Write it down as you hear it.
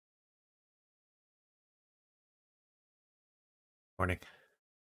Morning.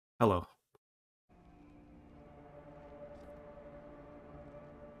 Hello.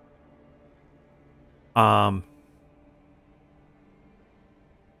 Um,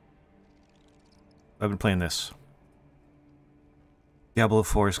 I've been playing this. Diablo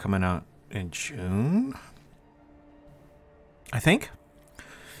 4 is coming out in June, I think.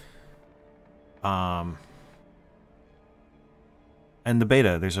 Um, and the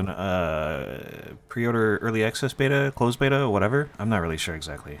beta, there's an pre-order early access beta, closed beta, whatever. I'm not really sure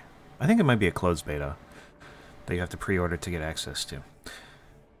exactly. I think it might be a closed beta that you have to pre-order to get access to.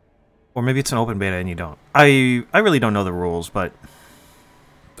 Or maybe it's an open beta and you don't. I really don't know the rules, but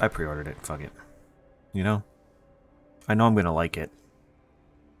I pre-ordered it. Fuck it. You know? I know I'm going to like it.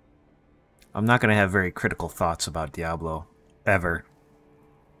 I'm not going to have very critical thoughts about Diablo. Ever.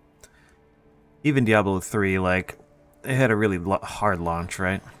 Even Diablo 3, like, it had a really hard launch,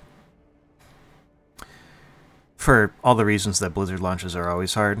 right? For all the reasons that Blizzard launches are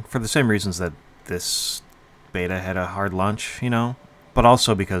always hard. For the same reasons that this beta had a hard launch, you know? But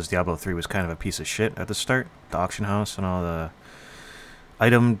also because Diablo 3 was kind of a piece of shit at the start. The auction house and all the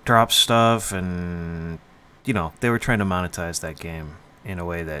item drop stuff, and, you know, they were trying to monetize that game in a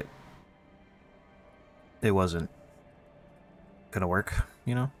way that it wasn't gonna work,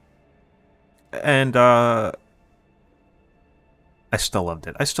 you know? And, I still loved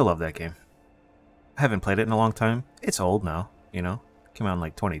it. I still love that game. I haven't played it in a long time. It's old now, you know? It came out in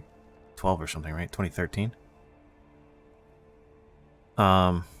like 2012 or something, right? 2013?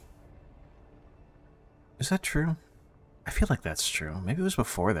 Is that true? I feel like that's true. Maybe it was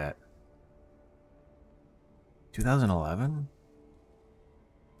before that. 2011?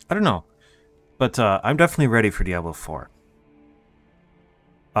 I don't know. But, I'm definitely ready for Diablo 4.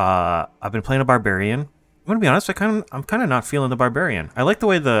 I've been playing a barbarian. I'm gonna be honest, I'm kind of not feeling the barbarian. I like the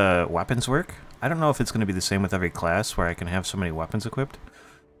way the weapons work. I don't know if it's gonna be the same with every class, where I can have so many weapons equipped.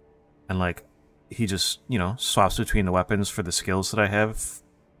 And, like, he just, you know, swaps between the weapons for the skills that I have.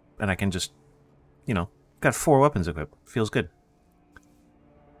 And I can just, you know, got 4 weapons equipped. Feels good.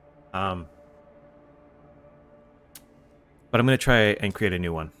 But I'm gonna try and create a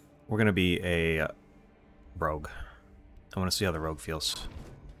new one. We're gonna be a rogue. I want to see how the rogue feels.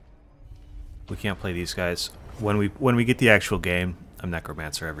 We can't play these guys. When we get the actual game, I'm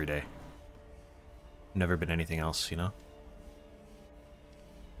Necromancer every day. Never been anything else, you know?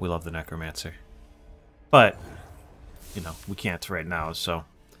 We love the Necromancer. But, you know, we can't right now, so...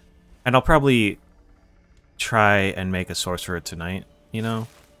 And I'll probably try and make a Sorcerer tonight, you know?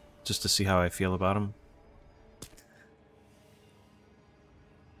 Just to see how I feel about him.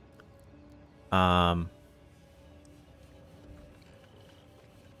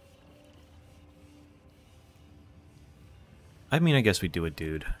 I mean, I guess we do a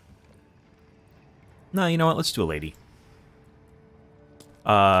dude. No, you know what? Let's do a lady.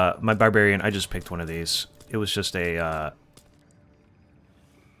 My barbarian, I just picked one of these. It was just a,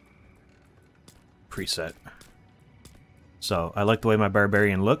 preset. So, I like the way my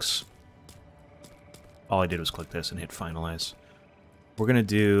barbarian looks. All I did was click this and hit finalize. We're gonna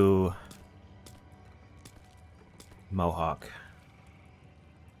do... Mohawk.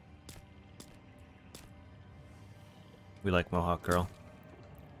 We like Mohawk Girl.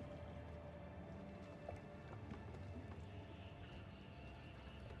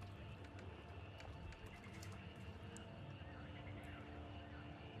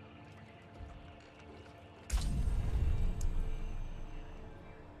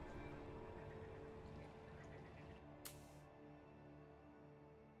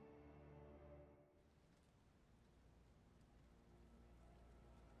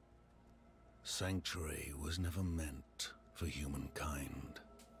 Sanctuary was never meant for humankind.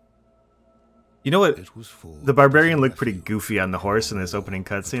 You know what? It was for The barbarian looked pretty goofy on the horse in this opening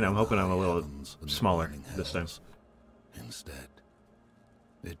cutscene. I'm hoping I'm a little smaller this time. Instead,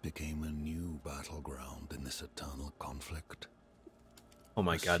 it became a new battleground in this eternal conflict. Oh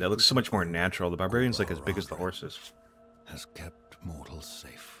my god, that looks so much more natural. The barbarian's like as big as the horses. Has kept mortals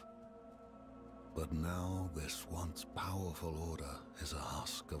safe. But now this once powerful order is a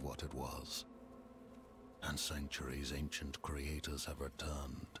husk of what it was. And Sanctuary's ancient creators have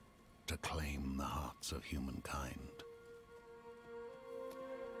returned to claim the hearts of humankind.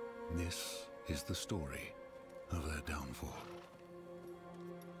 This is the story of their downfall.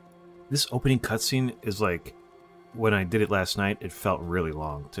 This opening cutscene is like, when I did it last night, it felt really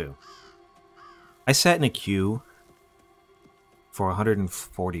long too. I sat in a queue for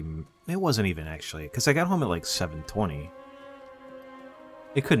 140... It wasn't even actually, because I got home at like 7:20.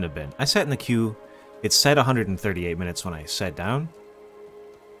 It couldn't have been. I sat in the queue. It said 138 minutes when I sat down,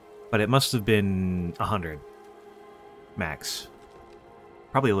 but it must have been 100 max.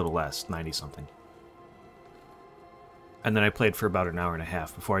 Probably a little less, 90 something. And then I played for about an hour and a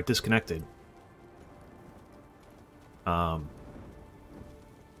half before I disconnected.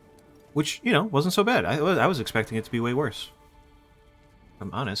 Which, you know, wasn't so bad. I was expecting it to be way worse. If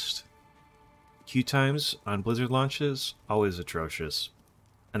I'm honest. Queue times on Blizzard launches, always atrocious.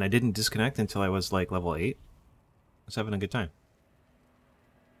 And I didn't disconnect until I was like level 8. I was having a good time.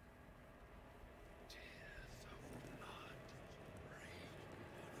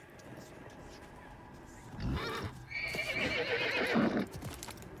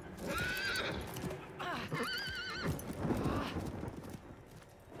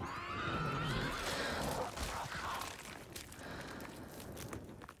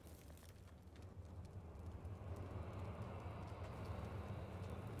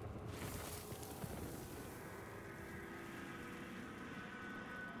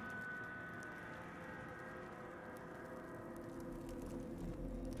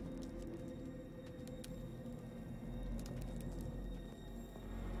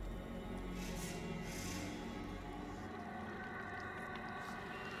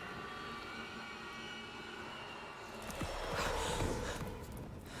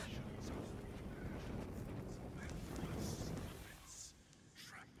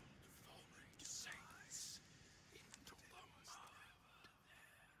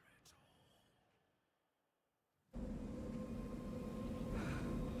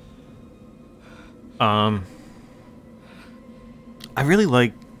 I really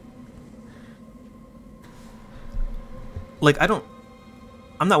like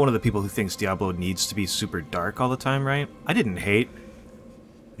I'm not one of the people who thinks Diablo needs to be super dark all the time, right? I didn't hate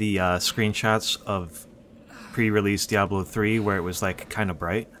the screenshots of pre-release Diablo 3 where it was like kind of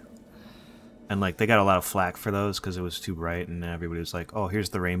bright. And like they got a lot of flack for those because it was too bright and everybody was like, oh, here's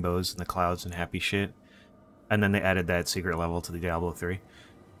the rainbows and the clouds and happy shit. And then they added that secret level to the Diablo 3.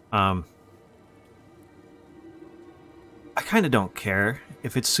 I kind of don't care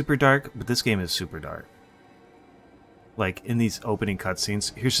if it's super dark, but this game is super dark. Like, in these opening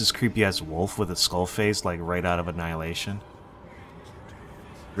cutscenes, here's this creepy-ass wolf with a skull face, like, right out of Annihilation.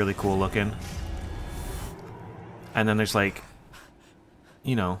 Really cool looking. And then there's, like,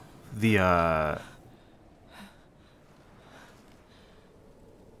 you know, the,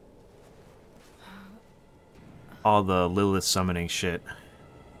 all the Lilith summoning shit,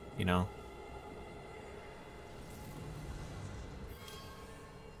 you know?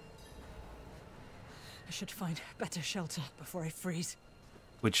 I should find better shelter before I freeze.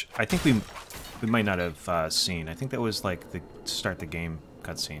 Which I think we might not have seen. I think that was like the start the game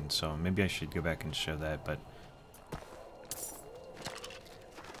cutscene, so maybe I should go back and show that, but...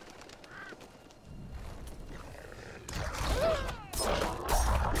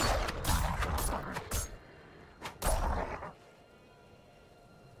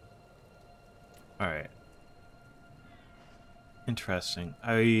 Alright. Interesting.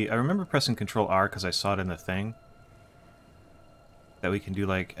 I remember pressing Control R because I saw it in the thing. That we can do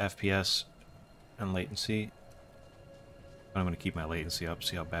like FPS and latency. But I'm going to keep my latency up,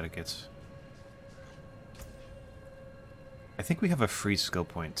 see how bad it gets. I think we have a free skill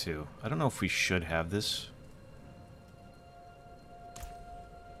point too. I don't know if we should have this.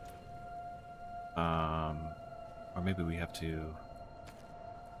 Or maybe we have to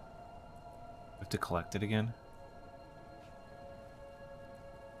collect it again.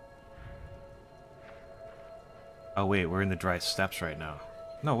 Oh wait, we're in the dry steppes right now.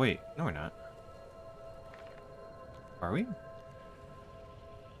 No, wait. No, we're not. Are we?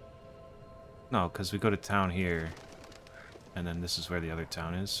 No, because we go to town here, and then this is where the other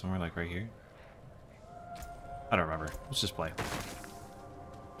town is. Somewhere like right here. I don't remember. Let's just play.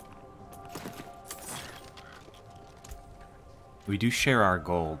 We do share our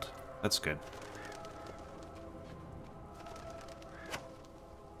gold. That's good.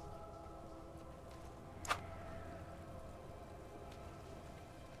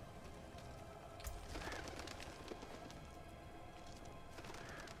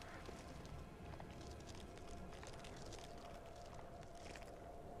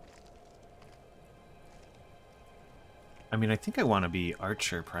 I mean, I think I want to be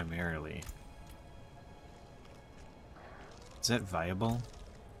archer primarily. Is that viable?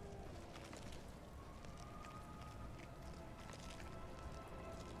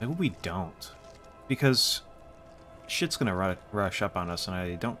 Maybe we don't. Because shit's gonna rush up on us and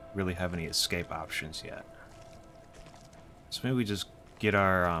I don't really have any escape options yet. So maybe we just get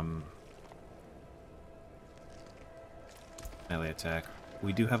our melee attack.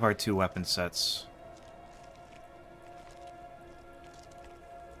 We do have our 2 weapon sets.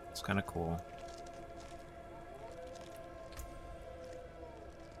 It's kind of cool.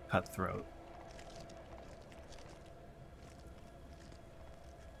 Cutthroat.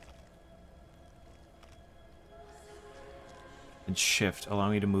 And shift,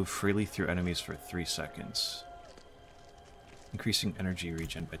 allowing you to move freely through enemies for 3 seconds. Increasing energy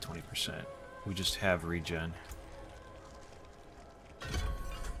regen by 20%. We just have regen.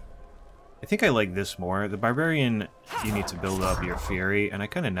 I think I like this more. The Barbarian, you need to build up your fury, and I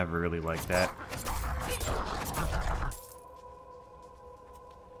kind of never really liked that.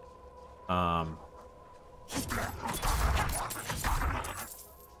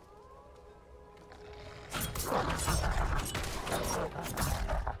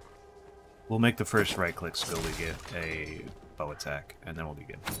 We'll make the first right-click skill we get a bow attack, and then we'll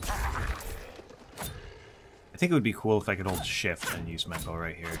begin. I think it would be cool if I could hold shift and use my bow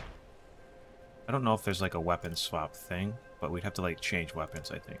right here. I don't know if there's like a weapon swap thing, but we'd have to like change weapons,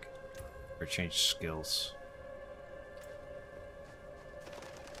 I think. Or change skills.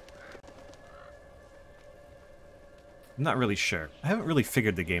 I'm not really sure. I haven't really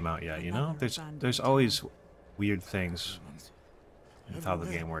figured the game out yet, you know? There's always weird things with how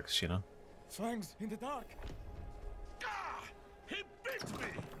the game works, you know? Fangs in the dark. Ah! He bit me!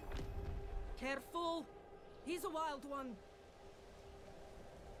 Careful! He's a wild one.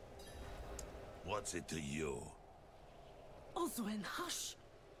 What's it to you? Oswen, hush!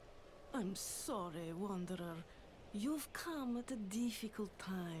 I'm sorry, Wanderer. You've come at a difficult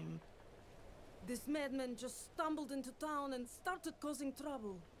time. This madman just stumbled into town and started causing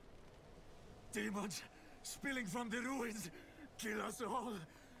trouble. Demons spilling from the ruins. Kill us all!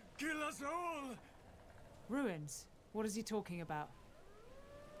 Kill us all! Ruins? What is he talking about?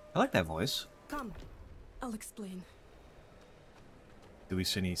 I like that voice. Come, I'll explain. Do we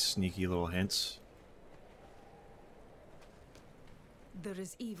see any sneaky little hints? There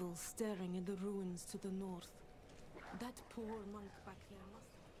is evil staring in the ruins to the north. That poor monk back there must...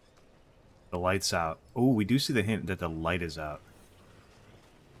 The light's out. Oh, we do see the hint that the light is out.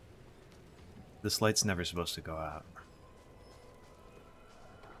 This light's never supposed to go out.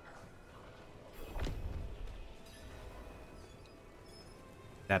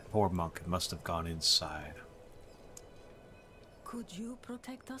 That poor monk must have gone inside. Could you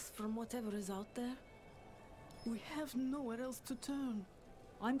protect us from whatever is out there? We have nowhere else to turn.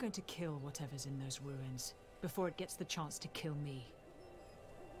 I'm going to kill whatever's in those ruins before it gets the chance to kill me.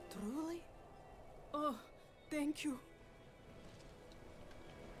 Truly? Oh, thank you.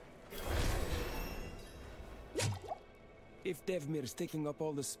 If Devmir's taking up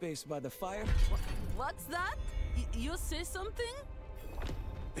all the space by the fire... What's that? You say something?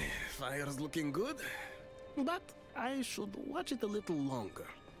 Fire's looking good. But I should watch it a little longer.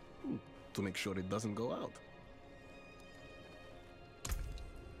 To make sure it doesn't go out.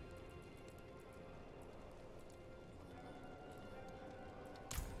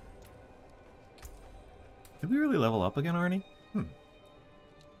 Did we really level up again, Arnie?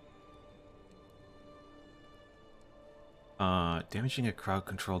 Damaging a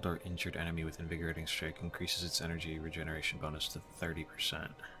crowd-controlled or injured enemy with Invigorating Strike increases its energy regeneration bonus to 30%.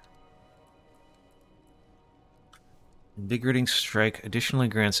 Invigorating Strike additionally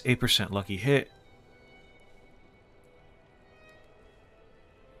grants 8% lucky hit.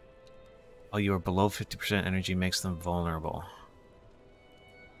 While you are below 50% energy, makes them vulnerable.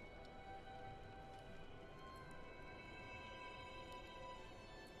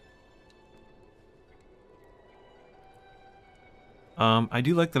 I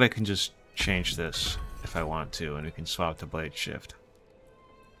do like that I can just change this if I want to, and we can swap to blade shift.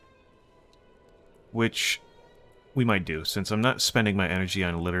 Which we might do, since I'm not spending my energy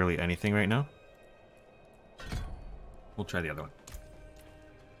on literally anything right now. We'll try the other one.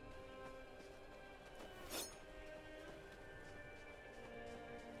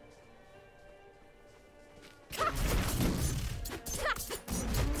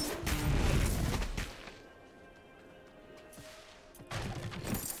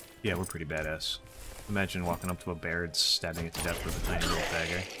 Yeah, we're pretty badass. Imagine walking up to a bear and stabbing it to death with a tiny little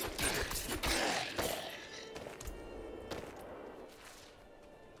dagger.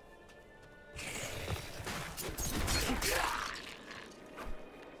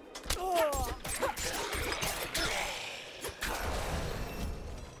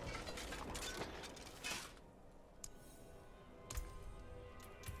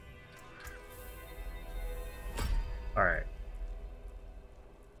 Alright.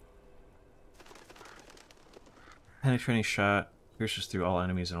 Penetrating shot pierces through all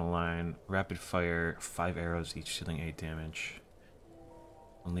enemies in a line. Rapid fire, 5 arrows, each dealing 8 damage.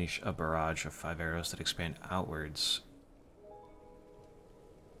 Unleash a barrage of 5 arrows that expand outwards.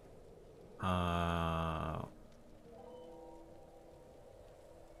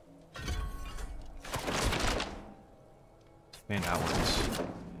 Expand outwards.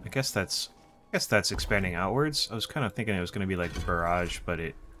 I guess that's expanding outwards. I was kind of thinking it was going to be like the barrage, but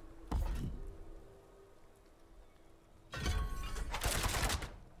it...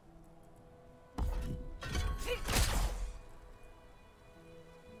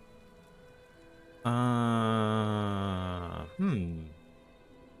 Hmm.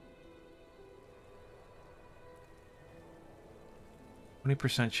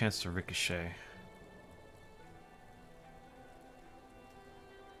 20% chance to ricochet.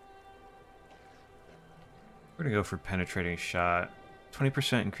 We're gonna go for penetrating shot.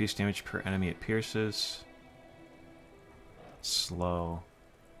 20% increased damage per enemy it pierces. Slow.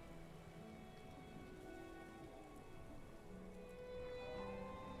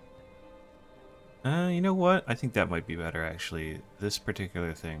 You know what? I think that might be better, actually. This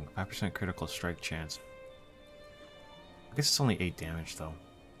particular thing. 5% critical strike chance. I guess it's only 8 damage, though.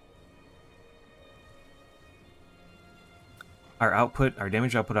 Our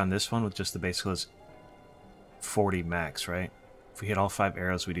damage output on this one with just the basic is 40 max, right? If we hit all 5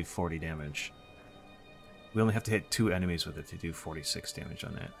 arrows, we do 40 damage. We only have to hit 2 enemies with it to do 46 damage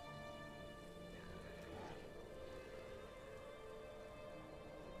on that.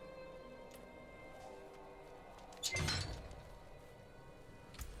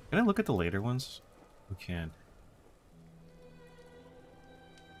 Can I look at the later ones? We can.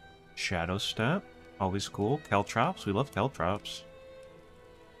 Shadow Step. Always cool. Caltrops. We love Caltrops.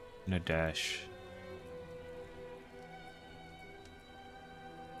 And a dash.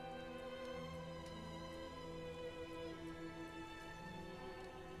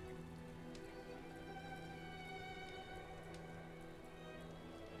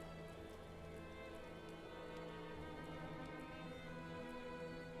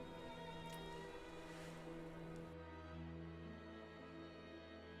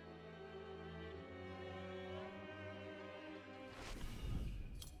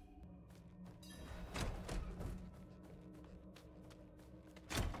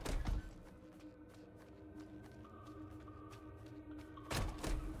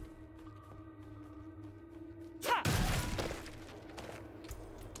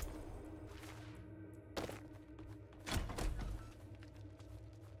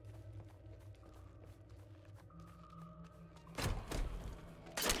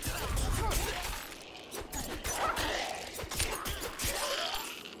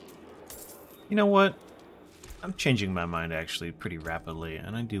 You know what? I'm changing my mind actually pretty rapidly,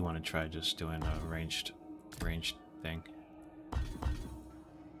 and I do want to try just doing a ranged thing.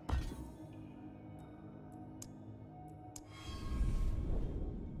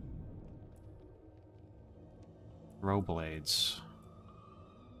 Throw blades.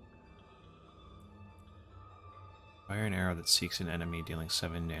 Fire an arrow that seeks an enemy, dealing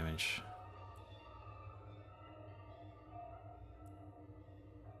 7 damage.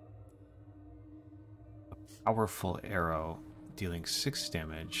 Powerful arrow dealing 6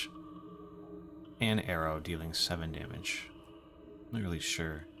 damage. An arrow dealing 7 damage. I'm not really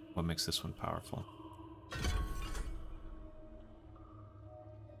sure what makes this one powerful.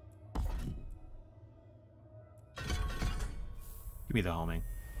 Give me the homing.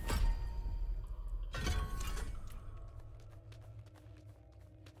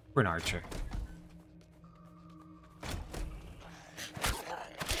 We're an archer.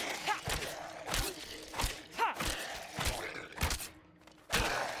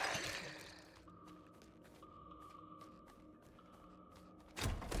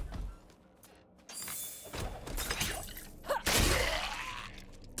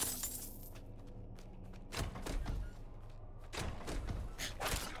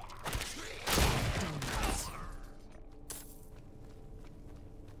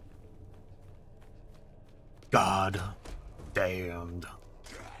 God damned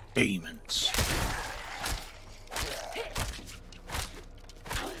demons.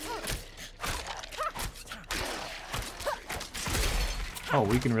 Oh,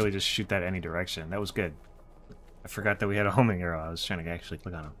 we can really just shoot that any direction. That was good. I forgot that we had a homing arrow. I was trying to actually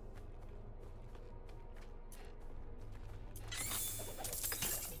click on him.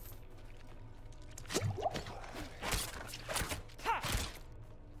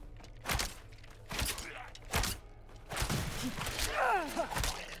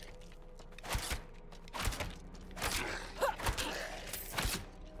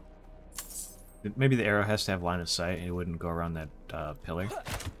 Maybe the arrow has to have line of sight and it wouldn't go around that pillar.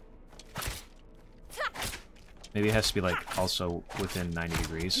 Maybe it has to be like also within 90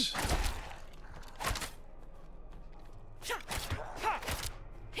 degrees.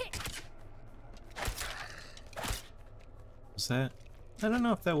 Was that? I don't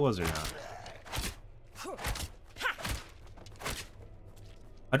know if that was or not.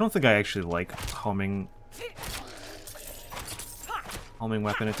 I don't think I actually like homing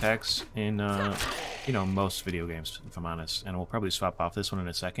weapon attacks in, you know, most video games, if I'm honest. And we'll probably swap off this one in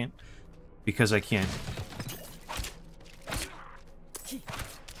a second, because I can't...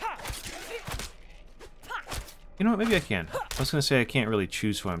 You know what, maybe I can. I was going to say I can't really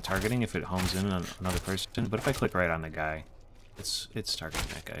choose who I'm targeting if it homes in on another person, but if I click right on the guy, it's targeting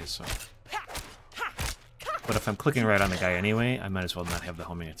that guy, so... But if I'm clicking right on the guy anyway, I might as well not have the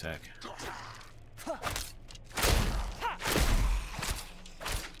homing attack.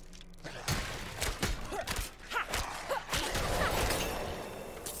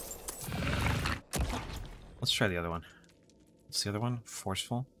 Let's try the other one. What's the other one?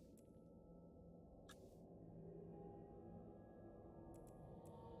 Forceful?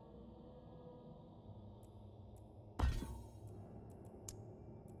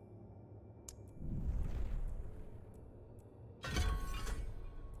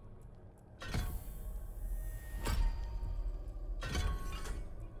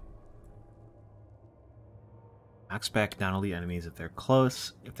 Knocks back down all the enemies if they're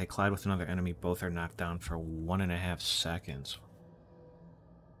close. If they collide with another enemy, both are knocked down for 1.5 seconds.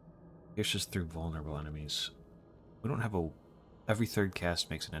 Pierces through vulnerable enemies. We don't have a... Every third cast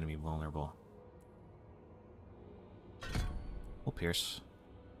makes an enemy vulnerable. We'll pierce.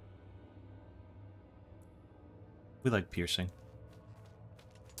 We like piercing.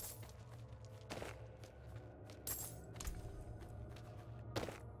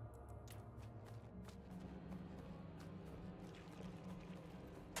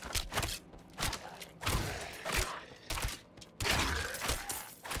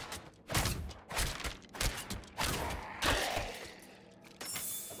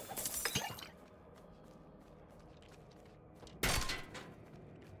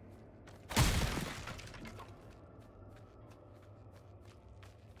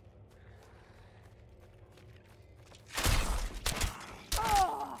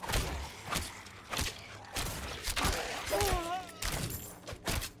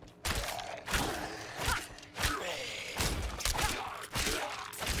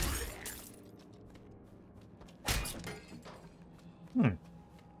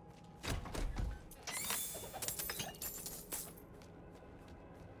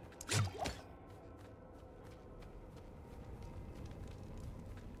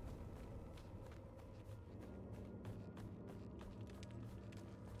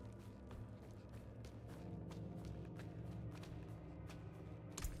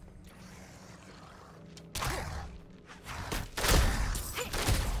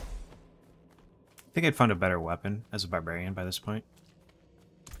 I think I'd found a better weapon as a barbarian by this point.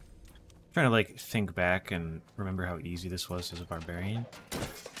 I'm trying to, like, think back and remember how easy this was as a barbarian.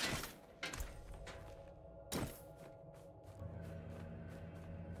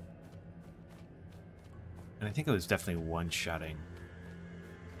 And I think it was definitely one-shotting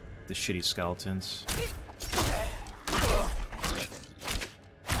the shitty skeletons.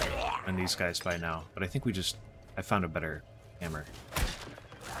 And these guys by now. But I think I found a better hammer.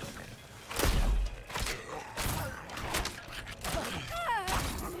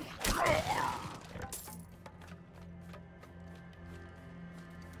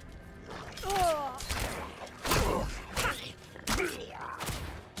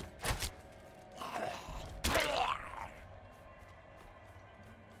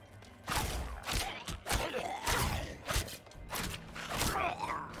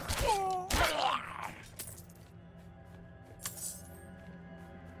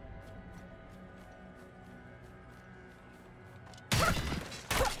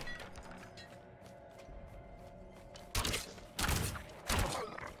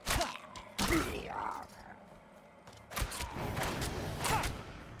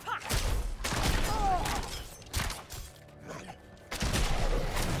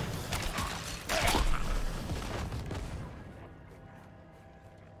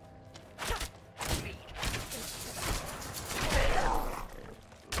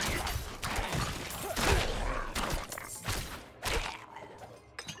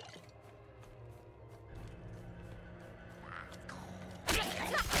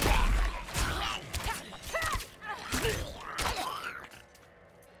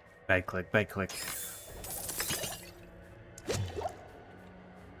 Bad click, bad click.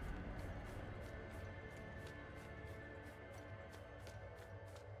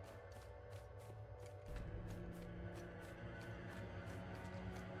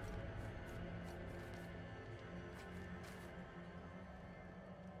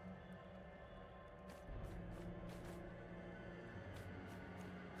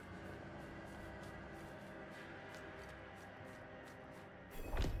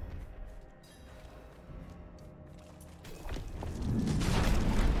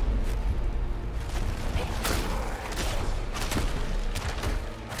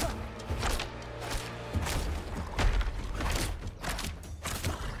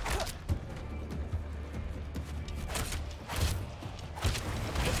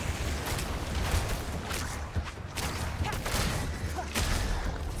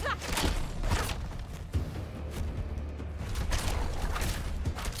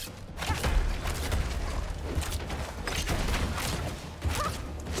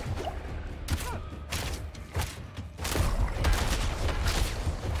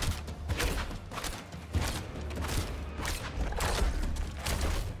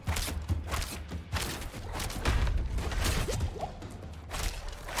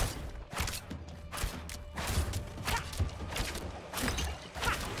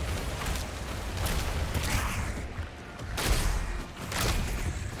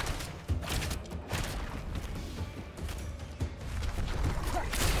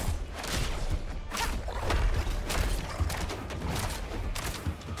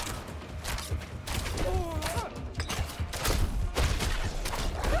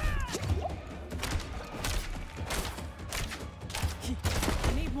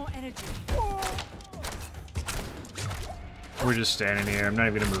 energy. We're just standing here. I'm not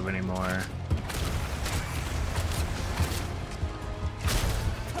even gonna move anymore.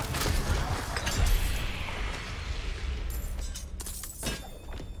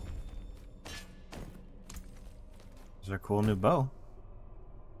 This is our cool new bow.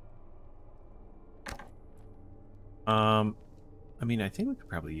 I mean, I think we could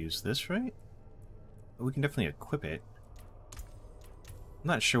probably use this, right? We can definitely equip it. I'm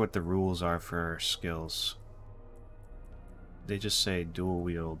not sure what the rules are for skills. They just say dual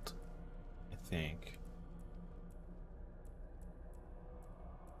wield, I think.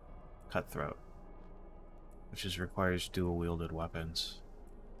 Cutthroat, which is requires dual wielded weapons.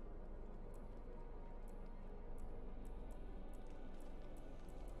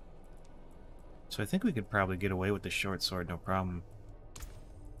 So I think we could probably get away with the short sword, no problem.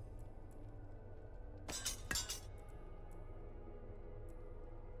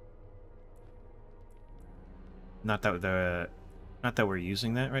 Not that we're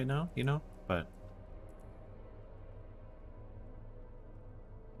using that right now, you know, but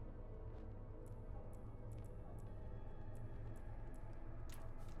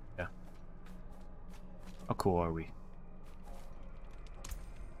yeah. How cool are we?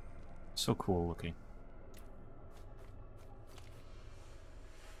 So cool looking.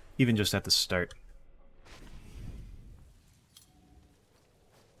 Even just at the start.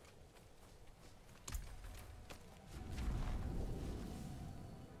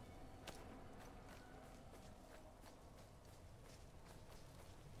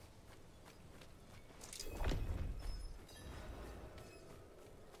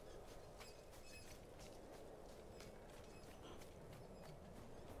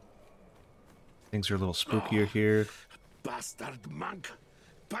 Things are a little spookier here. Bastard monk!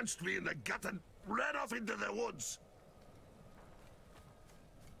 Punched me in the gut and ran off into the woods!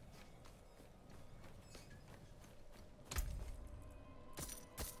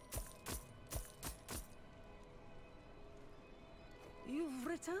 You've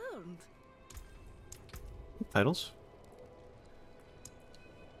returned. Titles?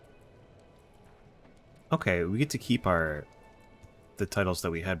 Okay, we get to keep the titles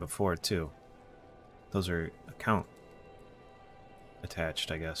that we had before too. Those are account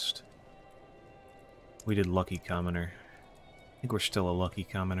attached, I guess. We did Lucky Commoner. I think we're still a Lucky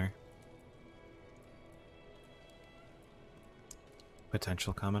Commoner.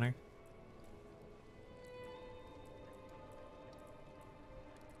 Potential Commoner.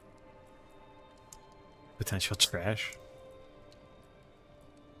 Potential Trash.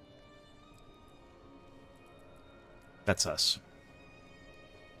 That's us.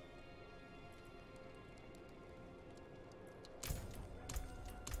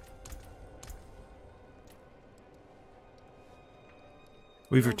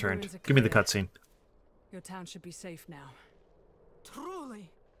 We've returned. Give me the cutscene. Your town should be safe now. Truly.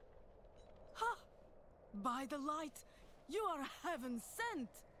 Ha! By the light, you are heaven sent.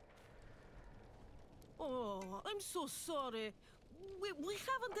 Oh, I'm so sorry. We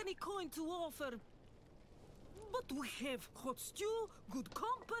haven't any coin to offer. But we have hot stew, good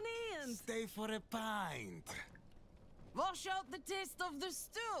company, and... Stay for a pint. Wash out the taste of the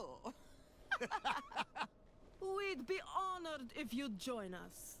stew. We'd be honored if you'd join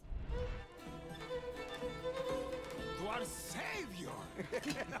us. To our savior!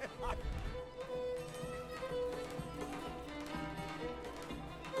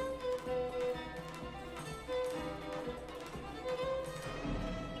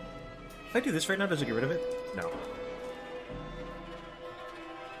 If I do this right now, does it get rid of it? No.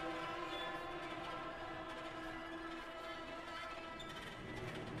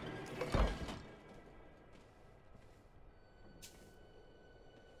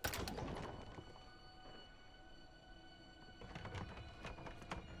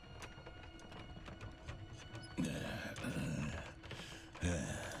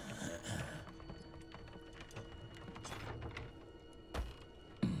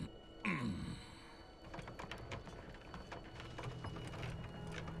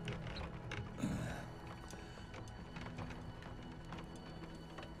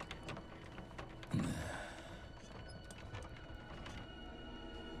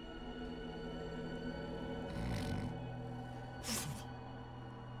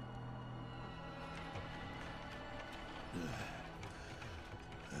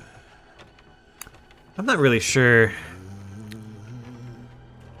 I'm not really sure.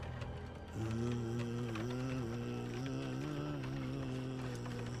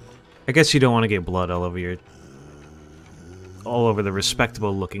 I guess you don't want to get blood all over the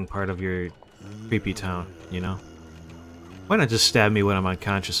respectable looking part of your creepy town, you know? Why not just stab me when I'm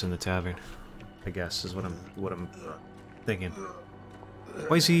unconscious in the tavern? I guess is what I'm thinking.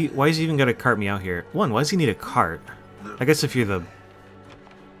 Why is he even gonna cart me out here? One, why does he need a cart? I guess if you're the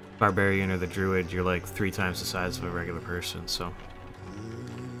barbarian or the druid, you're like 3 times the size of a regular person, so.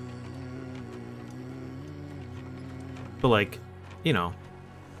 But like, you know,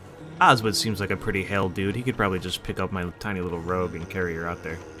 Oswald seems like a pretty hale dude. He could probably just pick up my tiny little rogue and carry her out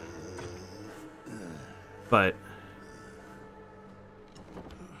there. But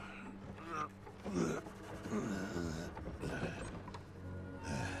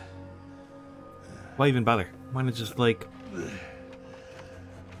why even bother? Why not just, like...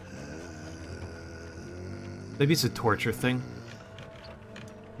 Maybe it's a torture thing.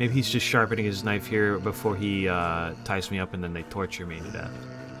 Maybe he's just sharpening his knife here before he ties me up, and then they torture me to death.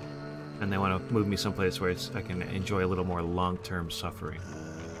 And they want to move me someplace where I can enjoy a little more long-term suffering.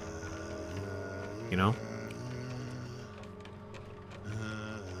 You know?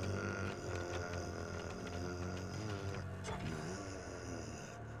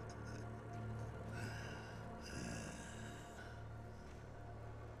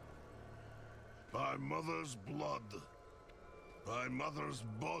 By mother's blood, by mother's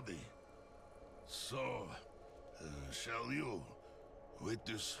body, so shall you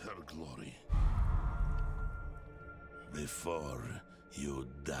witness her glory before you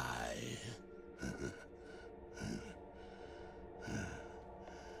die.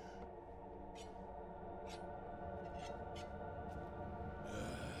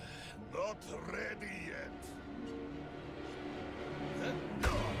 Not ready yet.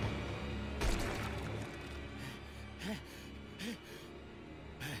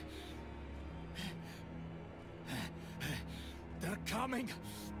 They're coming!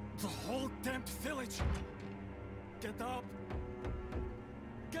 The whole damned village! Get up!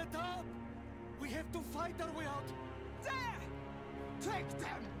 Get up! We have to fight our way out! There! Take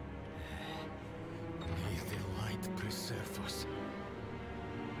them! May the light preserve us.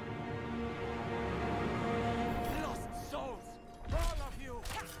 Lost souls! All of you!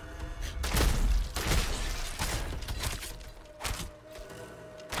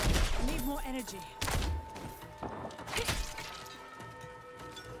 Need more energy.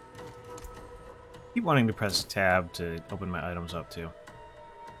 Keep wanting to press tab to open my items up too.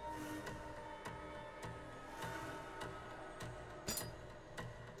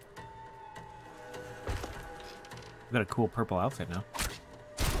 I've got a cool purple outfit now.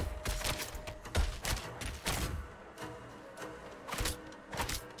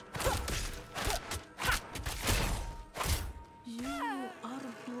 You are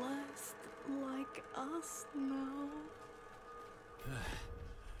blessed like us now.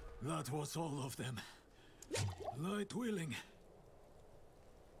 That was all of them. Light willing.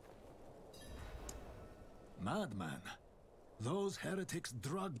 Madman. Those heretics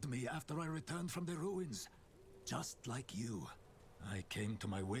drugged me after I returned from the ruins. Just like you. I came to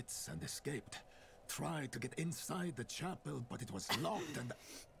my wits and escaped. Tried to get inside the chapel, but it was locked and...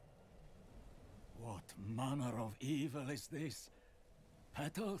 What manner of evil is this?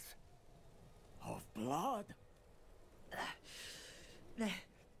 Petals? Of blood?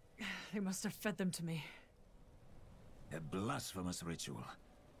 They must have fed them to me. A blasphemous ritual.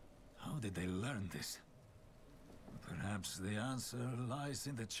 How did they learn this? Perhaps the answer lies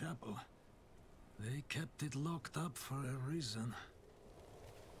in the chapel. They kept it locked up for a reason.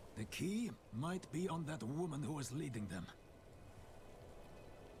 The key might be on that woman who was leading them.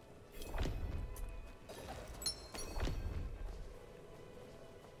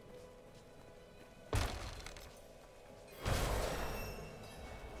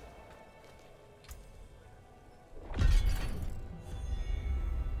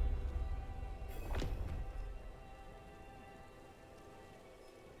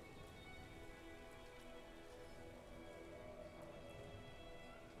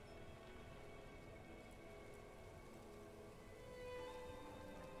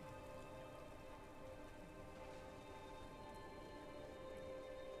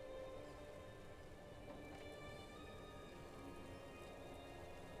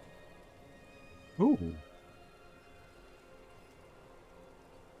 Ooh.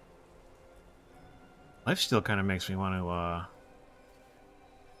 Life still kind of makes me want to,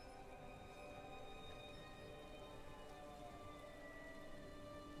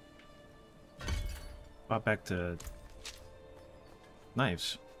 pop back to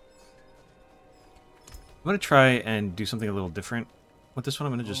knives. I'm going to try and do something a little different. With this one,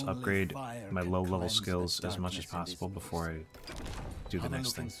 I'm going to just upgrade my low-level skills as much as possible before I do the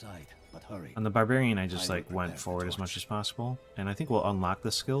next thing. On the Barbarian, I just like went forward as much as possible, and I think we'll unlock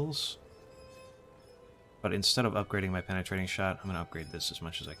the skills But instead of upgrading my penetrating shot, I'm going to upgrade this as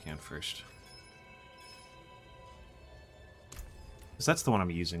much as I can first. Because that's the one I'm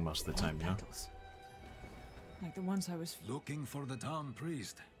using most of the time, you know? Petals. Like the ones I was... Looking for the town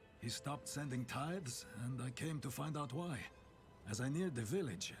priest. He stopped sending tithes, and I came to find out why. As I neared the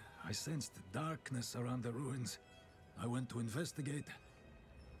village, I sensed darkness around the ruins. I went to investigate.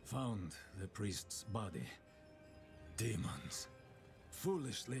 Found the priest's body. Demons.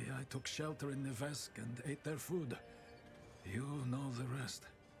 Foolishly, I took shelter in the Vesk and ate their food. You know the rest.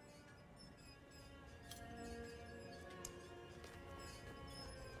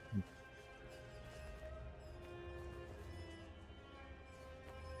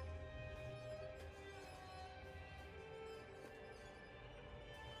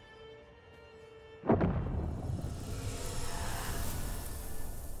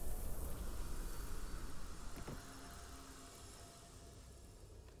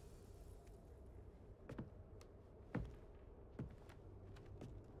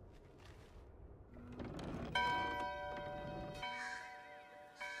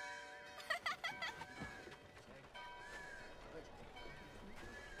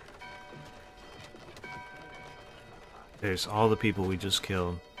 There's all the people we just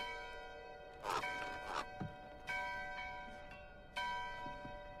killed.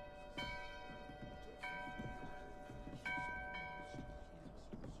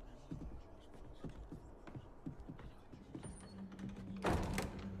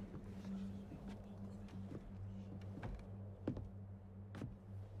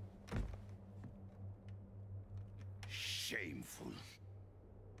 Shameful.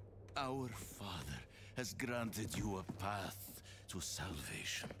 Our Father has granted you a path to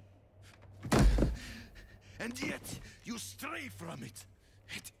salvation. And yet, you stray from it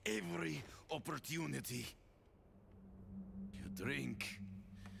at every opportunity. You drink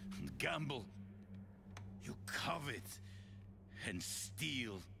and gamble. You covet and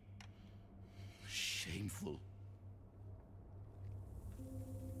steal. Shameful.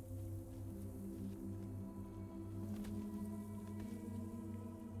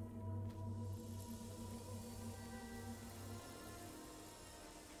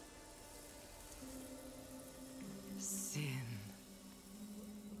 Sin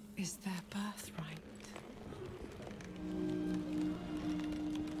is their birthright.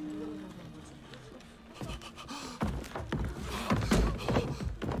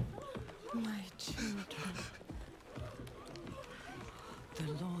 My children.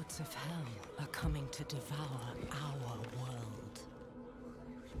 The lords of hell are coming to devour our world.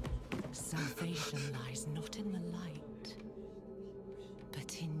 Salvation lies not in the light,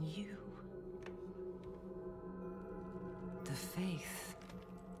 but in you. The faith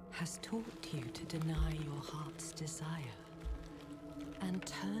has taught you to deny your heart's desire and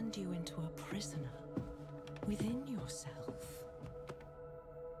turned you into a prisoner within yourself.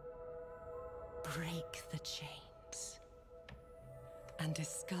 Break the chains and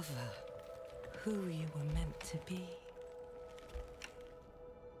discover who you were meant to be.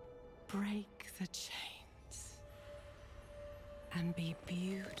 Break the chains and be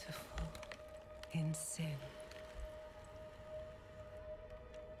beautiful in sin.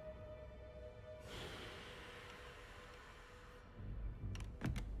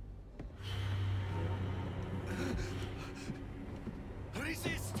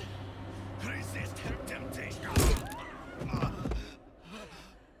 Resist! Resist her temptation!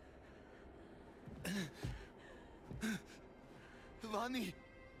 Vani,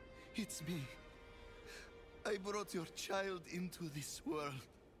 it's me. I brought your child into this world.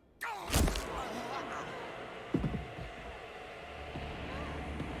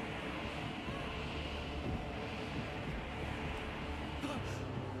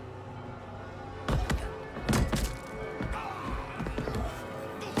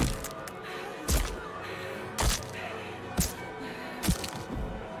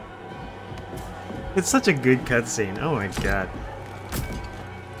 It's such a good cutscene. Oh my god.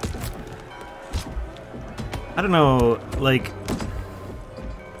 I don't know, like...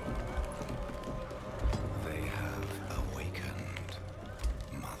 They have awakened,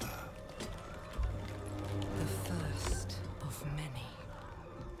 Mother. The first of many.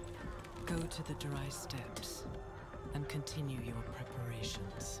 Go to the dry steps and continue your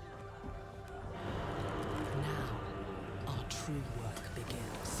preparations. Now, our true work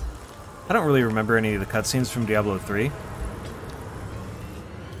begins. I don't really remember any of the cutscenes from Diablo 3.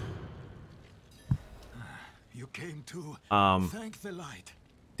 You came to thank the light.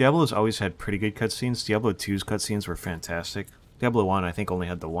 Diablo's always had pretty good cutscenes. Diablo 2's cutscenes were fantastic. Diablo 1, I think, only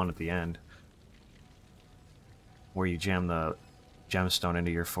had the one at the end, where you jam the gemstone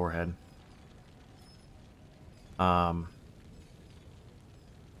into your forehead. Um,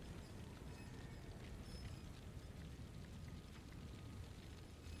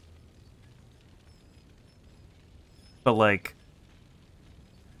 but like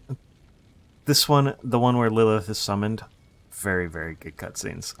this one, the one where Lilith is summoned, very, very good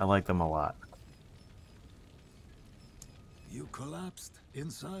cutscenes. I like them a lot. You collapsed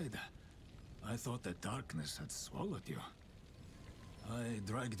inside. I thought the darkness had swallowed you. I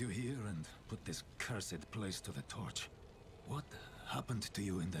dragged you here and put this cursed place to the torch. What happened to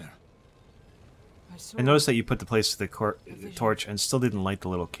you in there? I noticed that you put the place to the torch and still didn't light the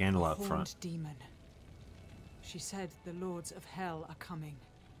little candle out front. Demon. She said the lords of hell are coming.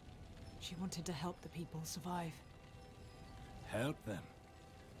 She wanted to help the people survive. Help them?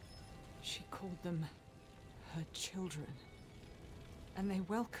 She called them her children. And they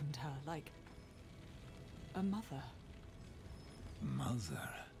welcomed her like a mother. Mother?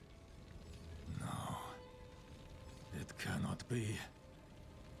 No. It cannot be.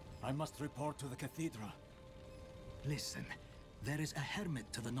 I must report to the cathedral. Listen, there is a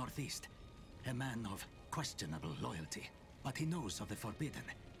hermit to the northeast. A man of questionable loyalty, but he knows of the forbidden.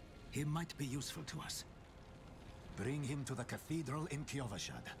 He might be useful to us. Bring him to the cathedral in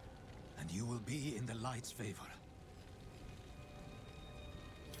Kyovashad, and you will be in the light's favor.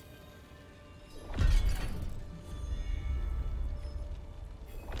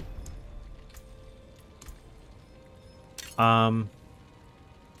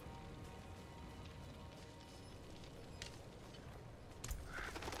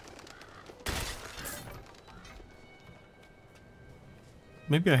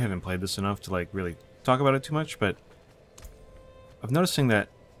 Maybe I haven't played this enough to like really talk about it too much, but I'm noticing that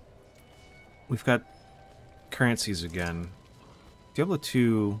we've got currencies again. Diablo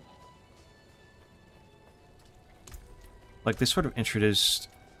 2, like they sort of introduced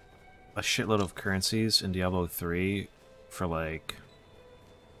a shitload of currencies in Diablo 3 for like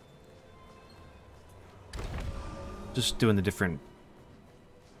just doing the different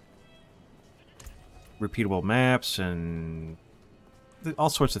repeatable maps and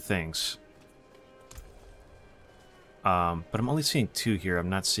all sorts of things. But I'm only seeing 2 here. I'm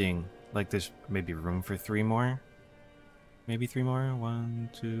not seeing, like, there's maybe room for 3 more. Maybe 3 more.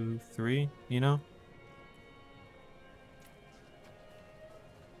 1, 2, 3, you know?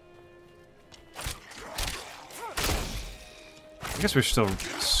 I guess we're still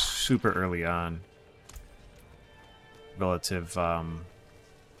super early on relative to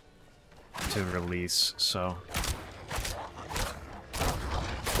release, so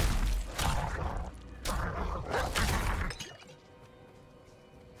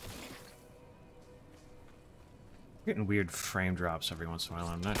getting weird frame drops every once in a while.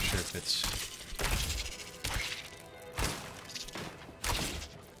 I'm not sure if it's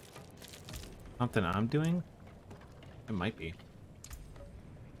something I'm doing. It might be.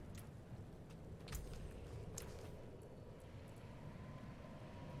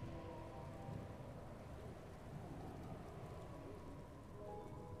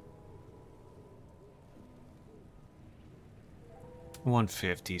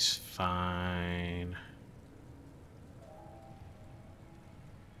 $150's fine.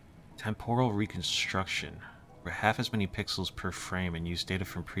 Temporal reconstruction. Where half as many pixels per frame and use data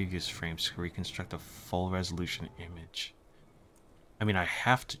from previous frames to reconstruct a full resolution image. I mean, I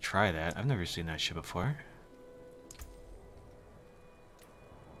have to try that. I've never seen that shit before.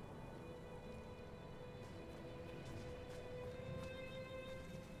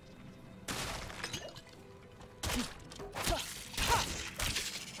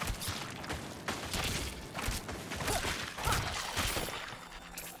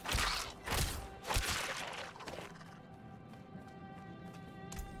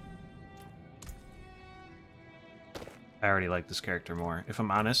 I already like this character more. If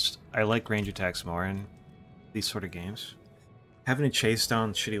I'm honest, I like range attacks more in these sort of games. Having to chase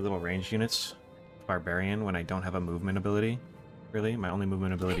down shitty little range units, Barbarian, when I don't have a movement ability, really? My only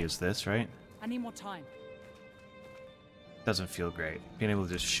movement ability is this, right? I need more time. Doesn't feel great. Being able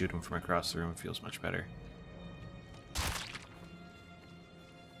to just shoot them from across the room feels much better.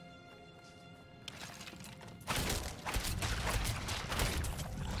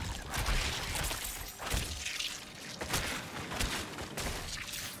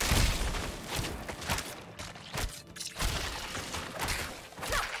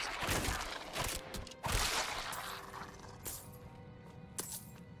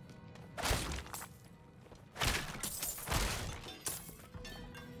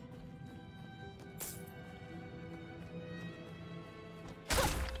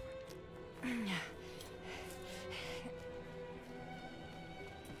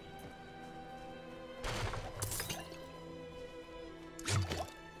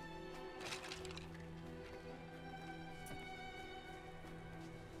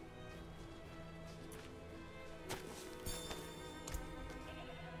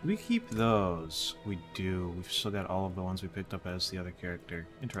 We keep those. We do. We've still got all of the ones we picked up as the other character.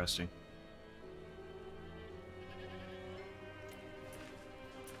 Interesting.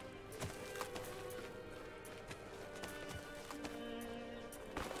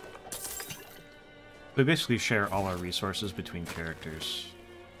 We basically share all our resources between characters,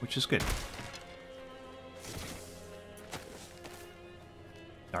 which is good.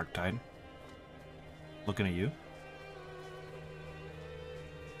 Dark Tide. Looking at you.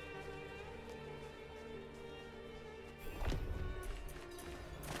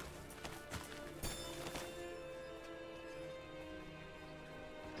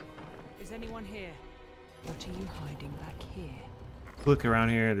 Is anyone here? What are you hiding back here? Look around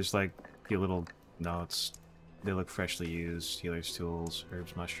here, there's like a few little notes. They look freshly used. Healer's tools,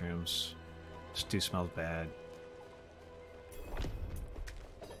 herbs, mushrooms. Stew smells bad.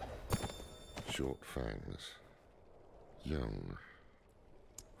 Short fangs. Young.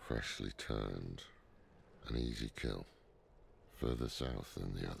 Freshly turned. An easy kill. Further south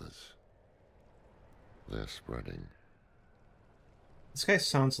than the others. They're spreading. This guy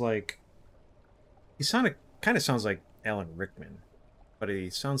sounds like... He kind of sounds like Alan Rickman. But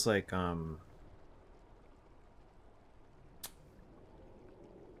he sounds like, the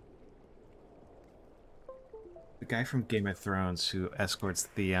guy from Game of Thrones who escorts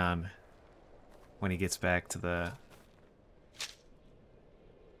Theon when he gets back to the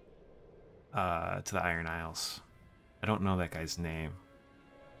Iron Isles. I don't know that guy's name,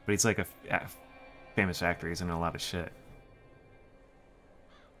 but he's like a famous actor. He's in a lot of shit.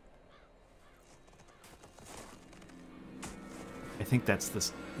 I think that's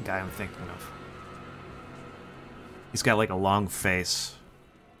this guy I'm thinking of. He's got like a long face.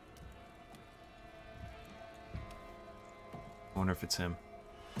 I wonder if it's him.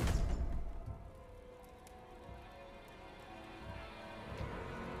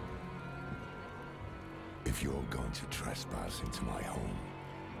 If you're going to trespass into my home,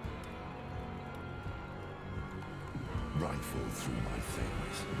 rifle through my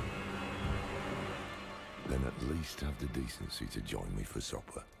things, then at least have the decency to join me for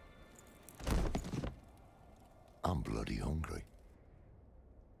supper. I'm bloody hungry.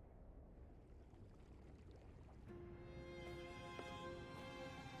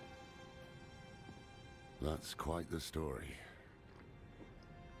 That's quite the story.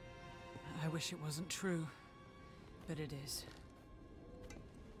 I wish it wasn't true, but it is.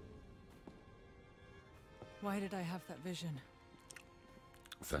 Why did I have that vision?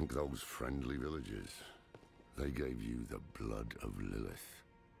 Thank those friendly villagers. They gave you the blood of Lilith.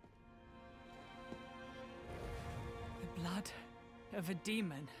 The blood of a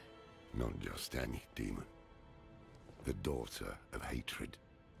demon? Not just any demon. The daughter of hatred.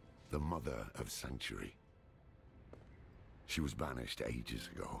 The mother of sanctuary. She was banished ages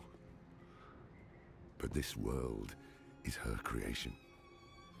ago. But this world is her creation.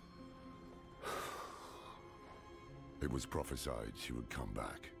 It was prophesied she would come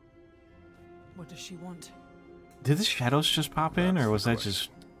back. What does she want? Did the shadows just pop in, or was that just...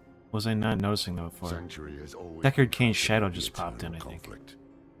 Was I not noticing that before? Sanctuary has always Deckard Cain's shadow just popped in, I think. conflict.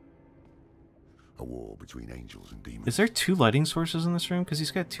 A war between angels and demons. Is there two lighting sources in this room? Because he's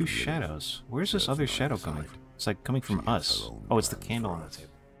got two shadows. Where's this other shadow coming from? It's like coming from us. Oh, it's the candle on the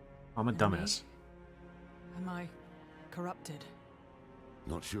table. I'm a dumbass. Am I corrupted?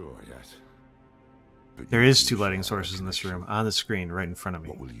 Not sure yet. But There you is can two share lighting a sources in this connection. room, on the screen, right in front of me.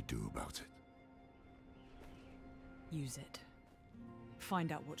 What will you do about it? Use it.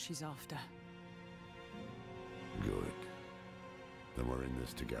 Find out what she's after. Good. Then we're in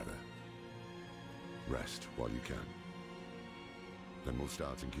this together. Rest while you can. Then we'll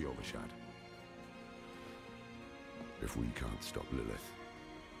start in Kiovashad. If we can't stop Lilith,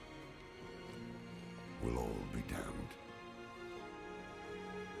 we'll all be damned.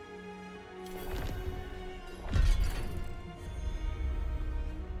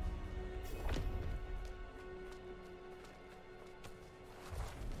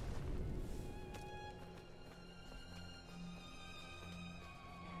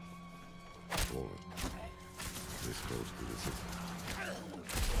 This close to the city.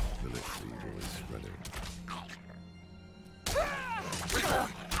 Lilith's evil is spreading.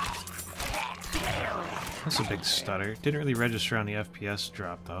 That's a big stutter. Didn't really register on the FPS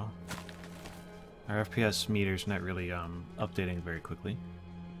drop, though. Our FPS meter's not really updating very quickly.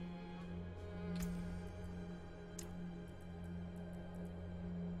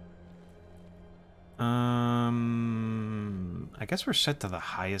 I guess we're set to the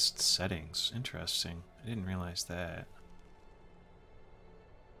highest settings. Interesting. I didn't realize that.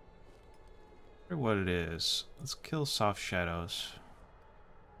 I wonder what it is. Let's kill soft shadows.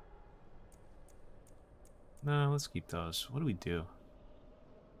 No, let's keep those. What do we do?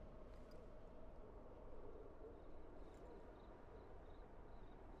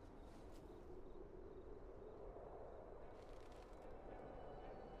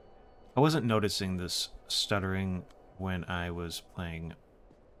 I wasn't noticing this stuttering when I was playing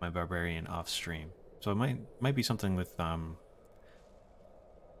my barbarian off stream, so it might be something with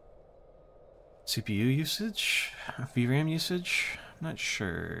CPU usage, VRAM usage. I'm not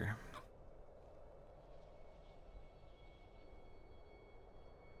sure.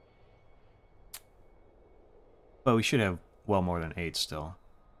 But we should have well more than 8 still.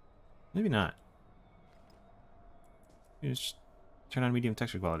 Maybe not. Just turn on medium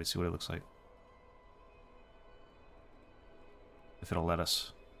texture quality, see what it looks like. If it'll let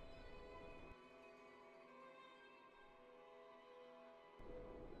us.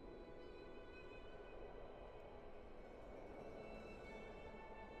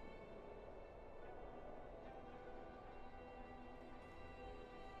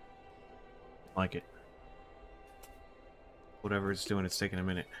 Like it. Whatever it's doing, it's taking a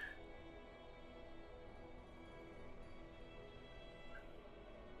minute.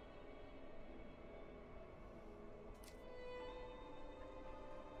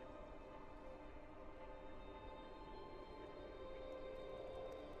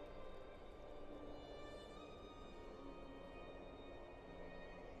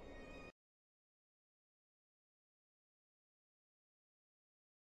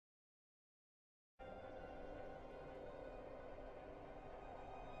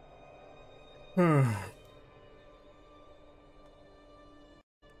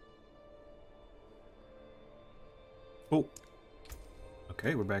 Oh.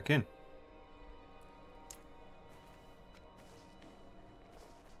 Okay, we're back in.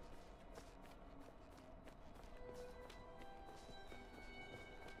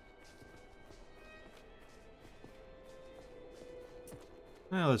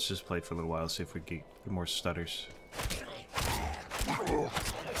 Well, let's just play it for a little while, see if we get more stutters.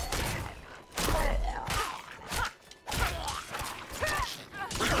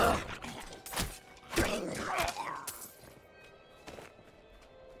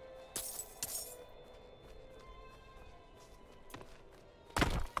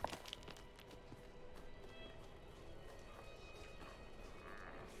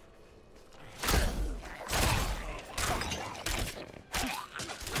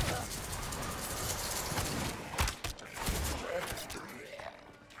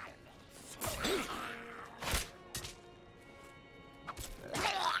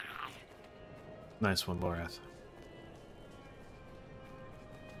 Nice one, Lorath.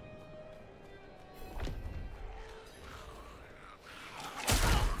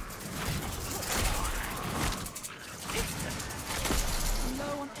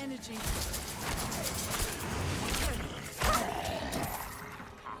 Low on energy.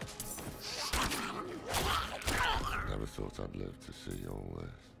 Never thought I'd live to see all this.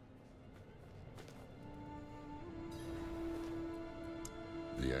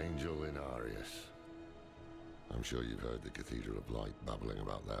 The angel in Arius. I'm sure you've heard the Cathedral of Light babbling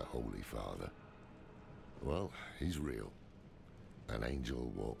about their Holy Father. Well, he's real. An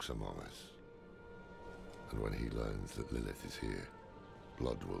angel walks among us. And when he learns that Lilith is here,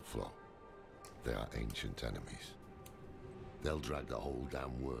 blood will flow. They are ancient enemies. They'll drag the whole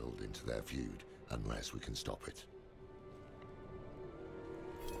damn world into their feud unless we can stop it.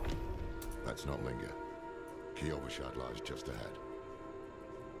 Let's not linger. Kiyovershad lies just ahead.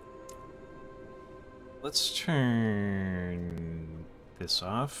 Let's turn this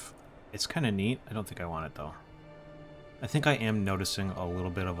off. It's kind of neat. I don't think I want it though. I think I am noticing a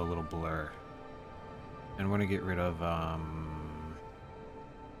little bit of a little blur. And we're gonna get rid of I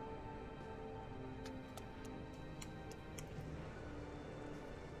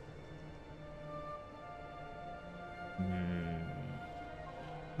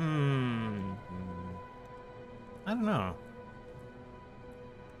don't know.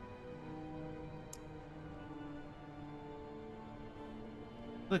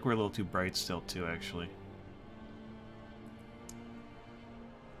 I feel like we're a little too bright still, too, actually.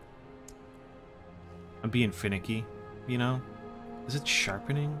 I'm being finicky, you know? Is it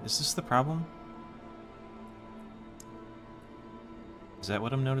sharpening? Is this the problem? Is that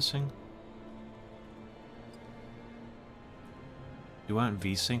what I'm noticing? Do you want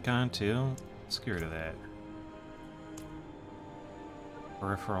VSync on, too? Let's get rid of that.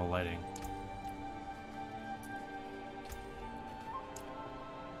 Peripheral lighting.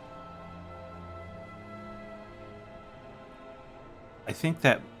 I think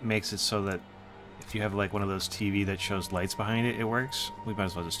that makes it so that if you have like one of those TV that shows lights behind it, it works. We might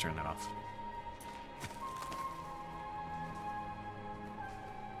as well just turn that off.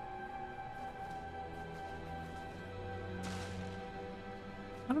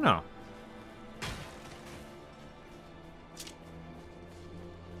 I don't know.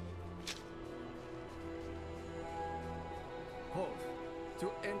 Hold. To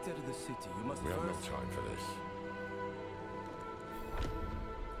enter the city, you must We have no first... time for this.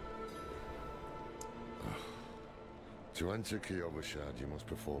 To enter Kiovashad, you must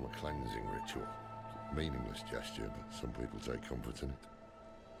perform a cleansing ritual. Meaningless gesture, but some people take comfort in it.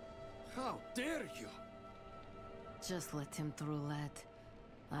 How dare you! Just let him through, lad.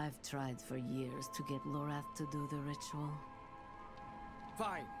 I've tried for years to get Lorath to do the ritual.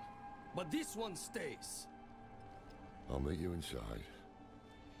 Fine, but this one stays. I'll meet you inside.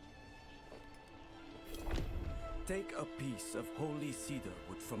 Take a piece of holy cedar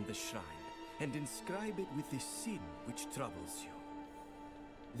wood from the shrine and inscribe it with the sin which troubles you.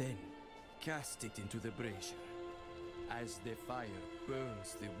 Then, cast it into the brazier. As the fire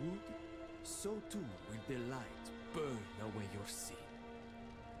burns the wood, so too will the light burn away your sin.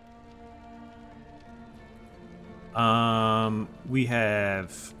 We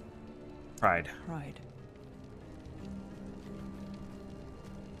have pride. Pride.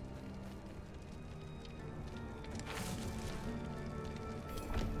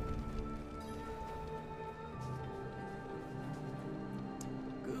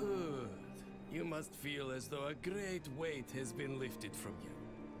 Good. You must feel as though a great weight has been lifted from you.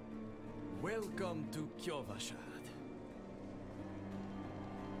 Welcome to Kiovashad.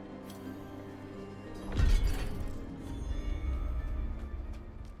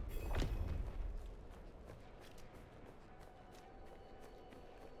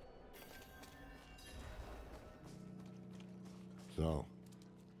 So,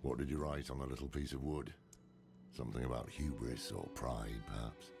 what did you write on a little piece of wood? Something about hubris or pride,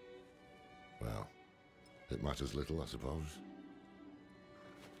 perhaps? Well, it matters little, I suppose.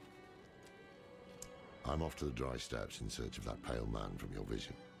 I'm off to the dry steppes in search of that pale man from your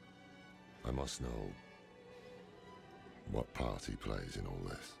vision. I must know what part he plays in all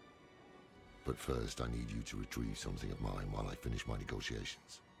this. But first, I need you to retrieve something of mine while I finish my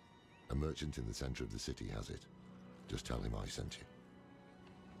negotiations. A merchant in the center of the city has it. Just tell him I sent you.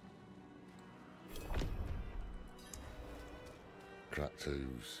 Cracked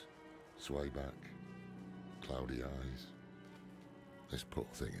hooves, sway back, cloudy eyes. This poor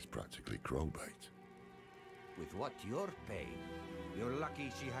thing is practically crowbait. With what you're paying, you're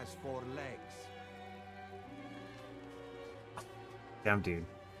lucky she has 4 legs. Damn, dude.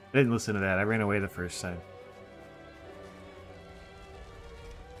 I didn't listen to that. I ran away the first time.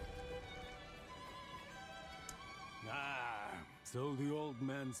 So the old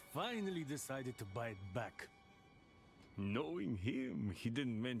man's finally decided to buy it back. Knowing him, he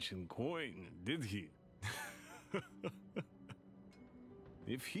didn't mention coin, did he?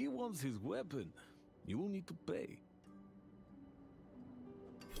 If he wants his weapon, you will need to pay.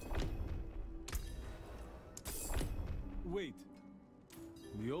 Wait.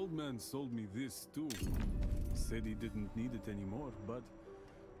 The old man sold me this too. Said he didn't need it anymore, but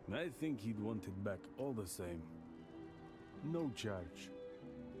I think he'd want it back all the same. No charge.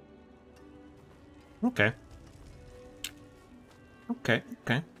 Okay. Okay,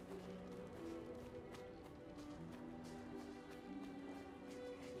 okay.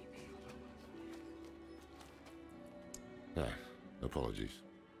 Apologies.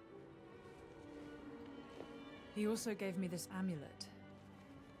 He also gave me this amulet.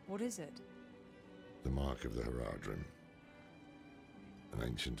 What is it? The mark of the Heradrim. An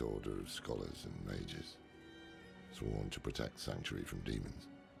ancient order of scholars and mages, sworn to protect Sanctuary from demons.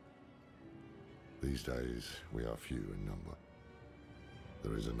 These days, we are few in number.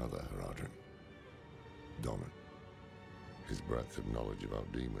 There is another Heradrim, Donan. His breadth of knowledge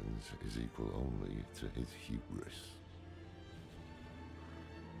about demons is equal only to his hubris.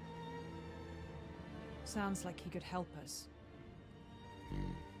 Sounds like he could help us.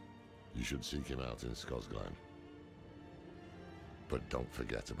 You should seek him out in Skosglen. But don't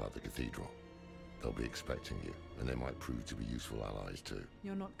forget about the cathedral. They'll be expecting you, and they might prove to be useful allies too.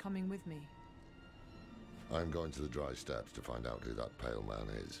 You're not coming with me. I'm going to the dry steppes to find out who that pale man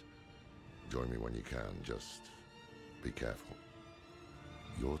is. Join me when you can, just be careful.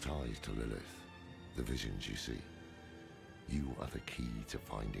 Your ties to Lilith, the visions you see. You are the key to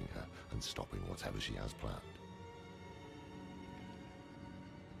finding her and stopping whatever she has planned.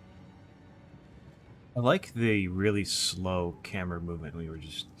 I like the really slow camera movement we were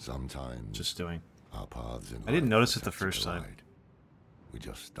just doing. Our paths in I didn't life notice are it the set to first time. collide. We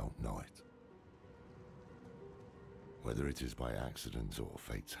just don't know it. Whether it is by accident or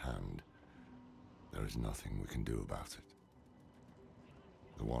fate's hand, there is nothing we can do about it.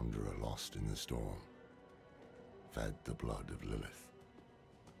 The wanderer lost in the storm fed the blood of Lilith.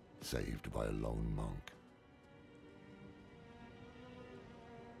 saved by a lone monk.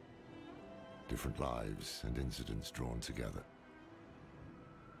 Different lives and incidents drawn together.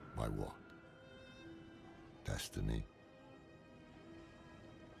 By what? Destiny?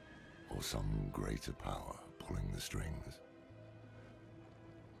 Or some greater power pulling the strings?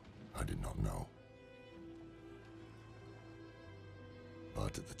 I did not know.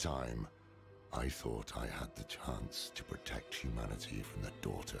 But at the time, I thought I had the chance to protect humanity from the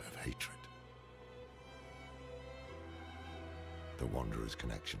daughter of hatred. The Wanderer's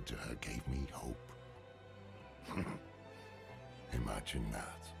connection to her gave me hope. Imagine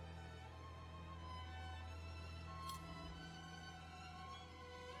that.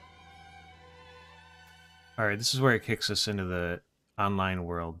 Alright, this is where it kicks us into the online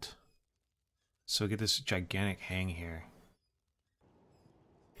world. So we get this gigantic hang here.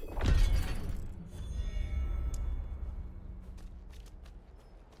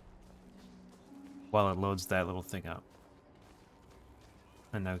 While it loads that little thing up.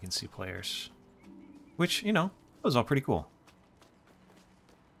 And now we can see players. Which, you know, was all pretty cool.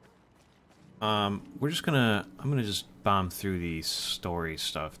 We're just gonna... I'm gonna just bomb through the story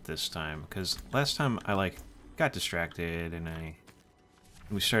stuff this time. Because last time I, like, got distracted and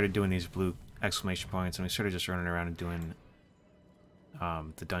we started doing these blue exclamation points and we started just running around and doing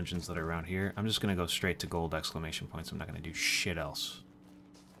the dungeons that are around here. I'm just gonna go straight to gold exclamation points. I'm not gonna do shit else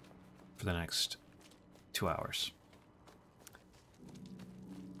for the next 2 hours.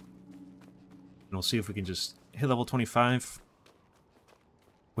 And we'll see if we can just hit level 25,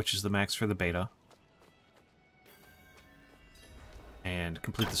 which is the max for the beta, and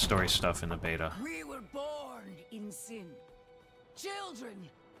complete the story stuff in the beta. We were born in sin, children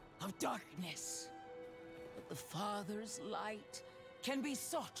of darkness. But the Father's light can be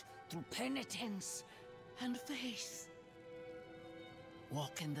sought through penitence and faith.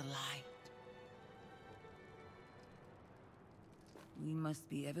 Walk in the light. We must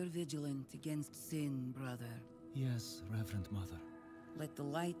be ever vigilant against sin, brother. Yes, Reverend Mother. Let the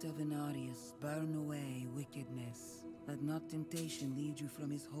light of Inarius burn away wickedness. Let not temptation lead you from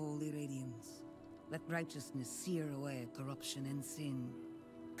his holy radiance. Let righteousness sear away corruption and sin.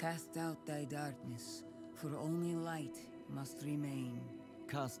 Cast out thy darkness, for only light must remain.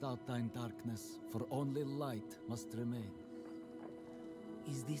 Cast out thine darkness, for only light must remain.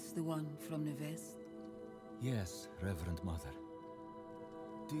 Is this the one from the west? Yes, Reverend Mother.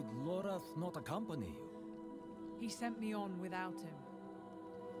 Did Lorath not accompany you? He sent me on without him.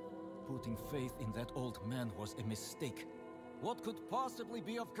 Putting faith in that old man was a mistake. What could possibly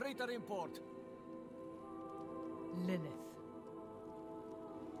be of greater import? Lilith.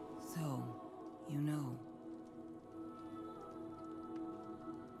 So, you know.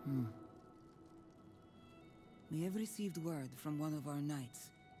 We have received word from one of our knights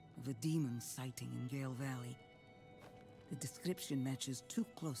of a demon sighting in Gale Valley. The description matches too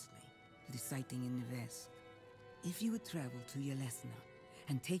closely to the sighting in the west. If you would travel to Yelesna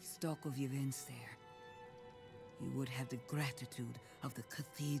and take stock of events there, you would have the gratitude of the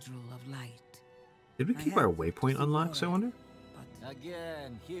Cathedral of Light. Did we keep our waypoint unlocks, I wonder?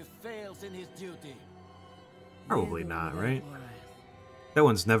 Again, he fails in his duty. Probably not, right? That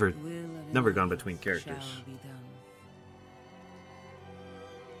one's never gone between characters.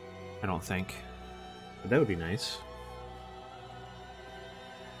 I don't think. But that would be nice.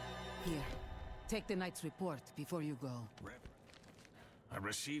 Here, take the knight's report before you go. I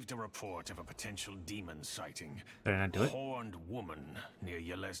received a report of a potential demon sighting. Did I not do it? Horned woman near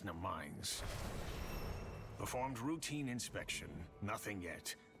Yelesna Mines. Performed routine inspection. Nothing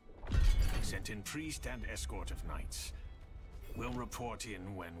yet. Sent in priest and escort of knights. We'll report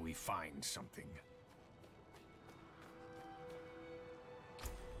in when we find something.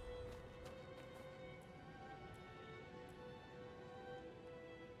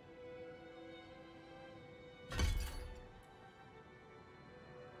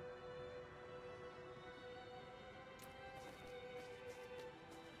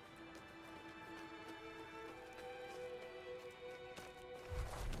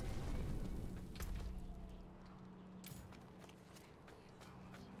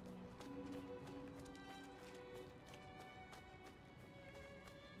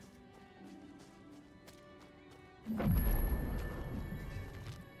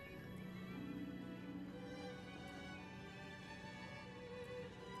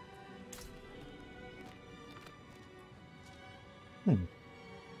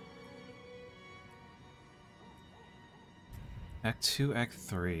 Act 2, Act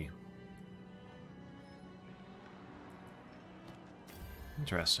 3.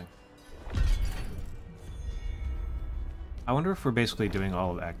 Interesting. I wonder if we're basically doing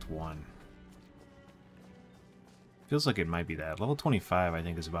all of Act 1. Feels like it might be that. Level 25, I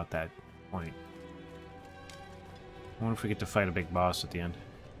think, is about that point. I wonder if we get to fight a big boss at the end.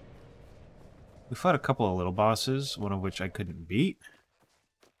 We fought a couple of little bosses, one of which I couldn't beat.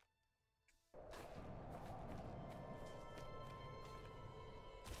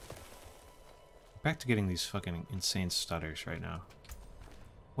 Back to getting these fucking insane stutters right now.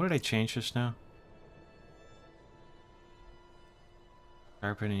 What did I change just now?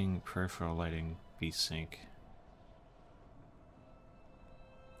 Sharpening, peripheral lighting, V-Sync.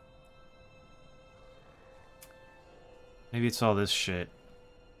 Maybe it's all this shit.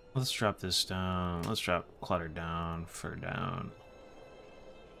 Let's drop this down. Let's drop clutter down, fur down.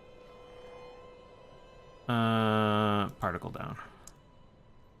 Particle down.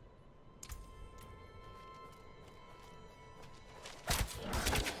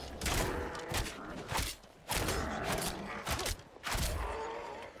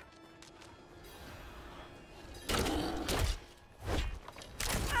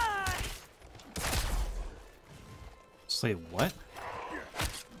 Say what?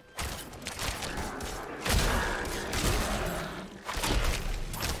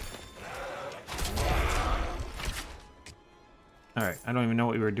 Alright, I don't even know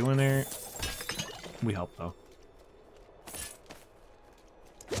what we were doing there. We helped though.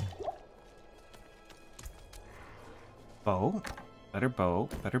 Bow.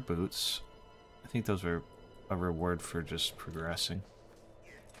 Better boots. I think those were a reward for just progressing.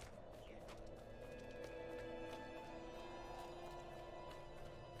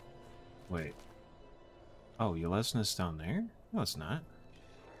 Wait. Oh, Yelesna's down there? No, it's not.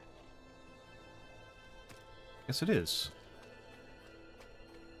 Yes, it is.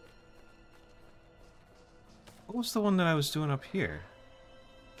 What was the one that I was doing up here?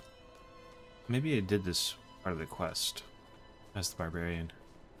 Maybe I did this part of the quest as the barbarian.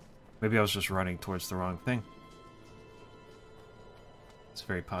 Maybe I was just running towards the wrong thing. It's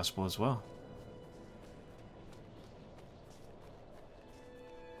very possible as well.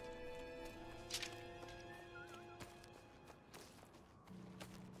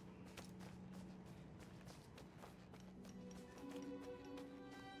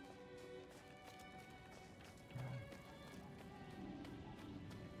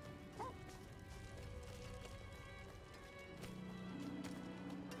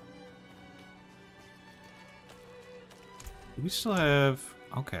 We still have...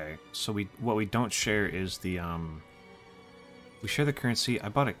 Okay, so what we don't share is the, we share the currency. I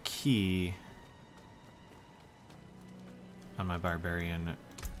bought a key on my barbarian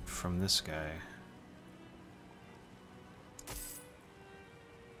from this guy.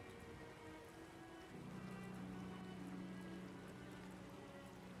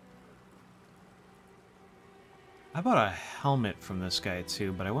 I bought a helmet from this guy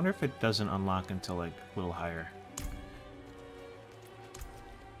too, but I wonder if it doesn't unlock until like a little higher.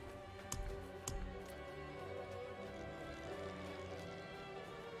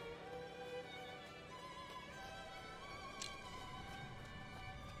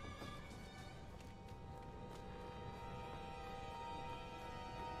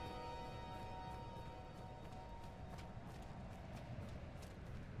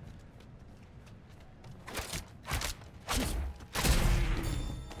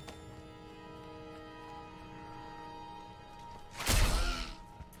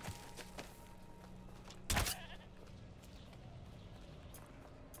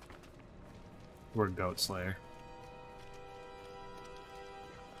 We're Goat Slayer.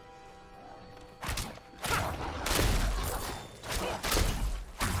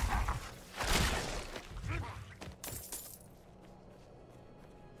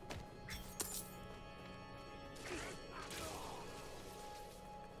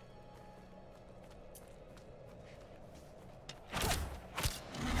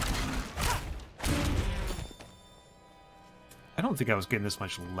 I don't think I was getting this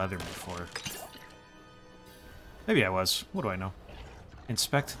much leather before. Maybe I was. What do I know?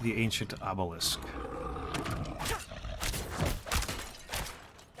 Inspect the ancient obelisk.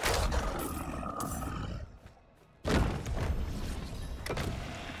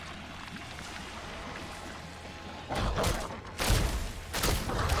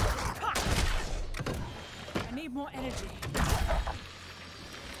 I need more energy.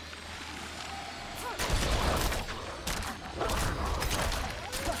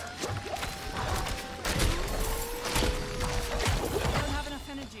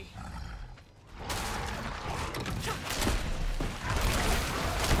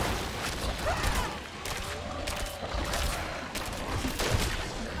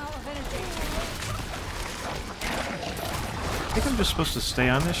 I think I'm just supposed to stay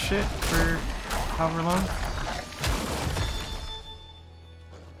on this shit for however long.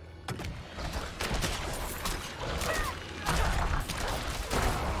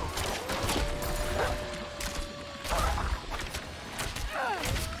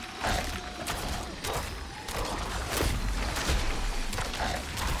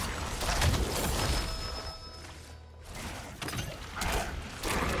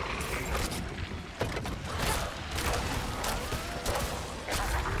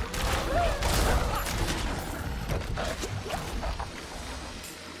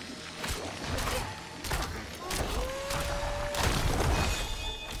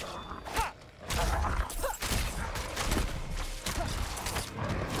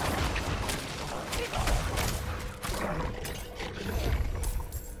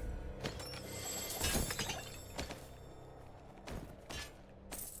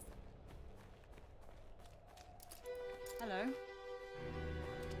 Hello.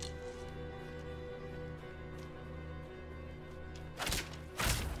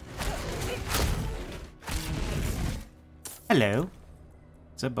 Hello.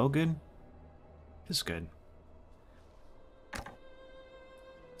 Is that bow good? This is good.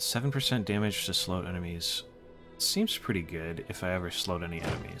 7% damage to slowed enemies. Seems pretty good if I ever slowed any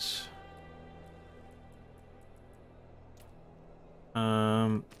enemies.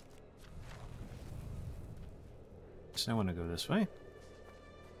 So I want to go this way.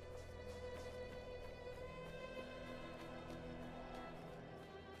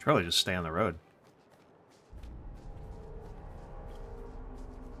 Should probably just stay on the road.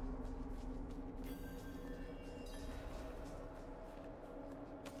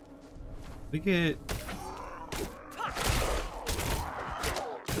 We get...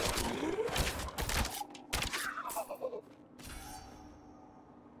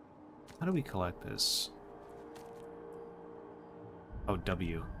 How do we collect this? Oh,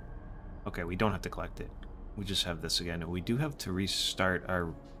 W. Okay, we don't have to collect it. We just have this again. We do have to restart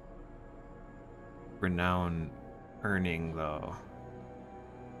our renown earning, though.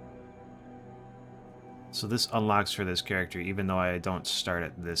 So this unlocks for this character, even though I don't start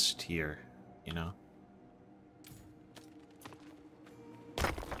at this tier, you know?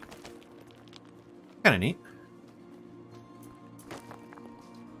 Kinda neat.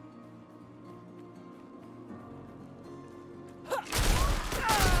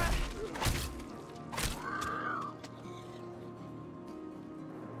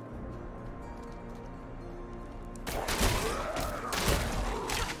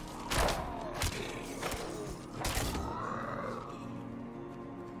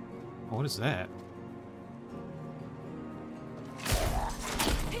 What is that?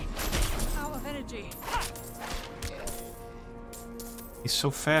 Out of energy. He's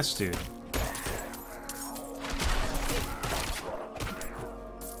so fast, dude.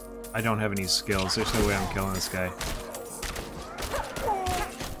 I don't have any skills. There's no way I'm killing this guy.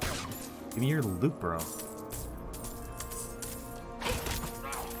 Give me your loot, bro.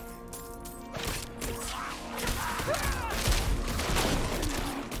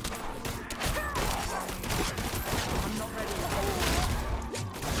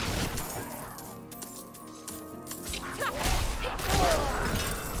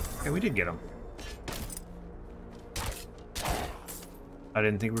 We did get him. I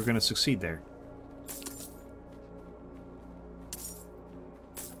didn't think we were going to succeed there.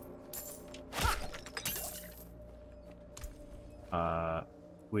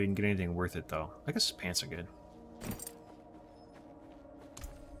 We didn't get anything worth it, though. I guess his pants are good.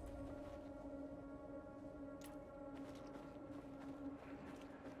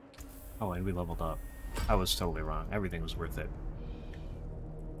 Oh, and we leveled up. I was totally wrong. Everything was worth it.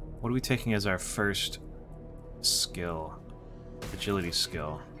 What are we taking as our first skill? Agility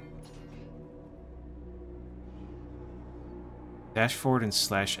skill. Dash forward and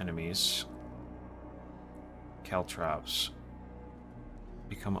slash enemies. Caltrops.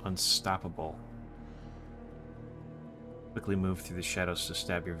 Become unstoppable. Quickly move through the shadows to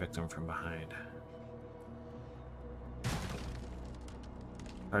stab your victim from behind.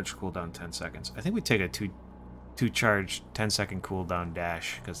 Charge cooldown 10 seconds. I think we take a two charge 10-second cooldown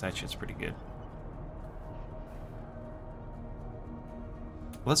dash, because that shit's pretty good.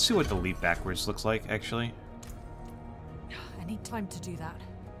 Let's see what the leap backwards looks like, actually. I need time to do that.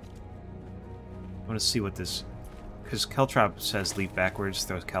 I want to see what this... Because Caltrop says leap backwards,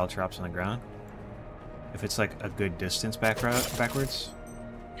 throws Caltrops on the ground. If it's like a good distance backwards.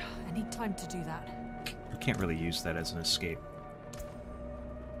 I need time to do that. You can't really use that as an escape.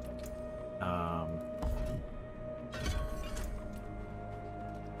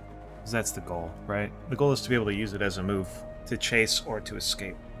 That's the goal, right? The goal is to be able to use it as a move To chase or to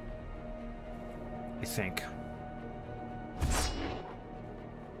escape. I think.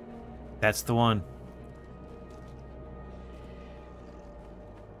 That's the one.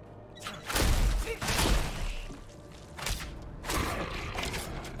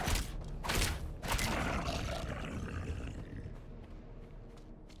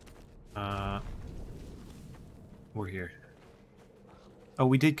 We're here. Oh,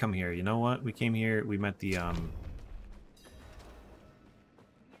 we did come here. You know what? We came here. We met the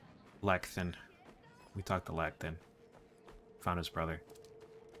Lecthin. We talked to Lecthin. Found his brother.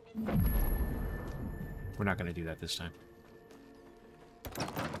 We're not going to do that this time.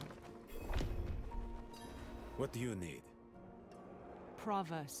 What do you need?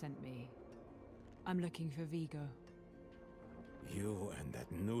 Prava sent me. I'm looking for Vigo. You and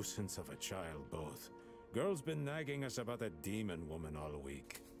that nuisance of a child both. Girl's been nagging us about that demon woman all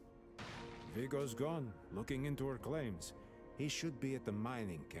week. Vigo's gone, looking into her claims. He should be at the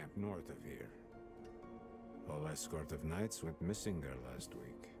mining camp north of here. Whole escort of knights went missing there last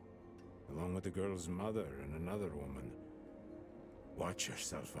week, along with the girl's mother and another woman. Watch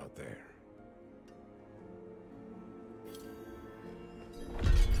yourself out there.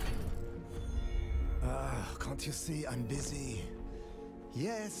 Can't you see I'm busy?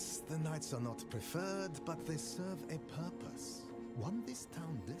 Yes, the knights are not preferred, but they serve a purpose. One this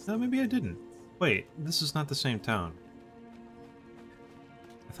town this. No, maybe I didn't. Wait, this is not the same town.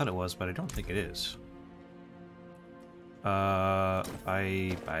 I thought it was, but I don't think it is. Oh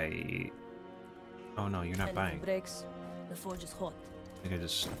no, you're not buying. Breaks. The forge is hot. I think I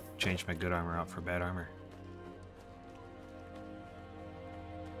just changed my good armor out for bad armor.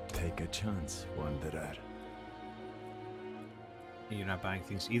 Take a chance, Wanderer. You're not buying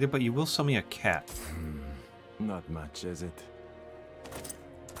things either, but you will sell me a cat. Not much, is it?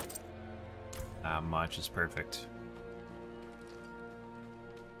 Not much is perfect.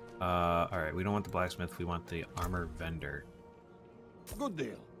 Alright, we don't want the blacksmith, we want the armor vendor. Good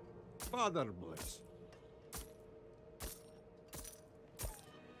deal. Father bless.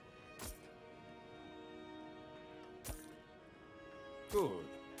 Good.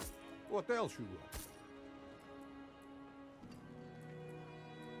 What else you want?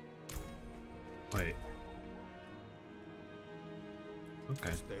 Wait.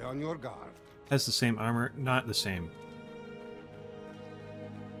 Okay. Stay on your guard. Has the same armor, not the same.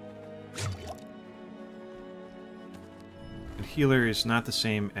 And healer is not the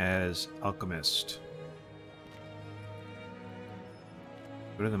same as alchemist.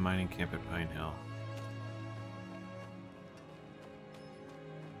 Go to the mining camp at Pine Hill.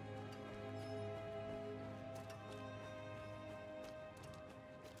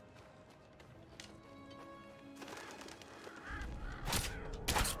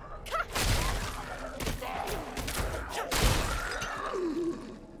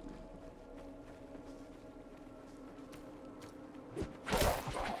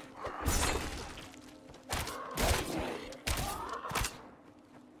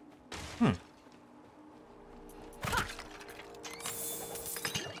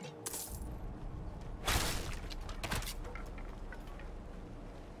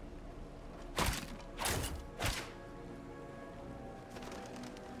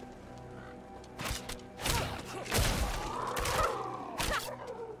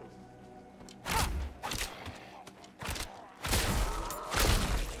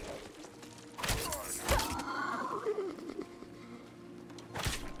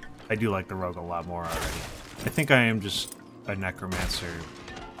 I do like the rogue a lot more already. I think I am just a necromancer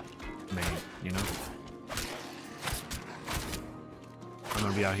main, you know? I'm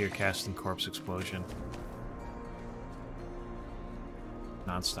gonna be out here casting Corpse Explosion.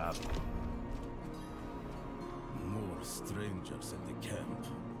 Non-stop. More strangers in the camp.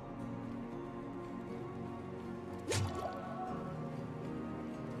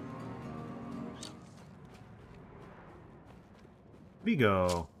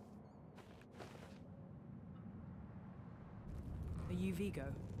 Vigo. Are you Vigo?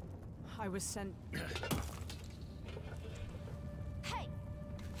 I was sent... Hey!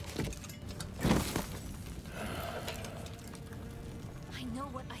 I know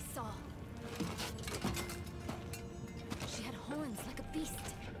what I saw. She had horns like a beast.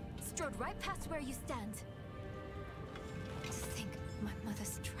 Strode right past where you stand. To think my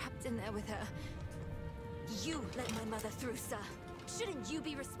mother's trapped in there with her. You let my mother through, sir. Shouldn't you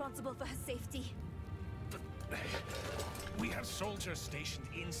be responsible for her safety? We have soldiers stationed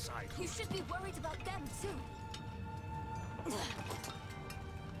inside. You should be worried about them, too.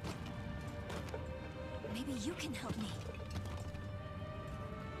 Maybe you can help me.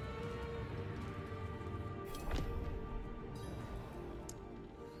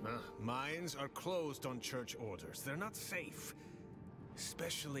 Mines are closed on church orders. They're not safe.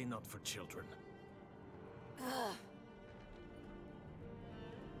 Especially not for children. Ugh.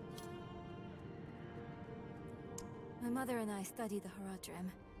 My mother and I studied the Haradrim.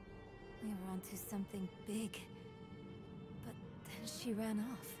 We were onto something big. But then she ran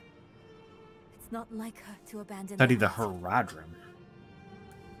off. It's not like her to abandon Study the that. Haradrim.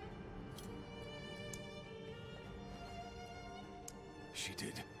 She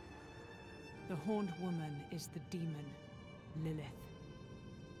did. The horned woman is the demon, Lilith.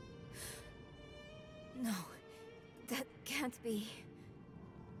 No, that can't be.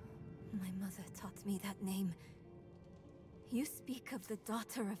 My mother taught me that name. You speak of the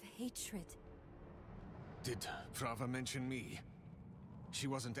daughter of hatred. Did Prava mention me? She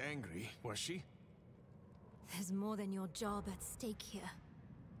wasn't angry, was she? There's more than your job at stake here.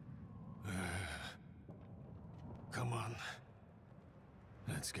 Come on.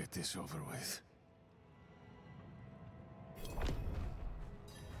 Let's get this over with.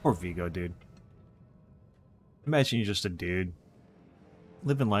 Poor Vigo, dude. Imagine you're just a dude.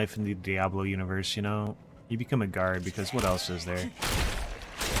 Living life in the Diablo universe, you know? You become a guard because what else is there?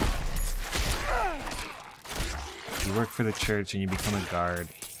 You work for the church and you become a guard.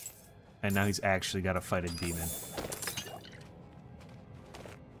 And now he's actually got to fight a demon.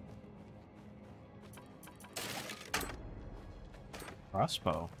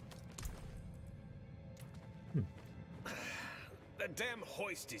 Crossbow. The damn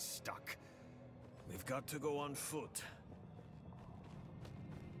hoist is stuck. We've got to go on foot.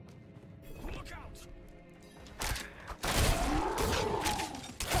 Look out!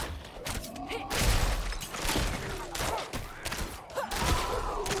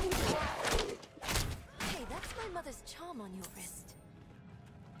 Hey, that's my mother's charm on your wrist.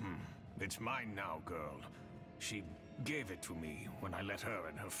 It's mine now, girl. She gave it to me when I let her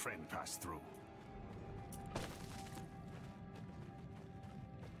and her friend pass through.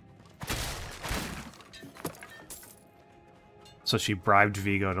 So she bribed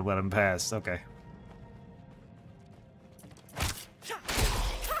Vigo to let him pass. Okay.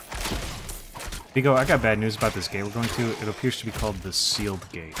 Vigo, I got bad news about this gate we're going to. It appears to be called the Sealed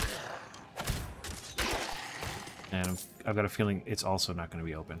Gate. And I've got a feeling it's also not going to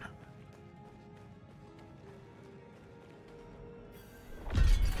be open.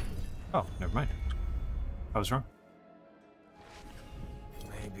 Oh, never mind. I was wrong.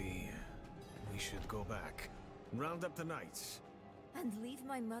 Maybe we should go back. Round up the knights. And leave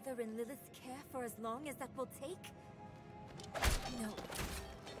my mother in Lilith's care for as long as that will take? No.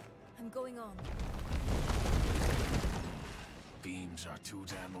 I'm going on. Beams are too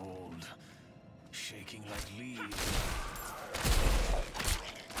damn old. Shaking like leaves.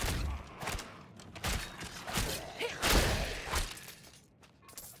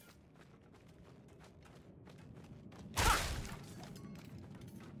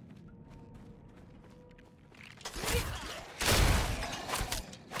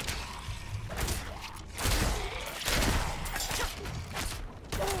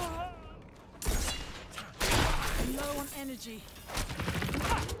 Low on energy.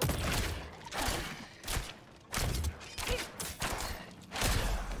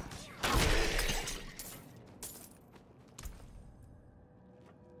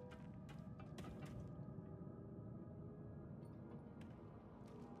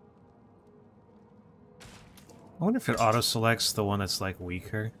 I wonder if it auto-selects the one that's like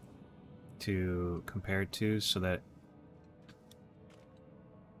weaker to compare it to, so that...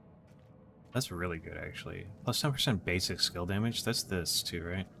 That's really good, actually. Plus 10% basic skill damage. That's this, too,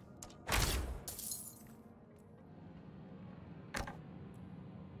 right?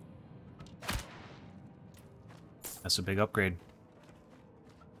 That's a big upgrade.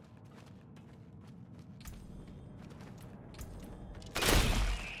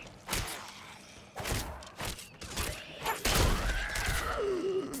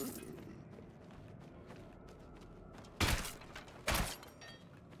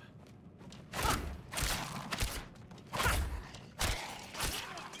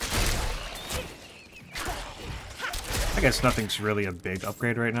 I guess nothing's really a big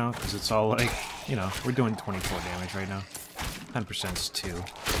upgrade right now, because it's all like, you know, we're doing 24 damage right now. 10% is 2.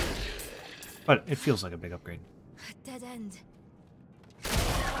 But it feels like a big upgrade. Dead end.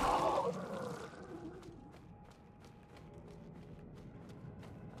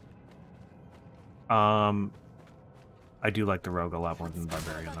 I do like the rogue a lot more than the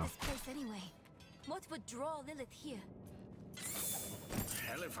barbarian, though. This place anyway. What would draw Lilith here?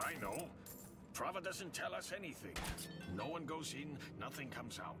 Hell if I know. Prava doesn't tell us anything. No one goes in, nothing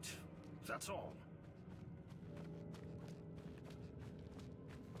comes out. That's all.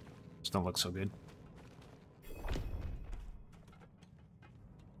 don't look so good.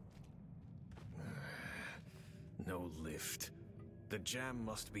 No lift. The jam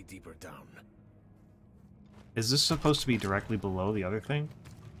must be deeper down. Is this supposed to be directly below the other thing?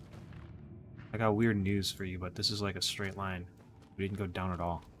 I got weird news for you, but this is like a straight line. We didn't go down at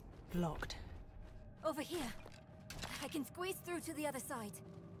all. Blocked. Over here. I can squeeze through to the other side.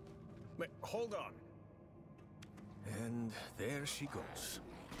 Wait, hold on. And there she goes.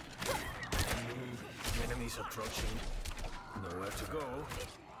 Enemies approaching. Nowhere to go.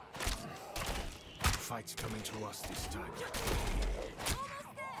 Fight's coming to us this time.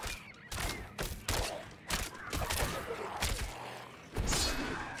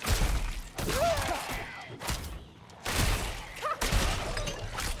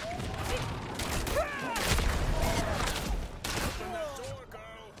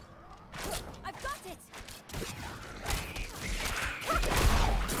 I've got it.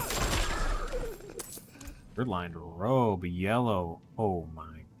 Red-lined robe, yellow. Oh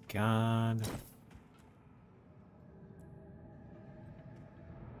my god.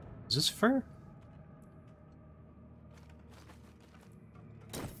 Is this fur?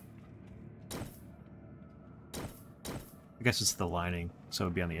 I guess it's the lining, so it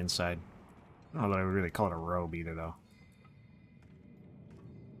would be on the inside. I don't know that I would really call it a robe either, though.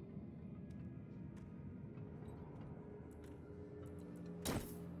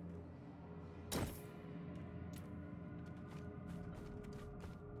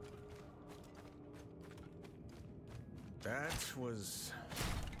 That was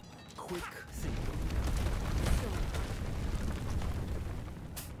quick thinking.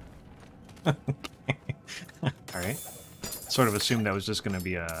 Alright. Sort of assumed that was just going to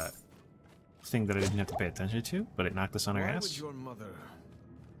be a thing that I didn't have to pay attention to, but it knocked us on our Why ass. would your mother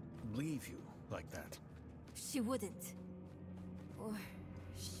leave you like that? She wouldn't. Or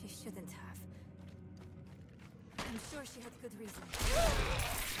she shouldn't have. I'm sure she had good reason.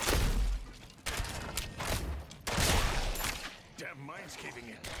 Damn mine's caving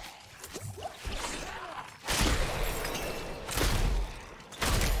in.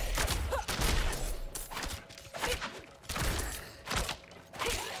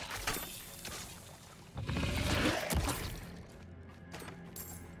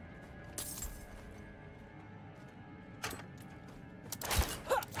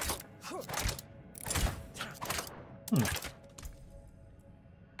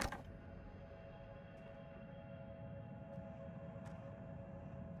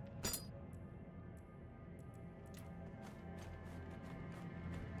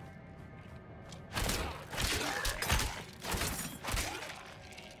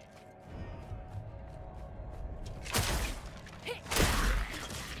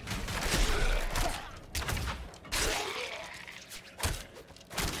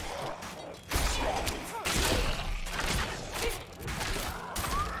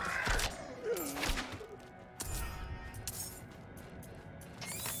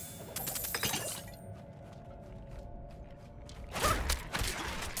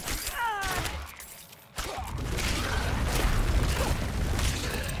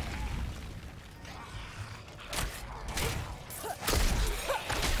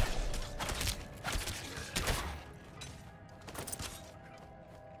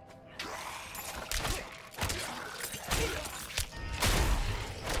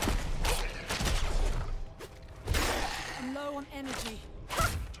 I'm low on energy.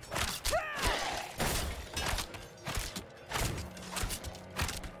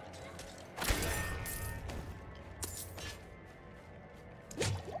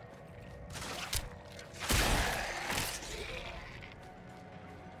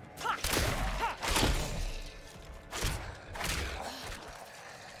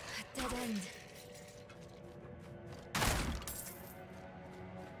 Dead end.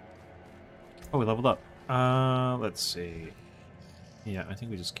 Oh, we leveled up. Let's see. Yeah, I think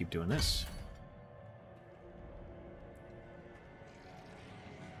we just keep doing this.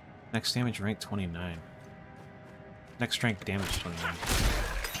 Next damage rank 29. Next strength damage 29.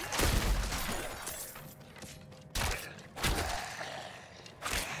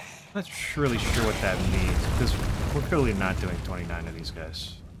 Not really sure what that means, because we're clearly not doing 29 of these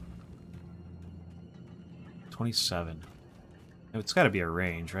guys. 27. It's got to be a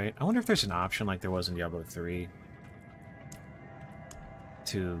range, right? I wonder if there's an option like there was in Diablo 3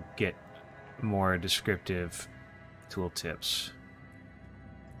 to get more descriptive tooltips.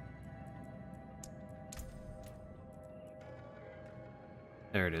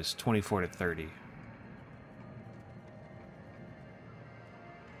 There it is, 24 to 30.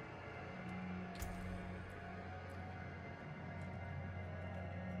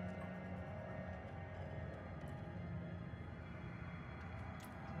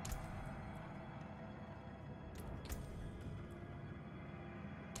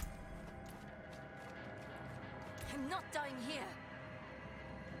 I'm not dying here.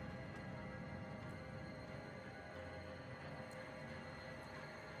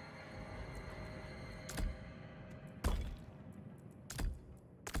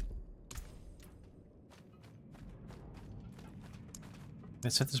 I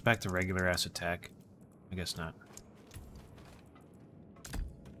set this back to regular ass attack. I guess not.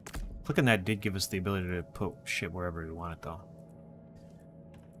 Clicking that did give us the ability to put shit wherever we want it, though.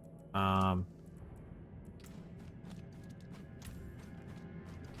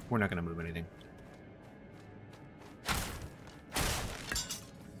 We're not gonna move anything.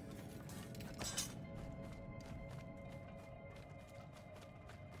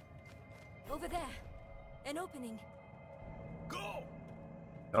 Over there. An opening. Go!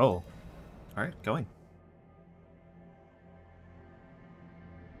 Oh. Alright, going.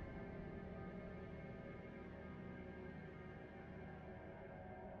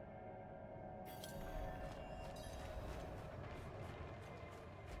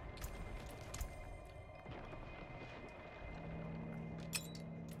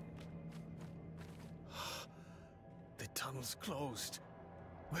 The tunnel's closed.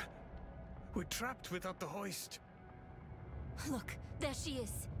 We're trapped without the hoist. Look, there she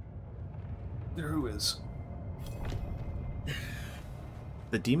is. There who is?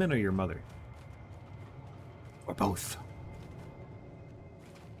 The demon or your mother? Or both?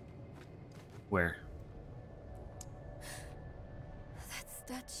 Where? That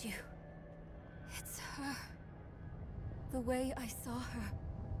statue. It's her. The way I saw her.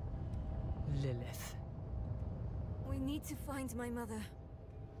 Lilith. We need to find my mother.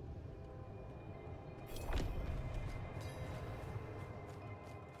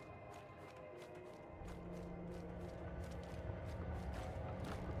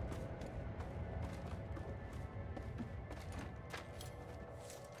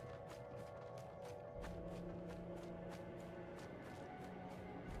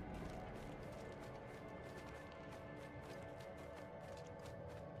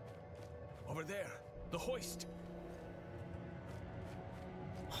 Over there, the hoist.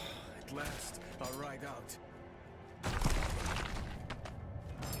 At last, I'll ride out.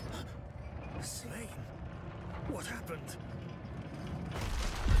 Slain? What happened?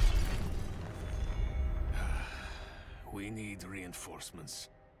 We need reinforcements.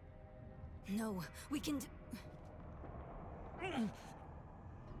 No, we can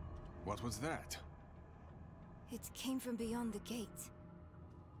What was that? It came from beyond the gate.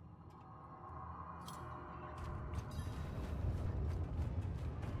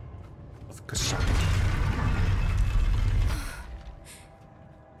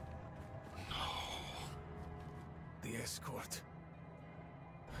 The escort.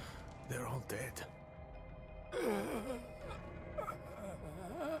 They're all dead.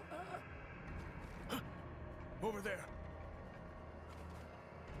 Over there.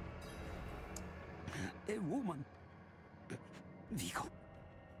 A woman. Vigo.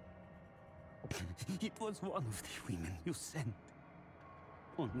 It was one of the women you sent.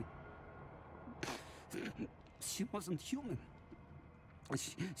 Only... she wasn't human.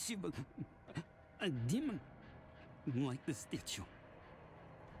 She was... a demon. Like the statue.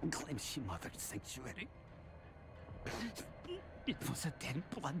 Claims she mothered sanctuary. It was a dead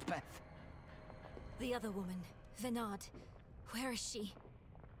bloodbath. The other woman, Venard. Where is she?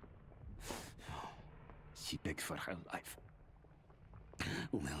 She begged for her life.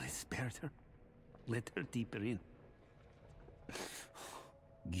 Lilith spared her. Let her deeper in.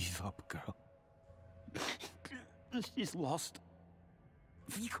 Give up, girl. She's lost.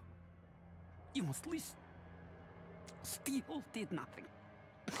 Vigo, you must listen. Steel did nothing.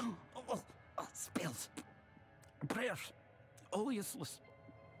 Spells, prayers, all useless.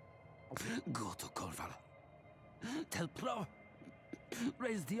 Go to Corval. Tell Plow.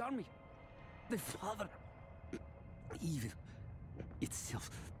 Raise the army. The father. Evil itself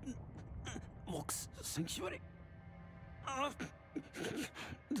mocks sanctuary.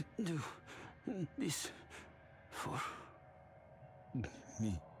 Do this for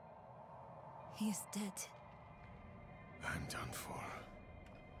me. He is dead. I'm done for.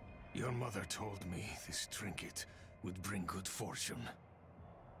 Your mother told me this trinket would bring good fortune.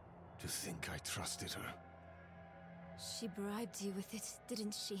 To think I trusted her. She bribed you with it,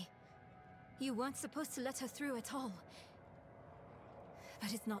 didn't she? You weren't supposed to let her through at all.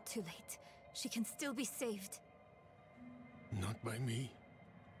 But it's not too late. She can still be saved. Not by me.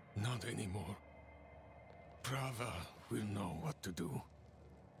 Not anymore. Prava will know what to do.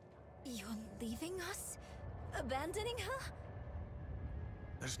 You're leaving us? Abandoning her?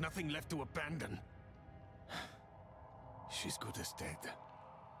 There's nothing left to abandon. She's good as dead.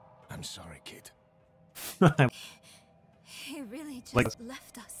 I'm sorry, kid. He really just Like-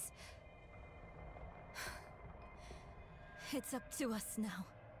 left us. It's up to us now.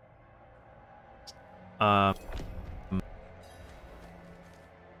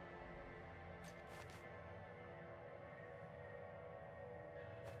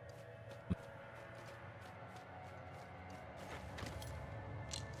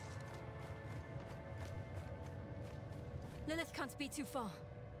 Lilith can't be too far.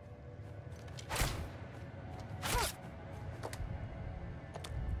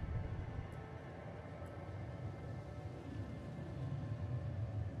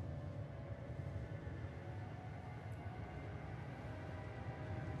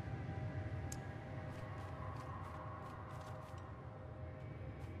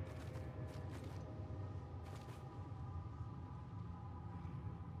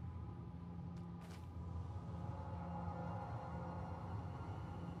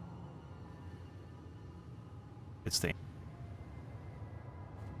 It's the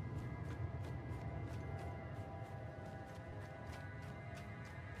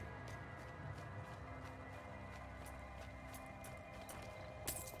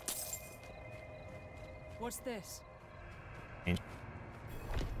What's this?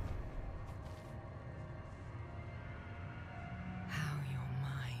 How your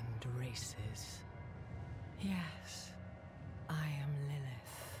mind races. Yes, I am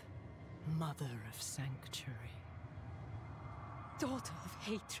Lilith, mother of sanctuary. Daughter of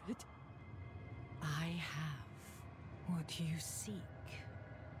hatred. I have what you seek.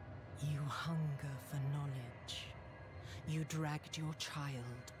 You hunger for knowledge. You dragged your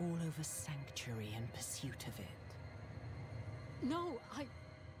child all over sanctuary in pursuit of it. No,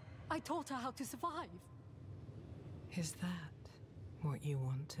 I taught her how to survive. Is that what you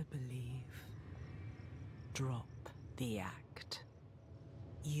want to believe? Drop the act.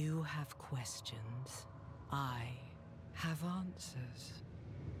 You have questions. I have answers.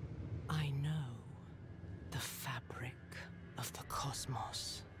 I know the fabric of the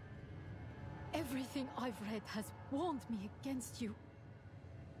cosmos. Everything I've read has warned me against you.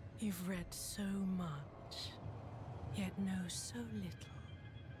 You've read so much, yet know so little.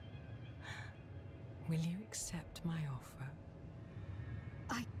 Will you accept my offer?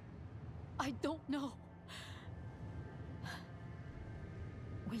 I don't know.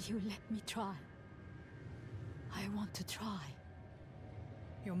 Will you let me try? I want to try.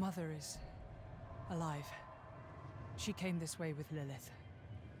 Your mother is alive. She came this way with Lilith.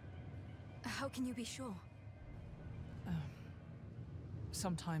 How can you be sure?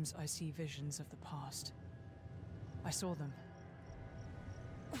 Sometimes I see visions of the past. I saw them.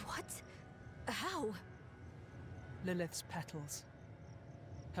 What? How? Lilith's petals.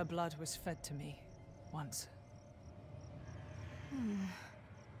 Her blood was fed to me once.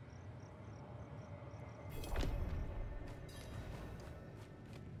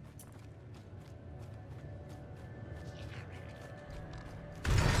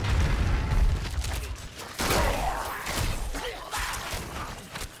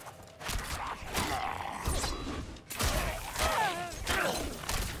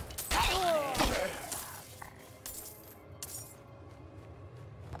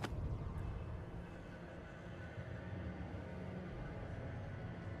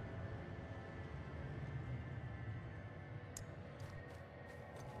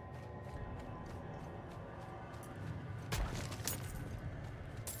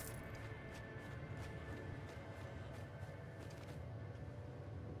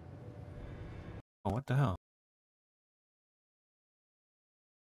 Oh, what the hell?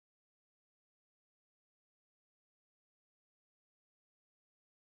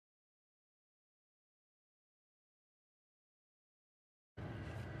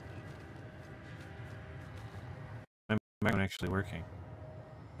 My microphone actually working.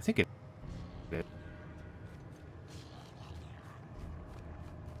 I think it did.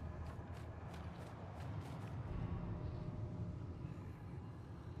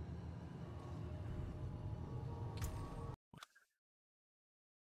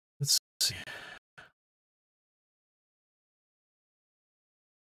 Let's see.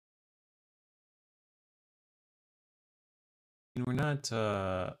 We're not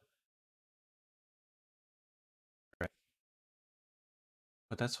right.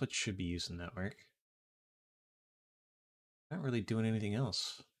 But that's what should be used in network. Not really doing anything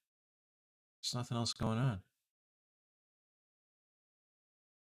else. There's nothing else going on.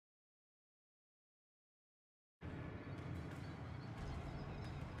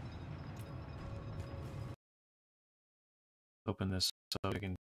 Open this so I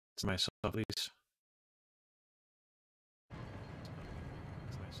can see myself at least.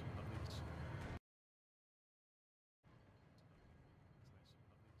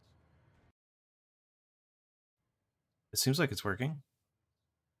 It seems like it's working.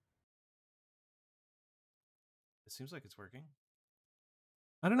 It seems like it's working.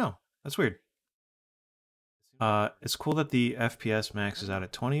 I don't know. That's weird. It's cool that the FPS maxes out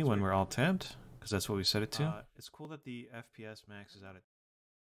at 20 when we're all tabbed, because that's what we set it to. It's cool that the FPS maxes out at...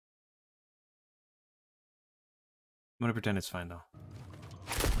 I'm gonna pretend it's fine though.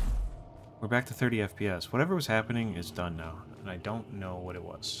 We're back to 30 FPS. Whatever was happening is done now, and I don't know what it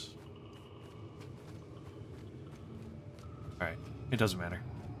was. Alright, it doesn't matter.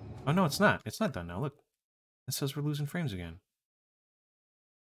 Oh no, it's not. It's not done now. Look. It says we're losing frames again.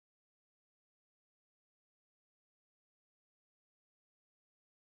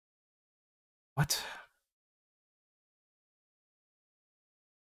 What?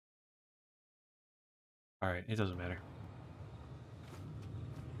 Alright, it doesn't matter.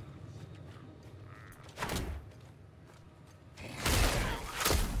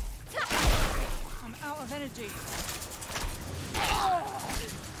 I'm out of energy.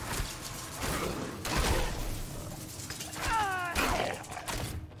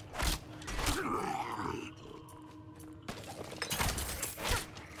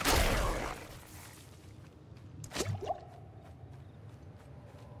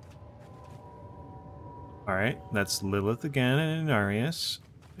 Alright, that's Lilith again and Inarius.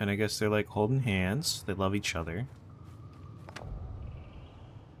 And I guess they're like holding hands. They love each other.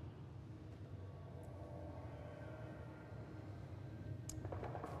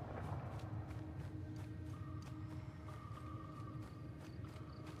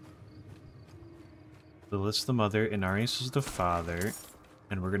 Lilith's the mother, Inarius is the father.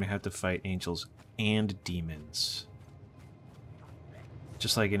 And we're gonna have to fight angels and demons.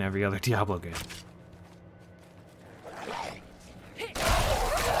 Just like in every other Diablo game.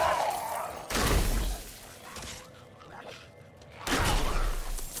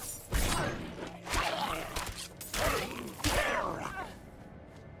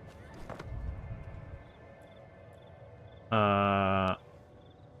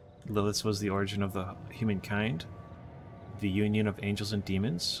 Lilith was the origin of the humankind. The union of angels and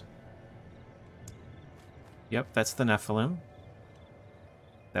demons. Yep, that's the Nephilim.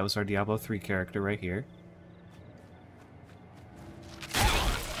 That was our Diablo 3 character right here.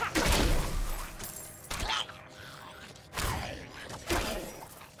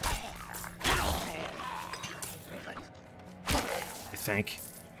 I think.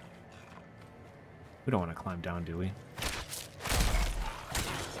 We don't want to climb down, do we?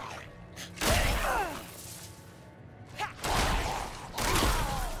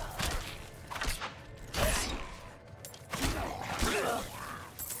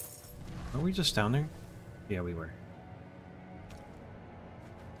 Were we just down there? Yeah, we were.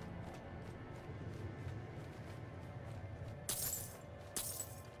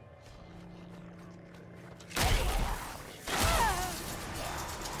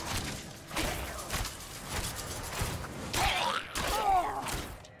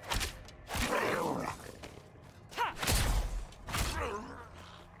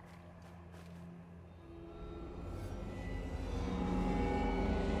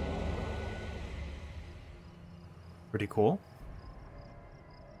 Pretty cool.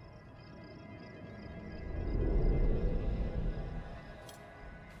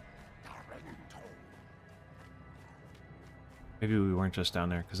 Maybe we weren't just down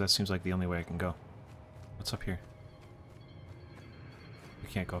there, because that seems like the only way I can go. What's up here? We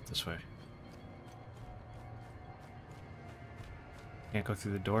can't go up this way. Can't go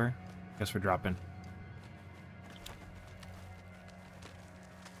through the door? Guess we're dropping.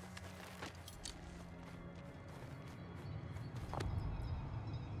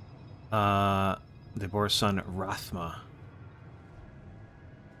 Deborah's son, Rathma.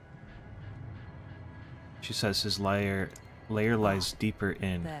 She says his lair lies deeper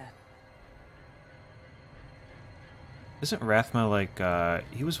in. There. Isn't Rathma like,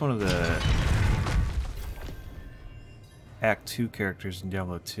 he was one of the Act 2 characters in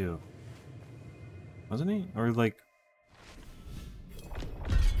Diablo 2. Wasn't he? Or like...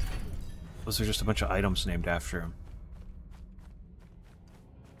 those are just a bunch of items named after him.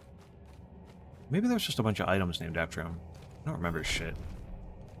 Maybe there's just a bunch of items named after him. I don't remember shit.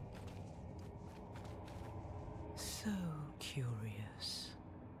 So curious.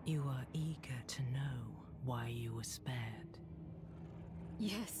 You are eager to know why you were spared.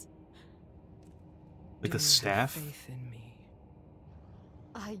 Yes, Like the staff? Faith in me.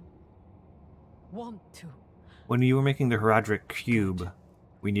 I want to. When you were making the Herodric Cube,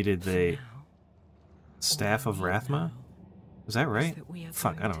 we needed the Staff of Rathma? Was that right?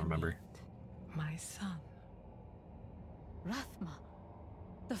 Fuck, I don't remember. My son. Rathma,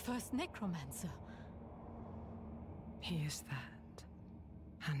 the first necromancer. He is that,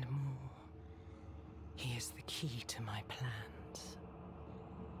 and more. He is the key to my plans.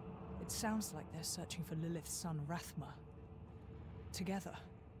 It sounds like they're searching for Lilith's son, Rathma. Together.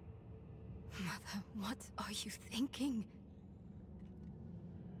 Mother, what are you thinking?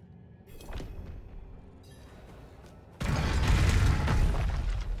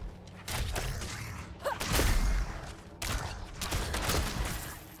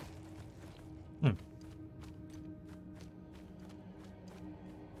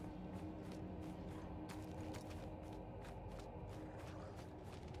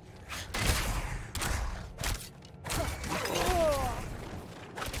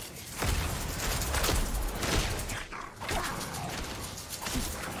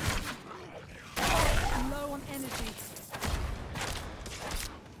 Low on energy.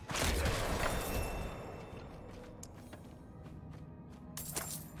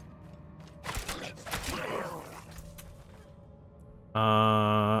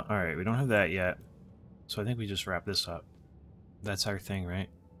 Alright, we don't have that yet. So I think we just wrap this up. That's our thing, right?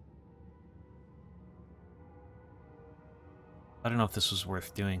 I don't know if this was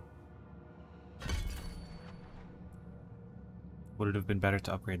worth doing. Would it have been better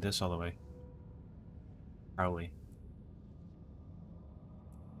to upgrade this all the way? Probably.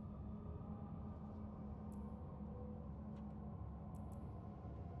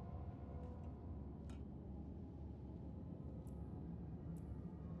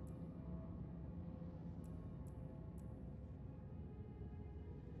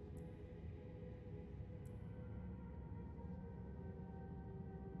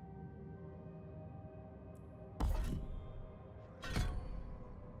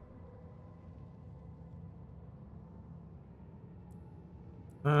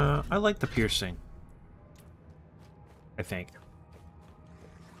 I like the piercing. I think.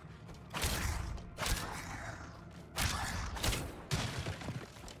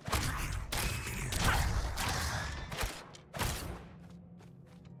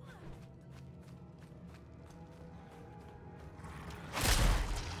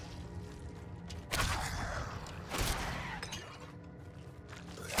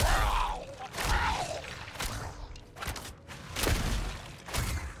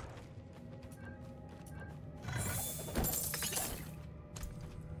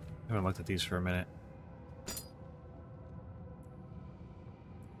 I haven't looked at these for a minute.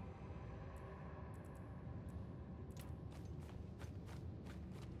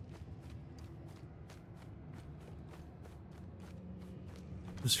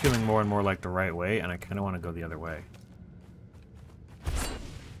 It's feeling more and more like the right way, and I kind of want to go the other way.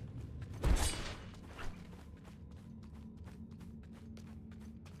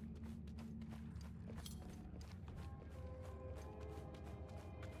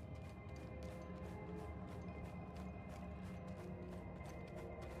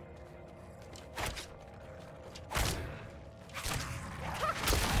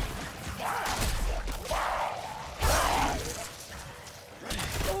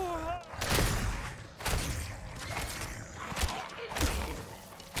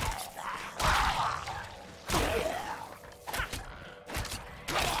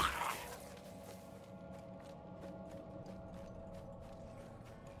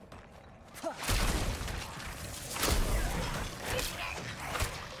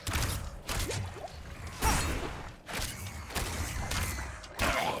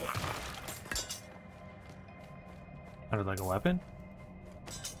 Sounded like a weapon?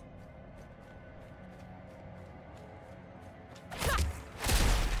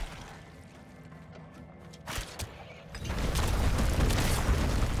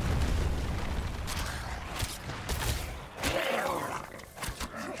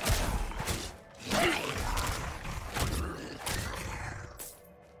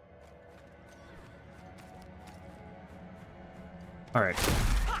 Alright.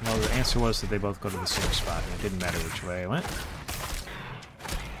 Well, the answer was that they both go to the same spot, and it didn't matter which way I went.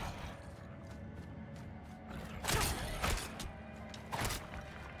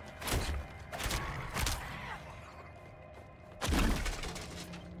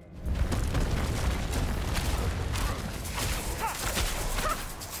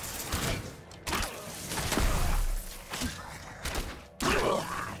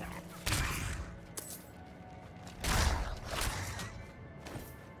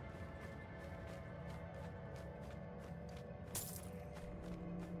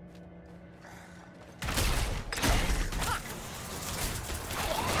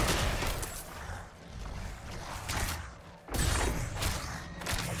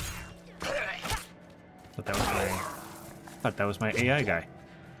 Thought that was my AI guy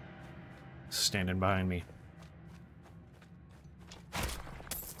standing behind me.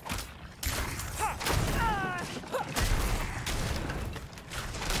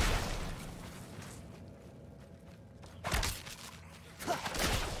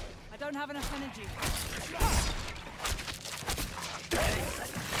 have enough energy.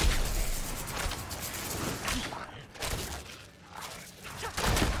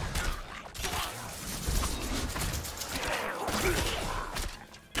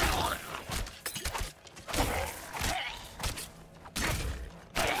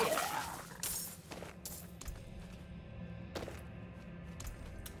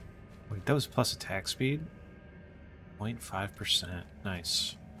 Wait, that was plus attack speed? 0.5%.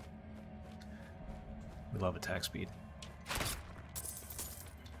 Nice. We love attack speed.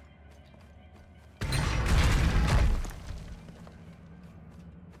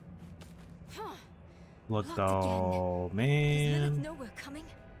 Look though, man. Know we're coming?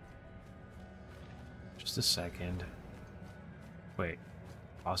 Just a second. Wait.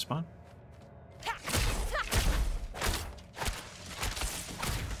 Boss spawn?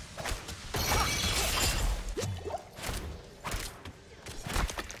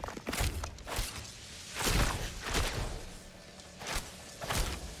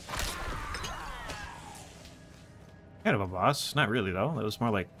 Kind of a boss. Not really, though. It was more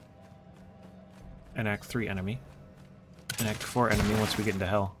like an Act 3 enemy. An Act 4 enemy once we get into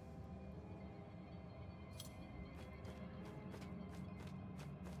hell.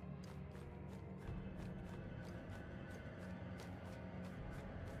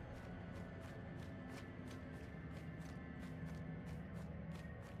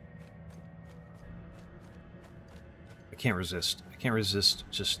 I can't resist. I can't resist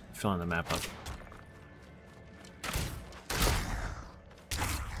just filling the map up.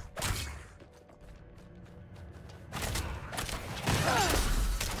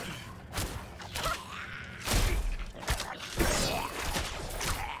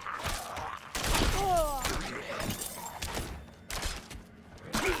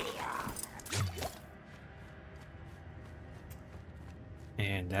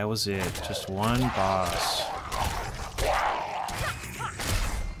 And that was it. Just one boss.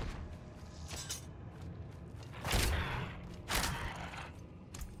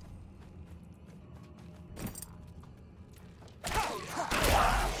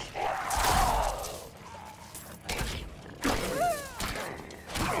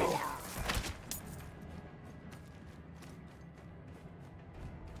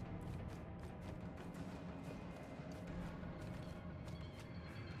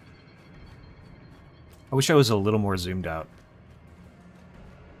 I wish I was a little more zoomed out.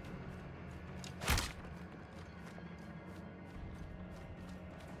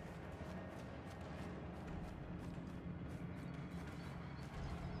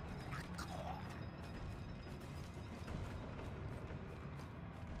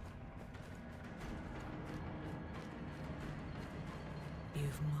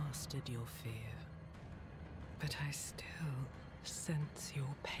 You've mastered your fear, but I still sense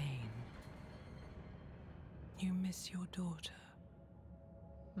your pain. You miss your daughter.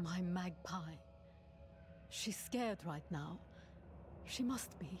 My magpie. She's scared right now. She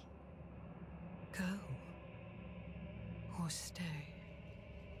must be. Go. Or stay.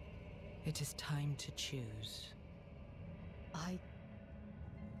 It is time to choose. I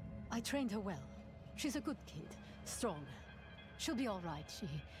trained her well. She's a good kid. Strong. She'll be all right.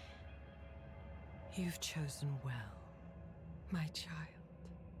 You've chosen well, my child.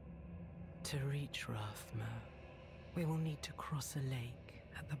 To reach Rathma, we will need to cross a lake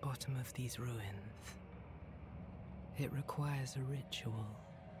at the bottom of these ruins. It requires a ritual.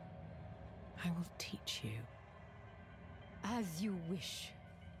 I will teach you. As you wish,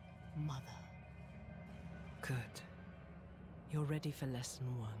 Mother. Good. You're ready for lesson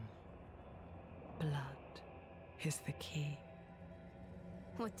 1. Blood is the key.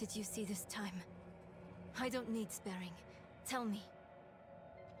 What did you see this time? I don't need sparing. Tell me.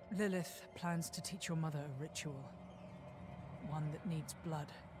 Lilith plans to teach your mother a ritual. One that needs blood.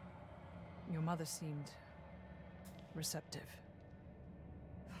 Your mother seemed receptive.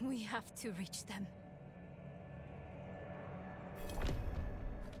 We have to reach them.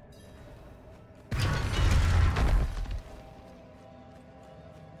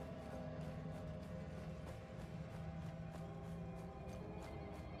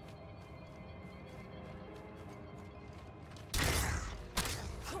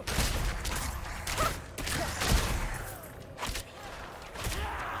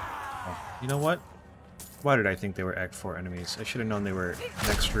 You know what? Why did I think they were Act 4 enemies? I should have known they were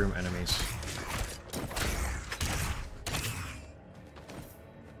next room enemies.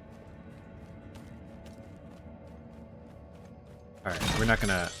 Alright, we're not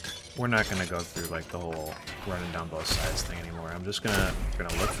gonna go through like the whole running down both sides thing anymore. I'm just gonna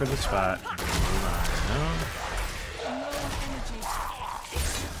look for the spot and move on.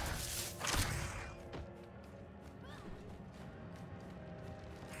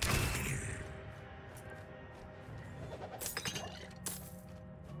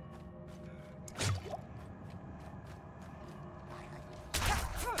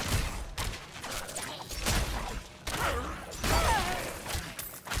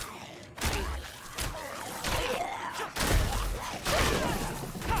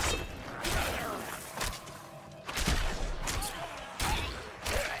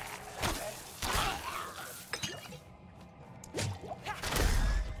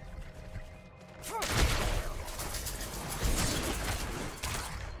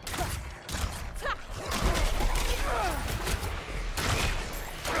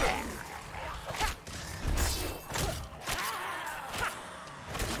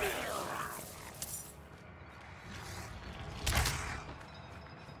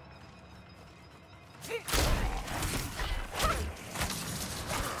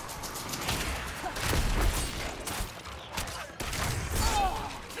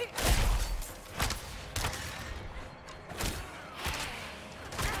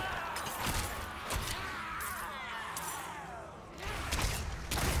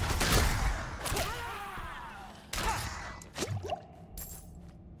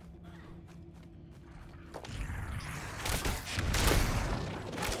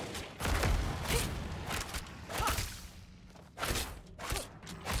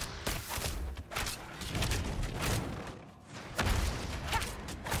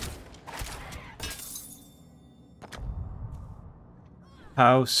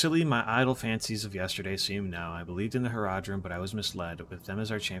 How silly my idle fancies of yesterday seem now. I believed in the Haradrim, but I was misled. With them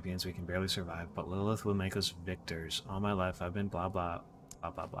as our champions, we can barely survive, but Lilith will make us victors. All my life, I've been blah blah, blah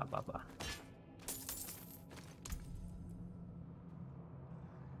blah blah blah blah.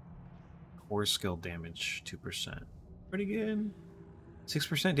 Core skill damage, 2%. Pretty good.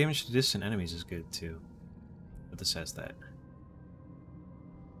 6% damage to distant enemies is good, too. But this has that.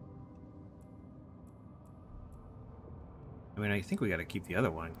 I mean, I think we gotta keep the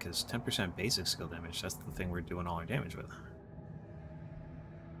other one, because 10% basic skill damage, that's the thing we're doing all our damage with.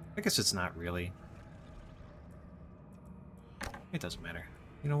 I guess it's not really. It doesn't matter.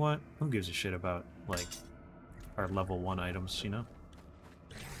 You know what? Who gives a shit about, like, our level 1 items, you know?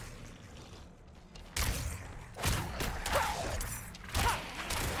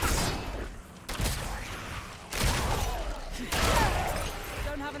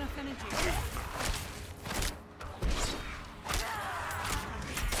 Don't have enough energy.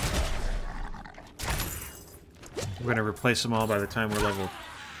 We're gonna replace them all by the time we're level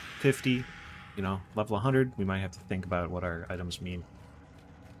 50. You know, level 100, we might have to think about what our items mean.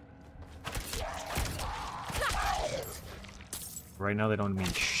 Right now they don't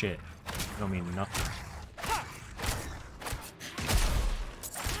mean shit. They don't mean nothing.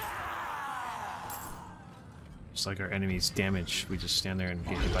 Just like our enemies' damage, we just stand there and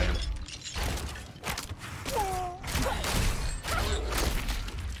get hit by them.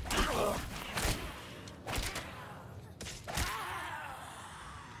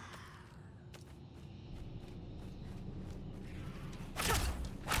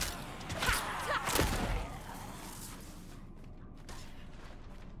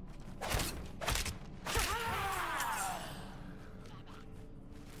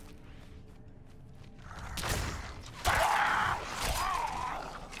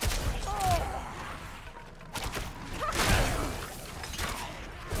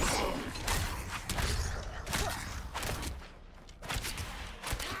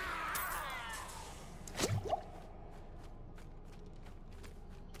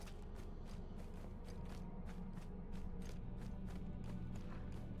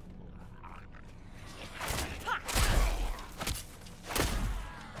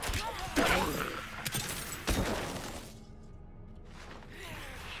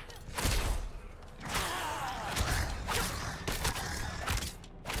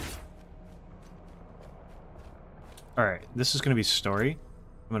 Alright, this is going to be story.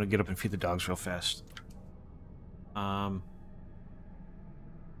 I'm going to get up and feed the dogs real fast. Yeah.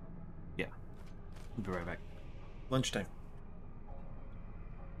 We'll be right back. Lunchtime.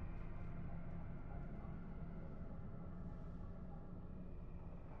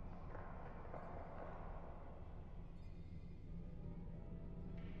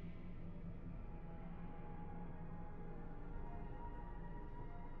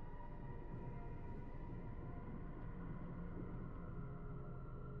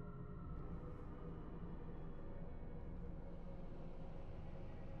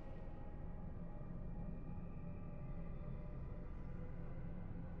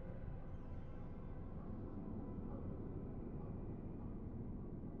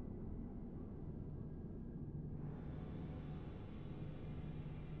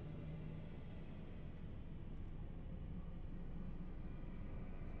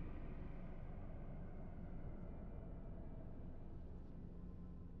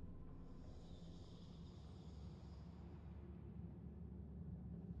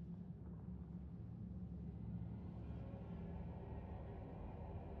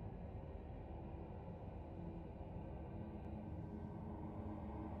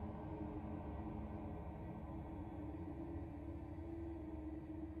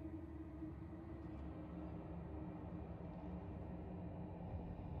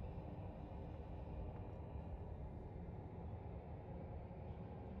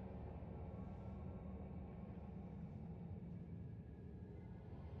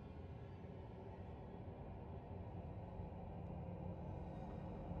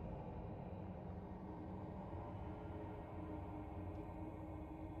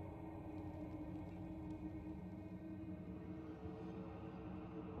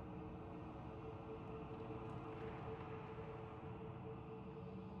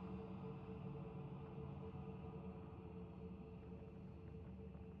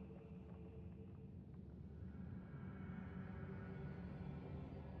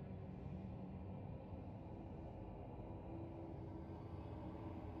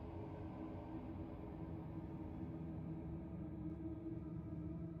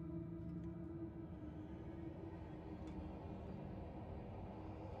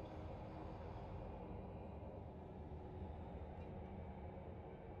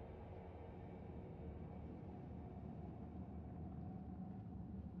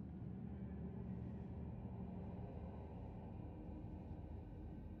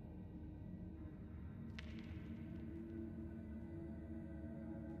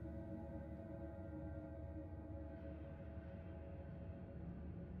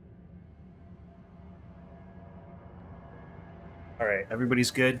 Alright,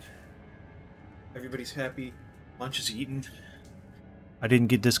 everybody's good. Everybody's happy. Lunch is eaten. I didn't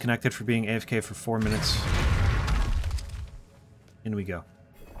get disconnected for being AFK for 4 minutes. In we go.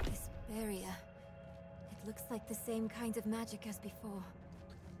 This barrier. It looks like the same kind of magic as before.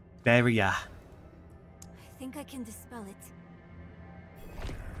 Barrier. I think I can dispel it.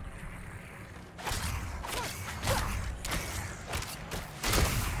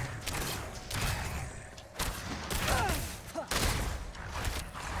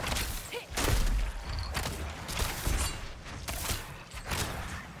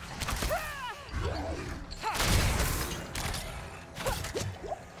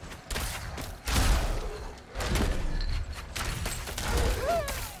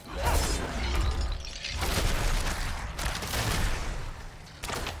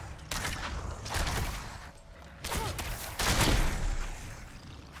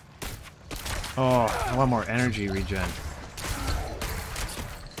 Oh, I want more energy regen. I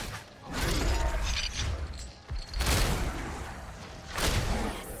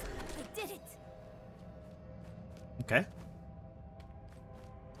did it. Okay.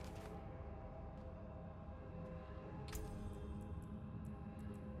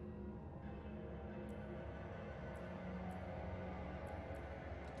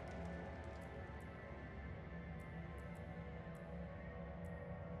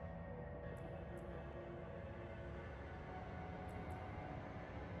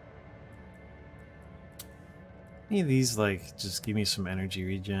 Any of these, like, just give me some energy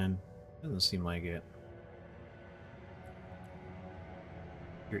regen? Doesn't seem like it.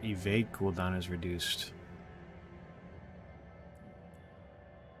 Your evade cooldown is reduced.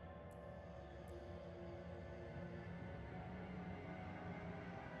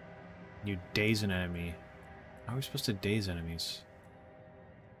 You daze an enemy. How are we supposed to daze enemies?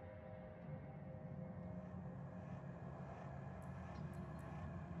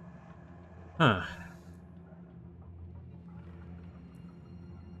 Huh.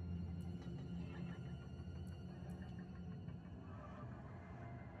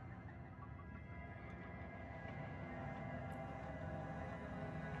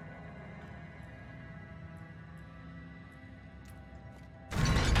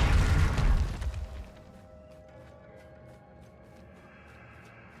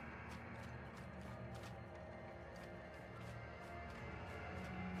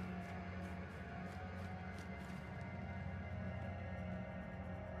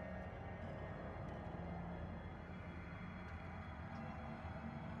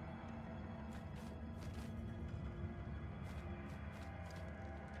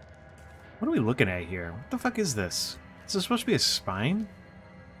 What are we looking at here? What the fuck is this? Is this supposed to be a spine?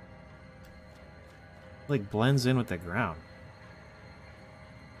 It, like, blends in with the ground.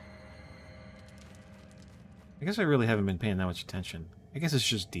 I guess I really haven't been paying that much attention. I guess it's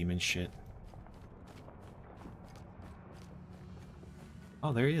just demon shit.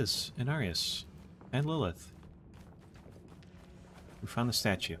 Oh, there he is. Inarius. And Lilith. We found the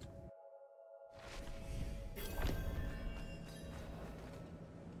statue.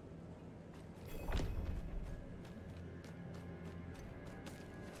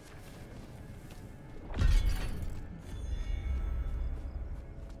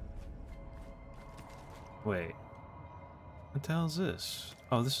 Wait. What the hell is this?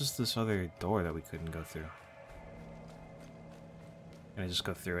 Oh, this is this other door that we couldn't go through. Can I just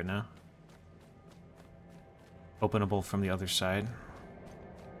go through it now? Openable from the other side.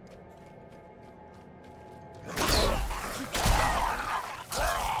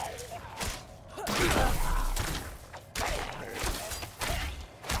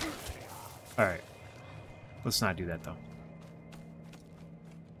 Alright. Let's not do that, though.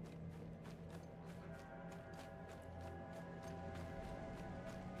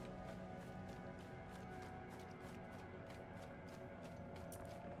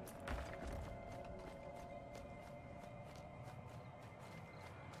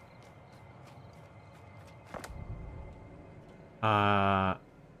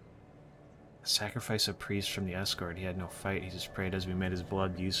 Sacrifice a priest from the escort. He had no fight. He just prayed as we made his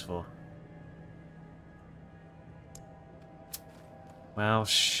blood useful. Well,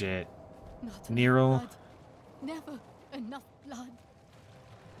 shit. Nero. Blood. Never enough blood.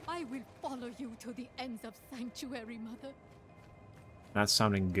 I will follow you to the ends of Sanctuary, Mother. Not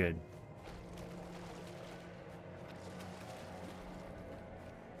sounding good.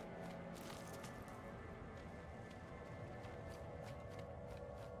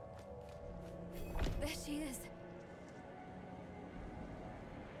 There she is.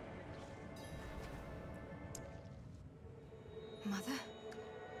 Mother?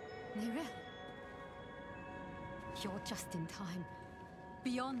 Nero? You're just in time.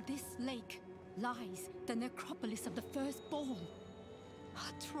 Beyond this lake lies the necropolis of the Firstborn.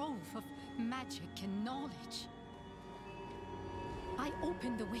 A trove of magic and knowledge. I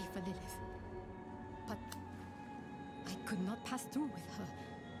opened the way for Lilith, but I could not pass through with her.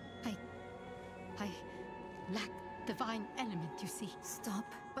 I lack divine element, you see. Stop.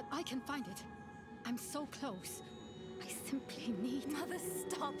 But I can find it. I'm so close. I simply need... Mother,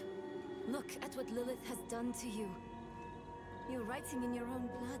 stop! Look at what Lilith has done to you. You're writing in your own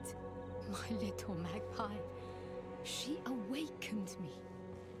blood. My little magpie. She awakened me.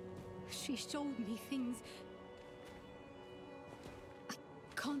 She showed me things I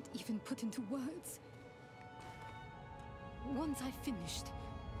can't even put into words. Once I've finished,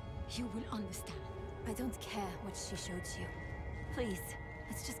 you will understand. I don't care what she showed you. Please,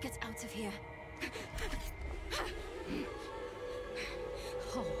 let's just get out of here.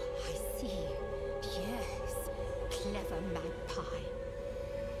 Oh, I see. Yes, clever magpie.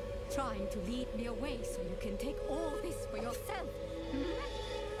 Trying to lead me away so you can take all this for yourself.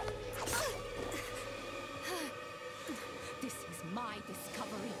 This is my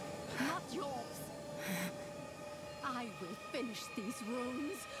discovery, not yours. I will finish these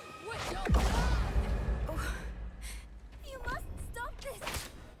runes with your blood! Oh, you must stop this!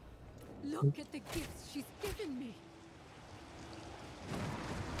 Look at the gifts she's given me.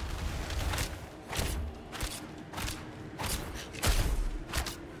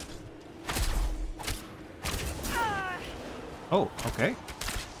 Oh, okay.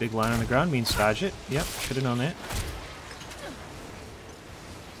 Big line on the ground means dodge it. Yep, should have known that.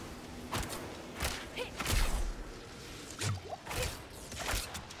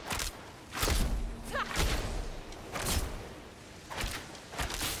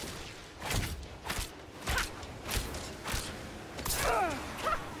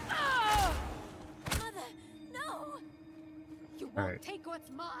 Alright.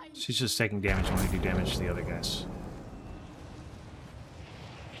 She's just taking damage when we do damage to the other guys.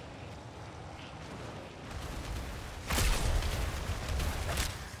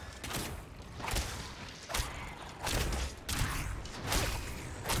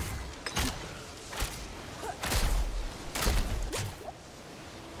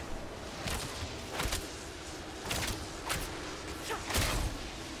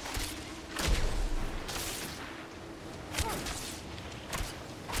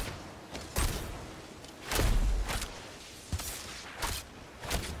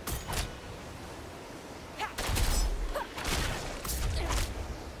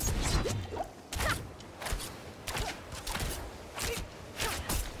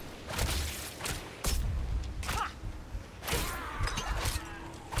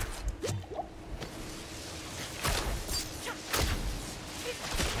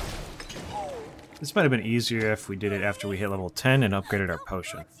 This might have been easier if we did it after we hit level 10 and upgraded our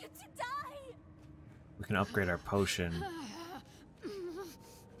potion. We can upgrade our potion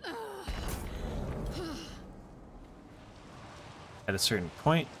at a certain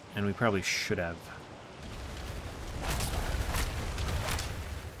point, and we probably should have.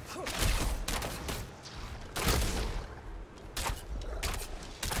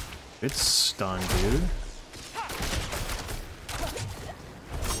 It's stunned, dude.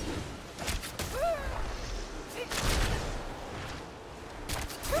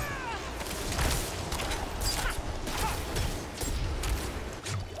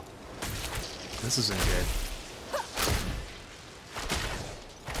 This isn't good.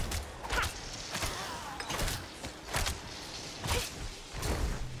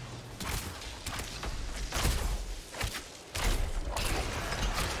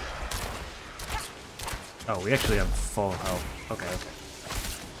 Oh, we actually have full health. Okay, okay.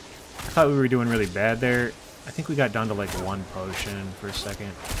 I thought we were doing really bad there. I think we got down to like one potion for a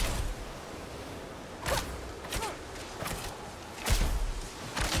second.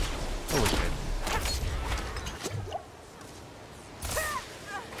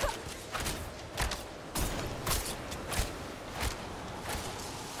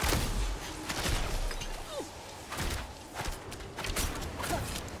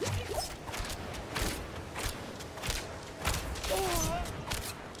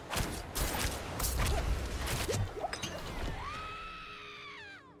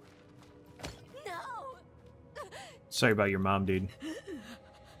 Sorry about your mom, dude.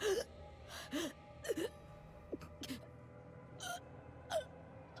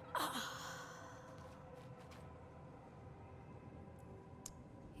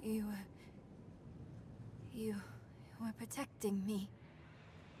 You were protecting me.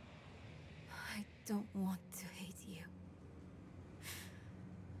 I don't want to hate you.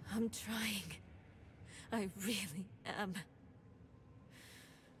 I'm trying. I really am.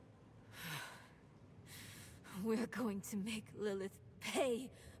 We're going to make Lilith pay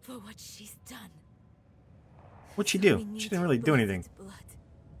for what she's done. What'd she So do? we She need didn't really do anything. Blessed blood.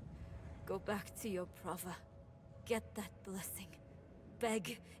 Go back to your brother. Get that blessing.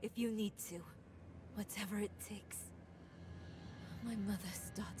 Beg if you need to. Whatever it takes. My mother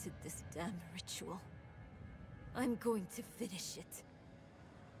started this damn ritual. I'm going to finish it.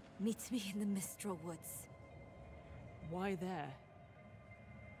 Meet me in the Mistral Woods. Why there?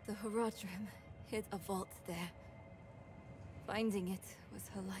 The Horadrim hid a vault there. Finding it was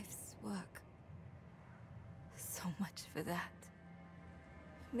her life's work. So much for that.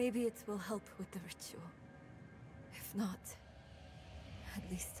 Maybe it will help with the ritual. If not,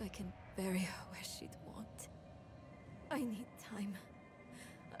 at least I can bury her where she'd want. I need time.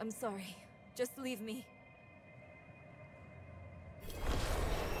 I'm sorry. Just leave me.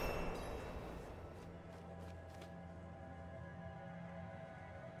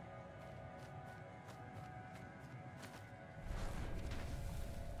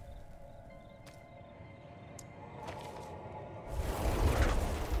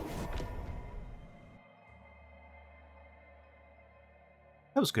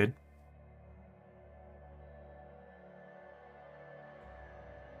 That was good.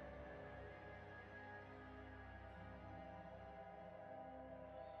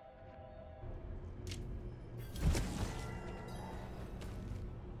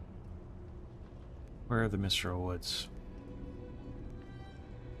 Where are the Mistral Woods?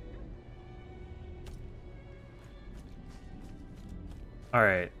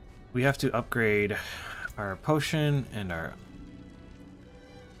 Alright. We have to upgrade our potion and our...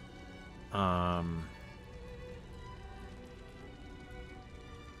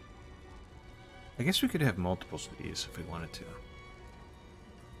 I guess we could have multiples of these if we wanted to.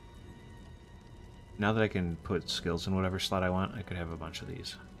 Now that I can put skills in whatever slot I want, I could have a bunch of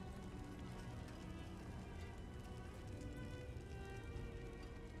these.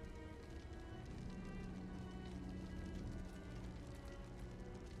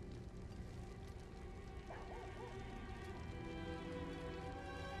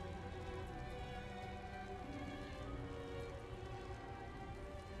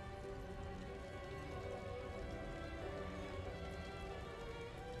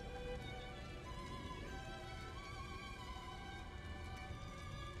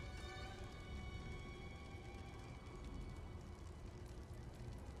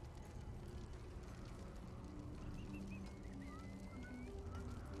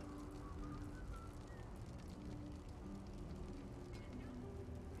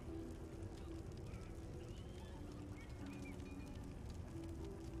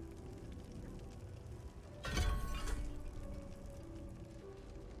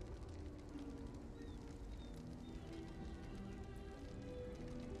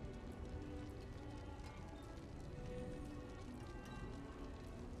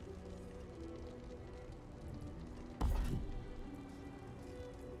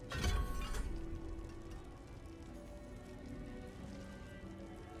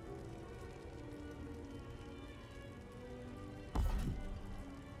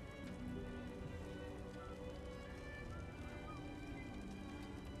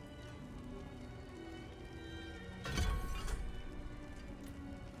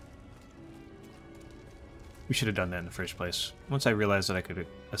 We should have done that in the first place. Once I realized that I could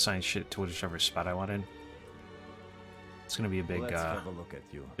assign shit to whichever spot I wanted. It's gonna be a big, Let's have a look at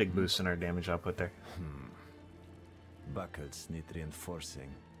you. big boost in our damage output there. Buckles need reinforcing.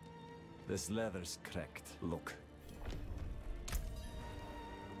 This leather's cracked. Look.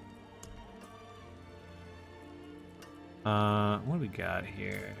 What do we got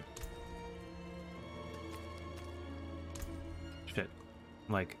here? Shit.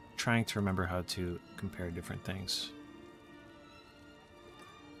 Like, trying to remember how to compare different things.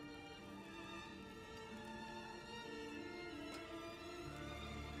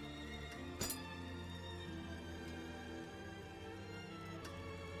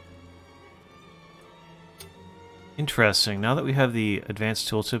 Interesting. Now that we have the advanced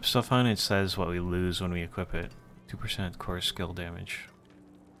tooltip stuff on, it says what we lose when we equip it. 2% core skill damage.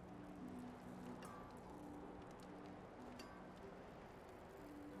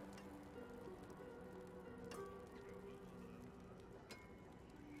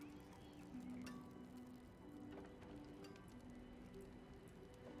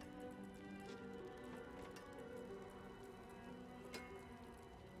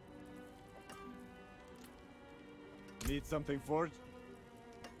 Need something forged?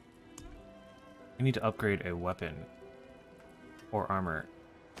 I need to upgrade a weapon or armor.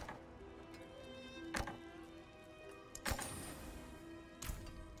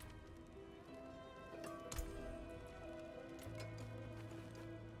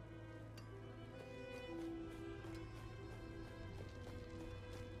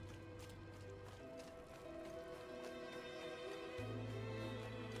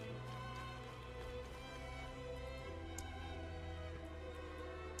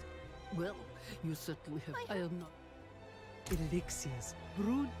 Well, you certainly have. I am not. Elixirs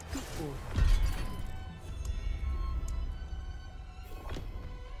brewed to order.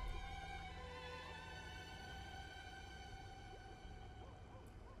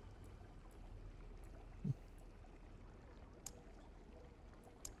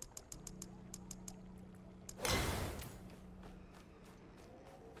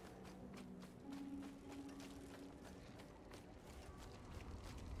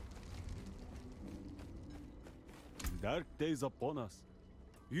 Dark days upon us.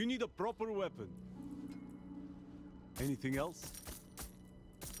 You need a proper weapon. Anything else?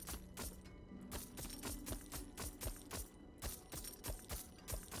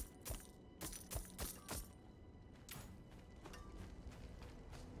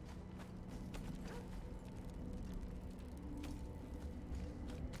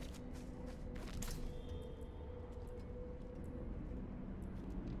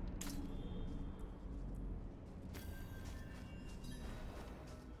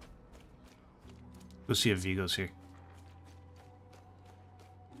 Let's see if Vigo's here.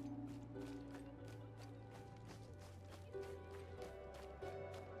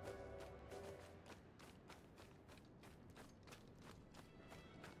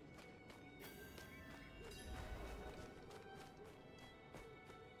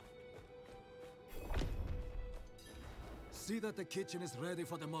 See that the kitchen is ready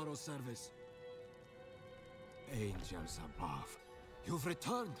for tomorrow's service. Angels above, you've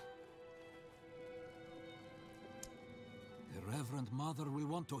returned. The Reverend Mother will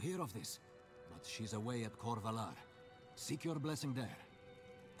want to hear of this, but she's away at Corvalar. Seek your blessing there.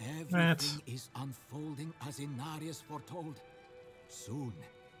 Everything is unfolding as Inarius foretold. Soon,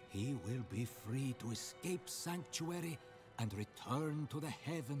 he will be free to escape Sanctuary and return to the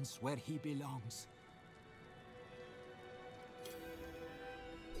heavens where he belongs.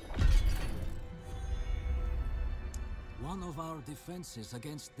 One of our defenses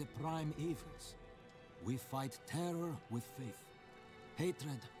against the prime evils. We fight terror with faith,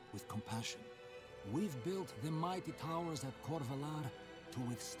 hatred with compassion. We've built the mighty towers at Corvalar to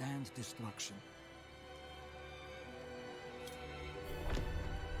withstand destruction.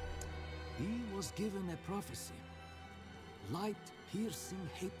 He was given a prophecy. Light piercing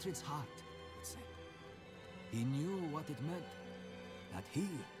hatred's heart, it said. He knew what it meant, that he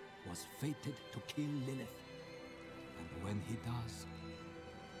was fated to kill Lilith. And when he does,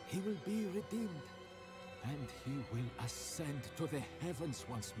 he will be redeemed. And he will ascend to the heavens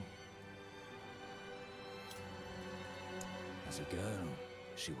once more. As a girl,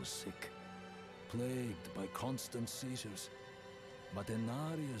 she was sick, plagued by constant seizures. But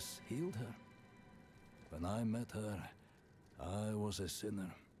Inarius healed her. When I met her, I was a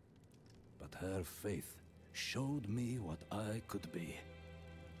sinner. But her faith showed me what I could be.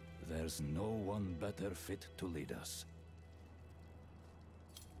 There's no one better fit to lead us.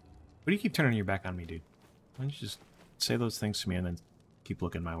 Why do you keep turning your back on me, dude? Why don't you just say those things to me and then keep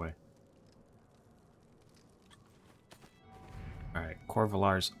looking my way? Alright,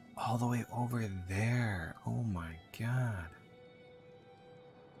 Corvalar's all the way over there. Oh my god.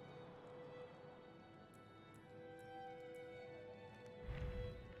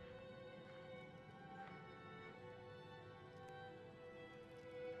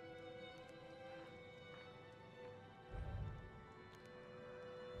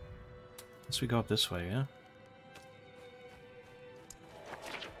 Guess we go up this way, yeah?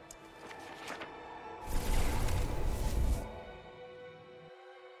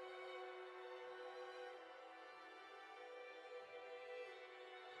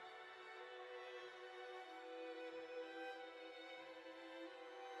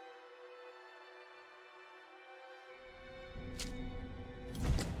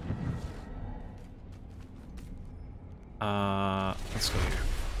 Let's go here.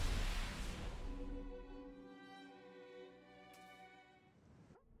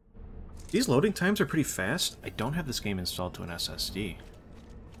 These loading times are pretty fast. I don't have this game installed to an SSD.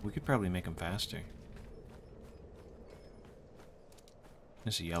 We could probably make them faster.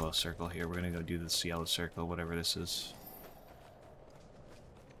 There's a yellow circle here. We're gonna go do this yellow circle, whatever this is.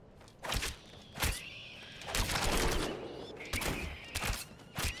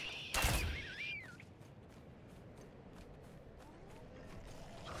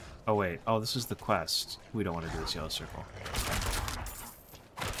 Oh wait, oh this is the quest. We don't want to do this yellow circle.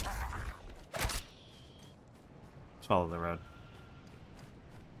 Let's follow the road.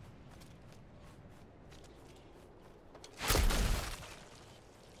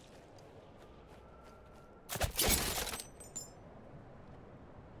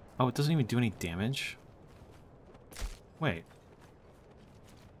 Oh, it doesn't even do any damage? Wait.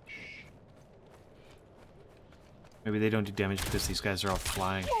 Maybe they don't do damage because these guys are all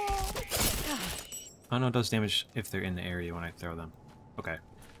flying. Oh no, it does damage if they're in the area when I throw them. Okay.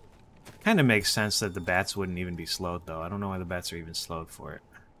 Kind of makes sense that the bats wouldn't even be slowed, though. I don't know why the bats are even slowed for it.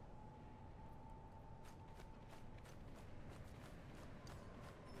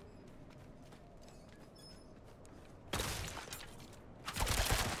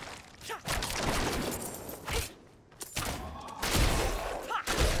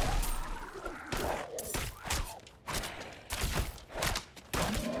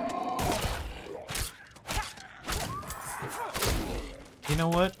 You know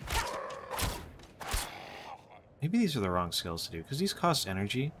what? Maybe these are the wrong skills to do, because these cost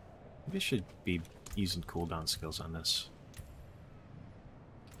energy. Maybe I should be using cooldown skills on this.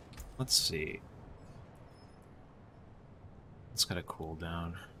 Let's see. It's got a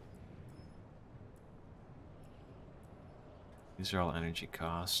cooldown. These are all energy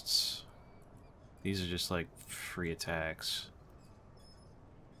costs. These are just like free attacks.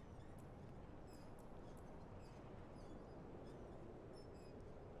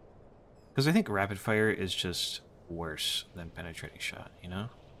 Because I think rapid fire is just worse than penetrating shot, you know?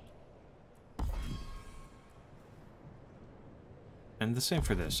 And the same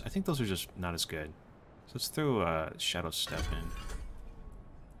for this. I think those are just not as good. So let's throw Shadow Step in.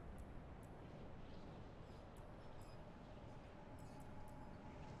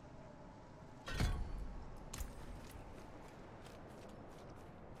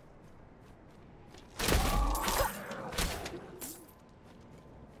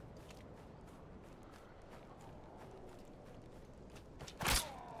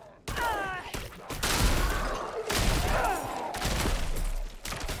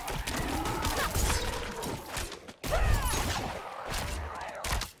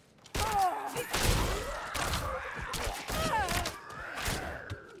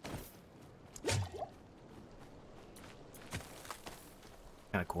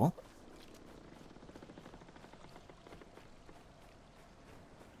 Kinda cool.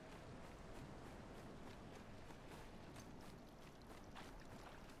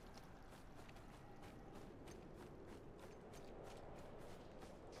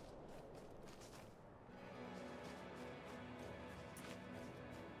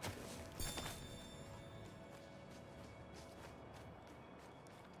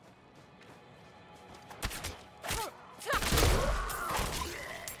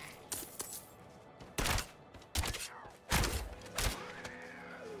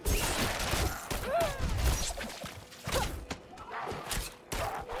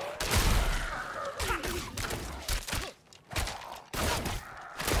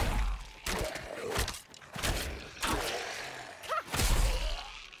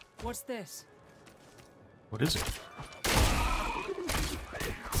 What's this? What is it?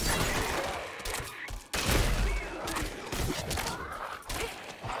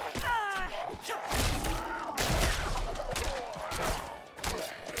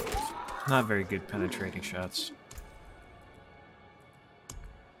 Not very good penetrating shots.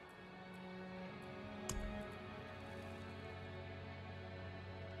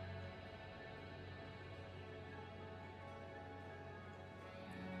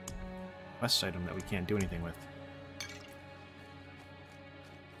 Quest item that we can't do anything with.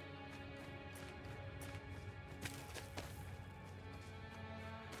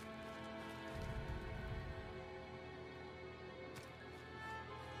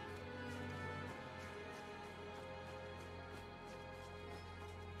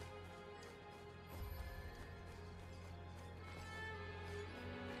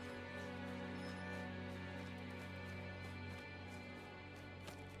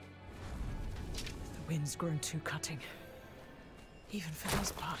 The wind's grown too cutting. Even for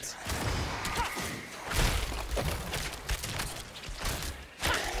these parts.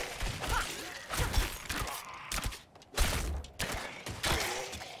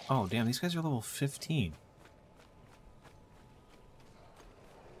 Oh, damn, these guys are level 15.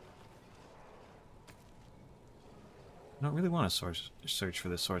 I don't really want to search for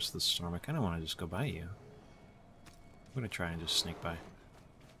the source of the storm. I kind of want to just go by you. I'm going to try and just sneak by.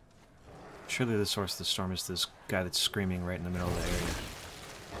 Surely the source of the storm is this guy that's screaming right in the middle of the area.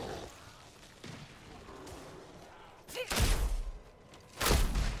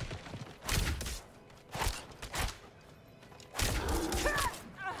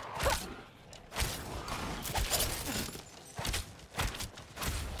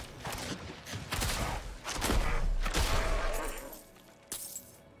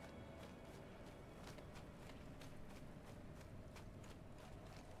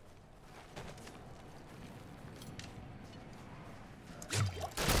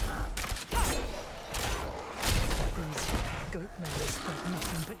 goat men spread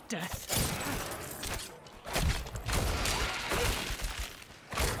nothing but death.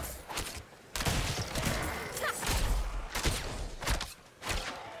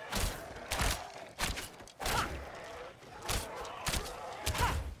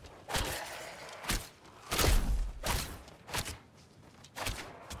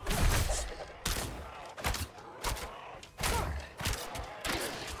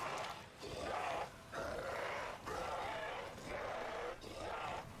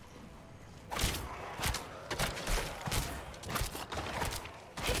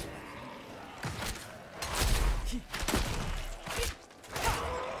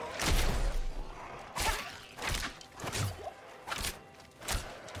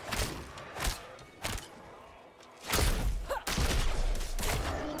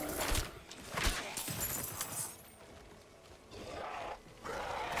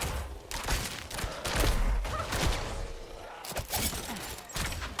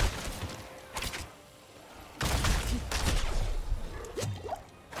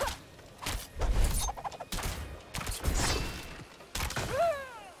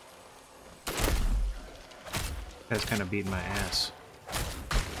 That's kind of beating my ass.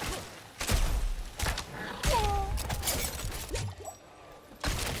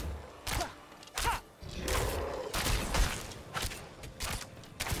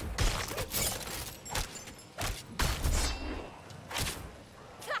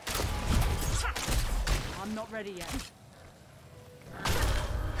 I'm not ready yet.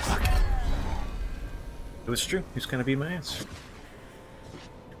 It was true. He's gonna beat my ass.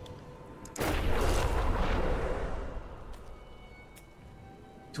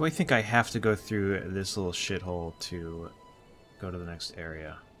 Do I think I have to go through this little shithole to go to the next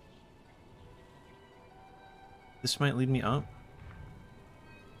area? This might lead me up.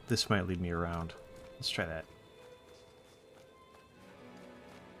 This might lead me around. Let's try that.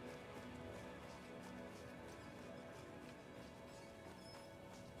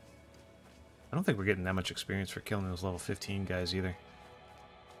 I don't think we're getting that much experience for killing those level 15 guys either.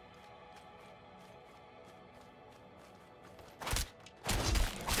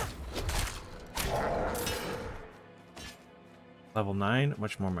 Level 9,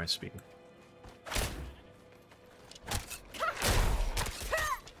 much more my speed.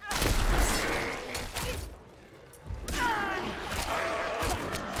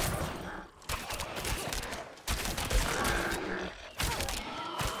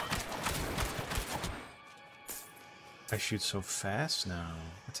 I shoot so fast now.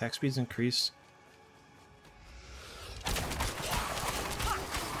 Attack speed's increased.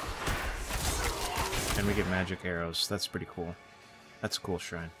 And we get magic arrows. That's pretty cool. That's a cool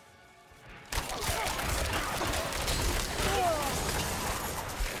shrine.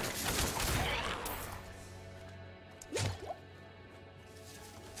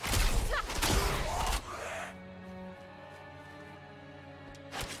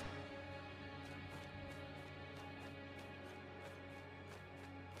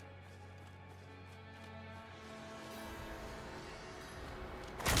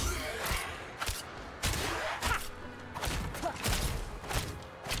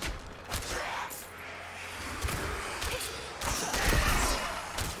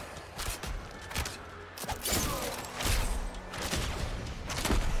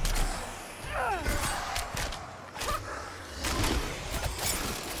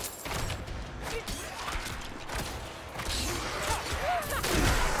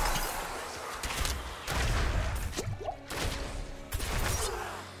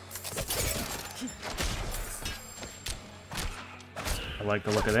 I like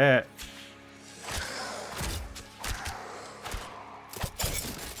the look of that.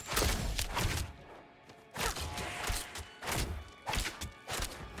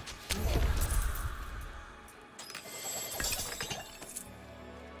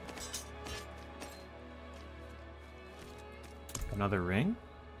 Another ring?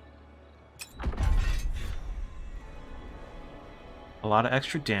 A lot of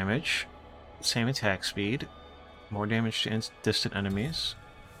extra damage, same attack speed, more damage to distant enemies,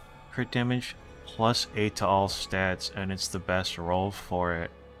 crit damage plus 8 to all stats, and it's the best roll for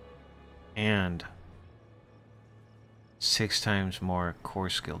it, and 6 times more core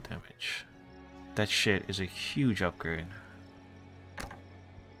skill damage. That shit is a huge upgrade.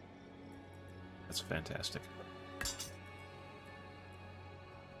 That's fantastic.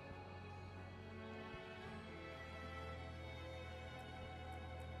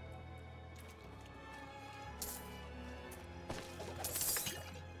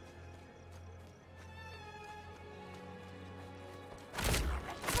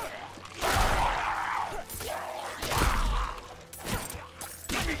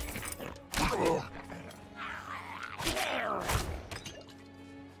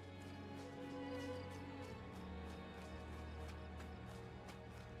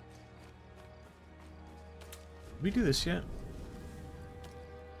 Did we do this yet?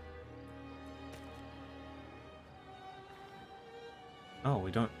 Oh,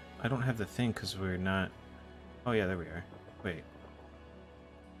 we don't... I don't have the thing because we're not... Oh yeah, there we are. Wait.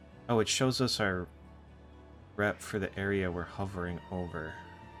 Oh, it shows us our rep for the area we're hovering over.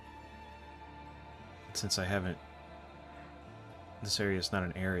 Since I haven't... This area is not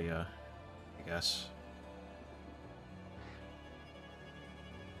an area, I guess.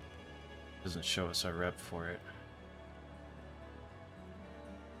 Doesn't show us our rep for it.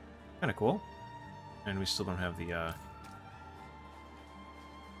 Kinda cool. And we still don't have the,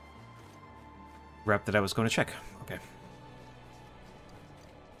 rep that I was going to check. Okay.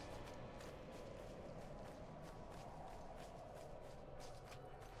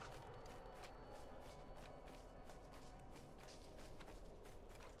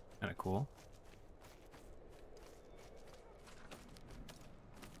 Kinda cool.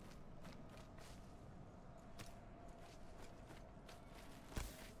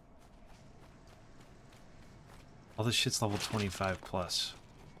 All this shit's level 25 plus.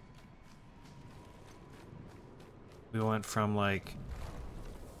 We went from, like,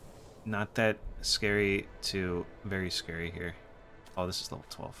 not that scary to very scary here. Oh, this is level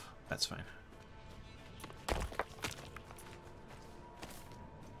 12. That's fine.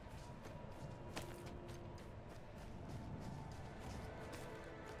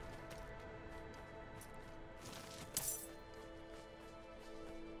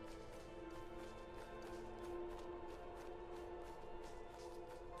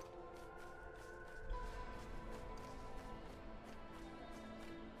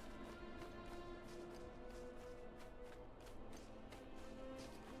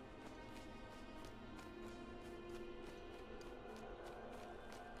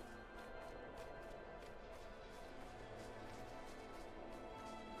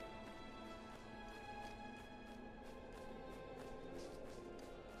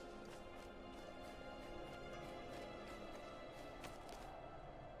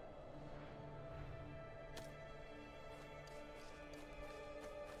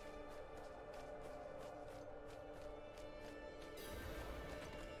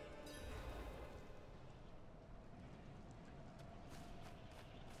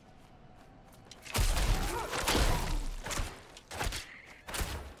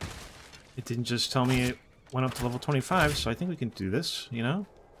 It didn't just tell me it went up to level 25, so I think we can do this, you know?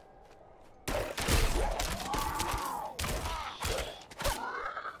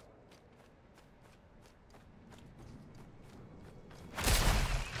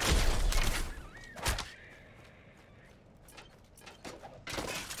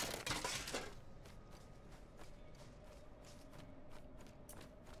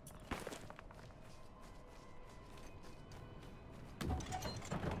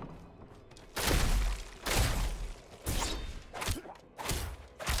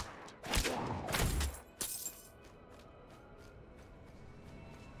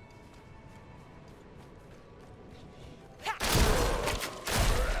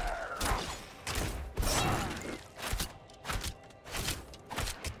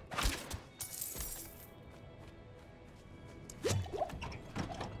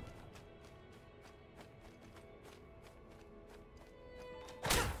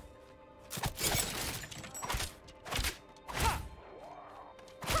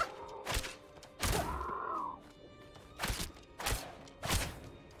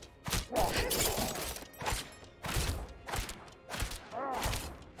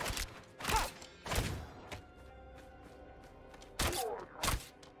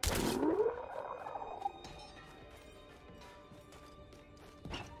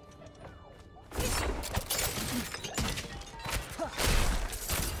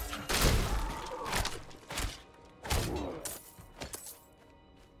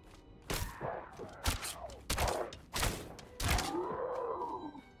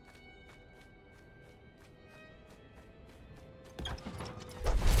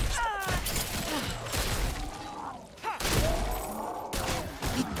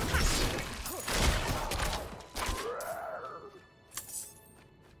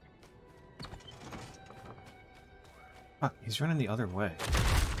 Fuck, he's running the other way.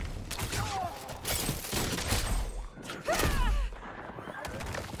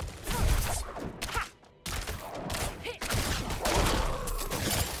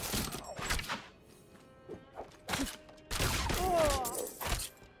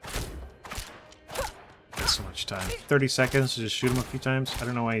 That's so much time. 30 seconds to just shoot him a few times. I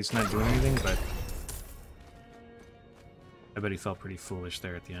don't know why he's not doing anything, but I bet he felt pretty foolish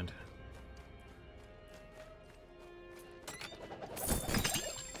there at the end.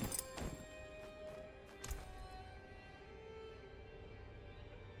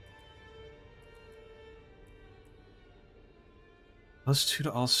 +2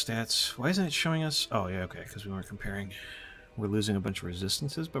 to all stats. Why isn't it showing us? Oh, yeah, okay, because we weren't comparing. We're losing a bunch of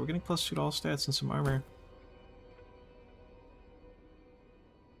resistances, but we're getting +2 to all stats and some armor.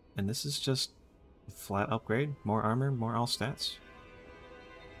 And this is just a flat upgrade. More armor, more all stats.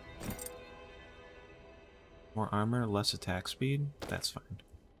 More armor, less attack speed. That's fine.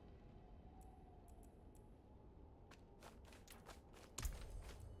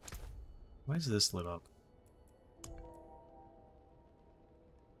 Why is this lit up?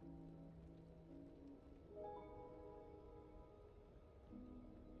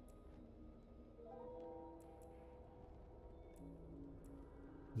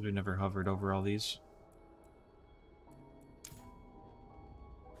 We never hovered over all these.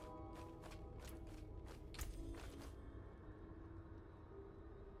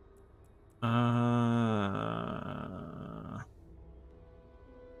 I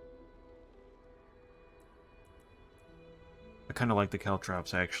kind of like the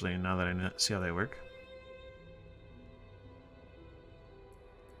caltrops actually, now that I see how they work.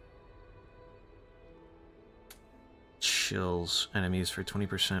 Chills enemies for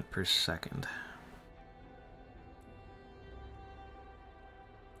 20% per second.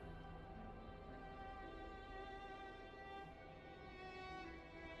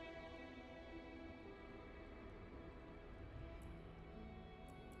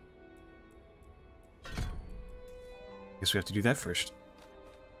 Guess we have to do that first.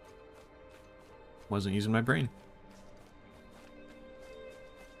 Wasn't using my brain.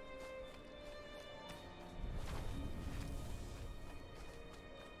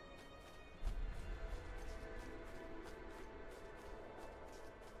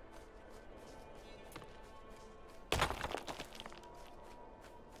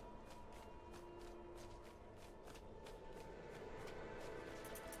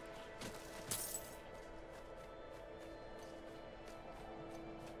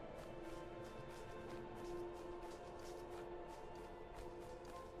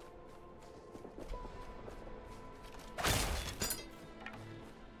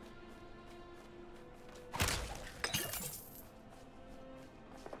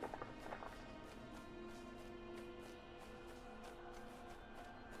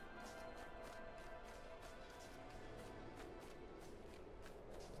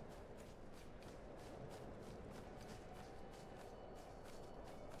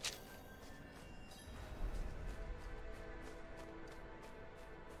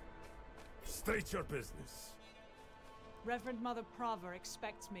 State your business. Reverend Mother Prava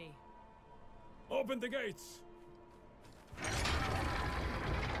expects me. Open the gates!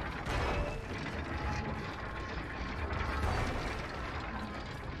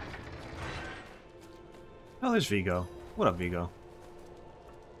 Oh, there's Vigo. What up, Vigo?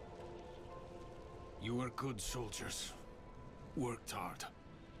 You were good soldiers. Worked hard.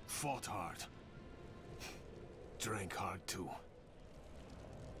 Fought hard. Drank hard too.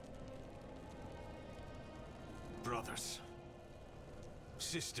 Brothers.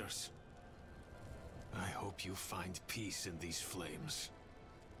 Sisters. I hope you find peace in these flames.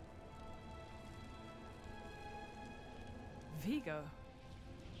 Vigo,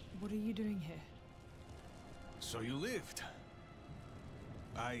 what are you doing here? So you lived.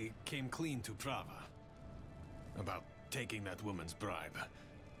 I came clean to Prava. About taking that woman's bribe.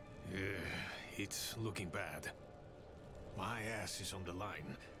 It's looking bad. My ass is on the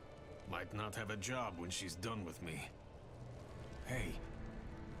line. Might not have a job when she's done with me. Hey,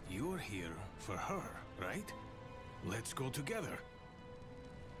 you're here for her, right? Let's go together.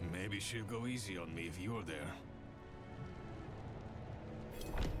 Maybe she'll go easy on me if you're there.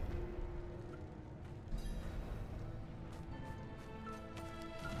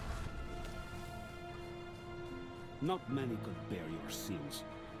 Not many could bear your sins.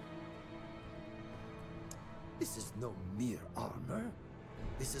 This is no mere armor.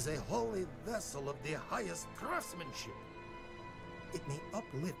 This is a holy vessel of the highest craftsmanship. It may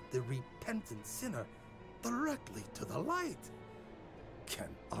uplift the repentant sinner directly to the light. Can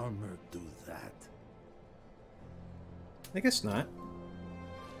armor do that? I guess not.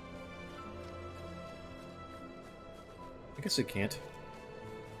 I guess it can't.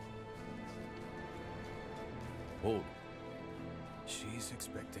 Hold. She's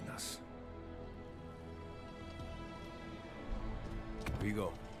expecting us. We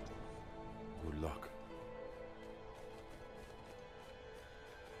go. Good luck.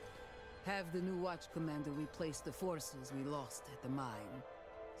 Have the new watch commander replace the forces we lost at the mine.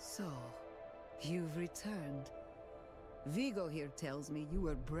 So, you've returned. Vigo here tells me you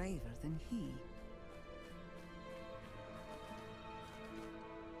were braver than he.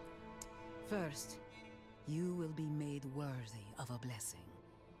 First, you will be made worthy of a blessing.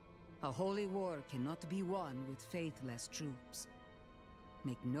 A holy war cannot be won with faithless troops.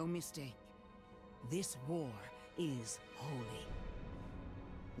 Make no mistake, this war is holy.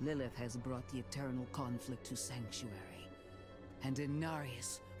 Lilith has brought the eternal conflict to Sanctuary, and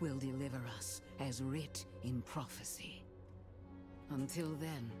Inarius will deliver us as writ in prophecy. Until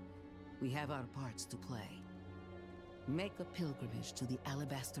then, we have our parts to play. Make a pilgrimage to the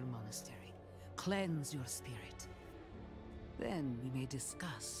Alabaster Monastery. Cleanse your spirit. Then we may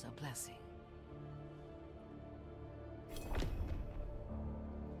discuss a blessing.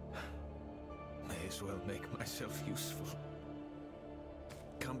 May as well make myself useful.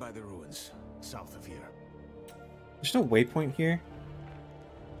 Come by the ruins, south of here. There's no waypoint here.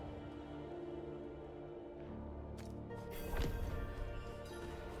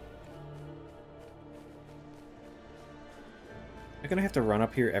 I'm gonna have to run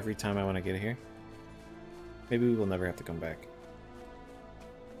up here every time I want to get here. Maybe we will never have to come back.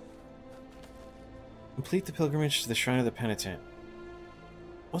 Complete the pilgrimage to the Shrine of the Penitent.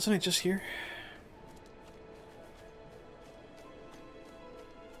 Wasn't I just here?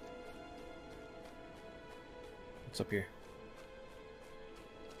 What's up here?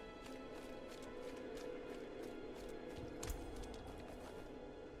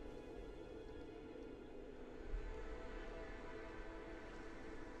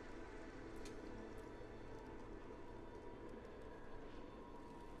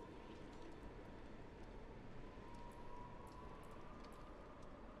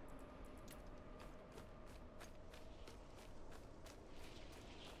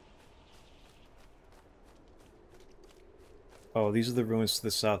 Oh, these are the ruins to the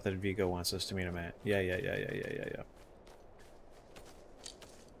south that Vigo wants us to meet him at. Yeah.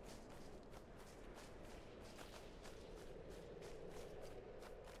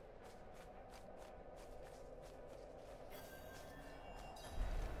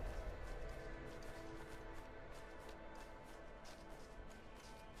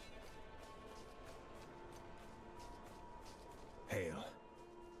 Hail.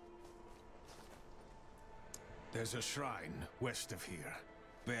 There's a shrine west of here.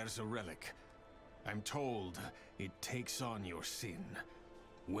 Bears a relic. I'm told it takes on your sin.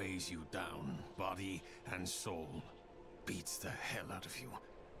 Weighs you down, body and soul. Beats the hell out of you.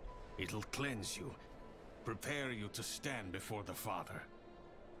 It'll cleanse you. Prepare you to stand before the Father.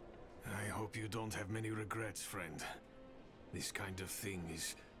 I hope you don't have many regrets, friend. This kind of thing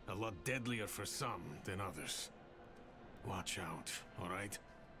is a lot deadlier for some than others. Watch out, alright?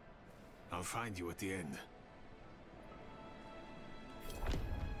 I'll find you at the end.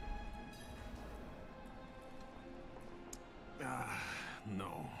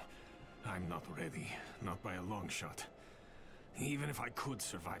 No. I'm not ready. Not by a long shot. Even if I could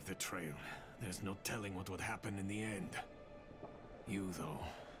survive the trail, there's no telling what would happen in the end. You, though,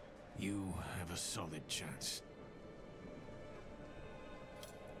 you have a solid chance.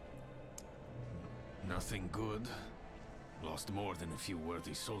 Nothing good. Lost more than a few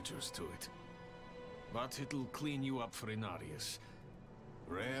worthy soldiers to it. But it'll clean you up for Inarius.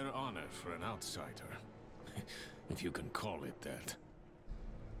 Rare honor for an outsider. If you can call it that.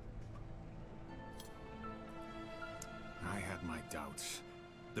 I had my doubts.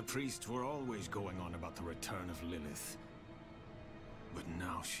 The priests were always going on about the return of Lilith. But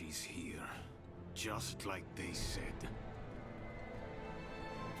now she's here. Just like they said.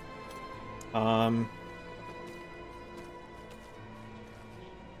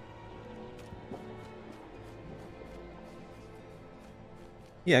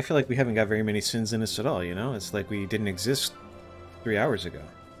 Yeah, I feel like we haven't got very many sins in us at all, you know? It's like we didn't exist 3 hours ago.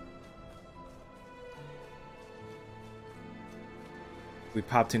 We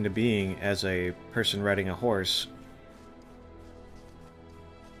popped into being as a person riding a horse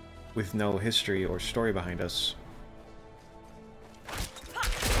with no history or story behind us.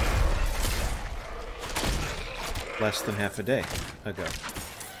 Less than half a day ago.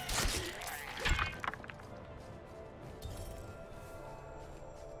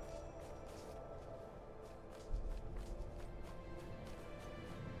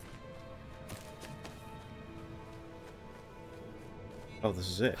 Oh, this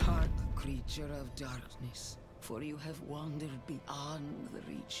is it. Hark, creature of darkness, for you have wandered beyond the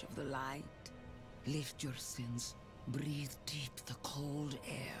reach of the light. Lift your sins, breathe deep the cold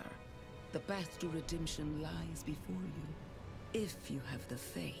air. The path to redemption lies before you, if you have the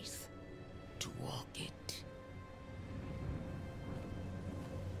faith to walk it.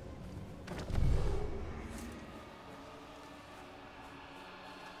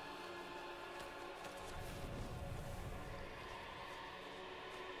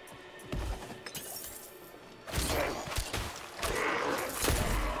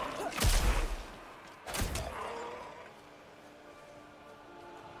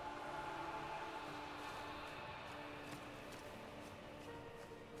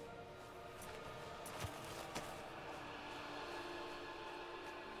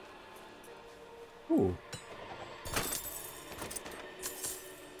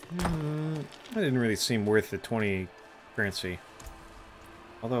 That didn't really seem worth the 20 currency.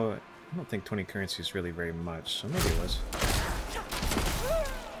 Although, I don't think 20 currency is really very much, so maybe it was.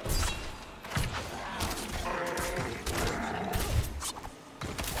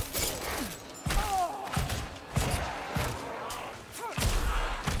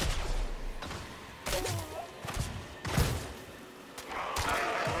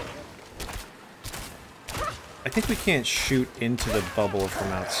 I think we can't shoot into the bubble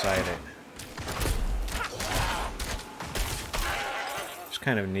from outside it. It's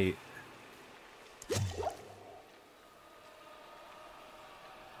kind of neat.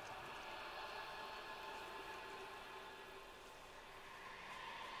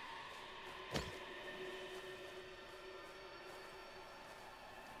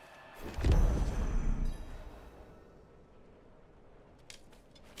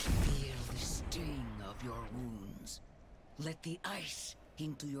 Let the ice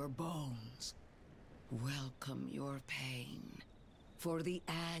into your bones. Welcome your pain. For the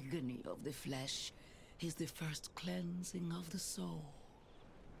agony of the flesh is the first cleansing of the soul.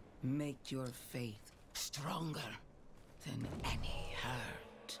 Make your faith stronger than any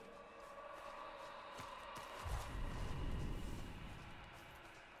hurt.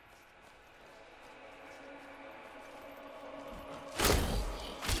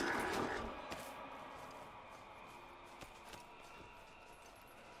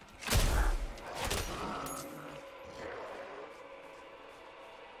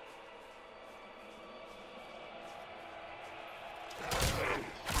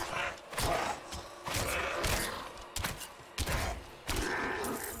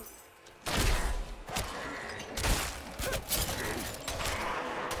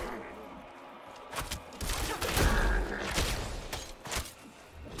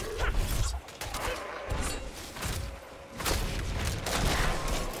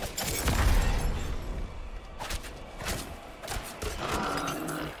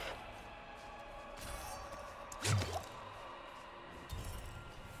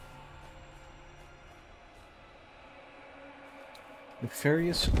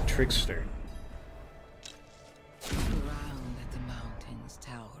 Nefarious Trickster. Look around at the mountains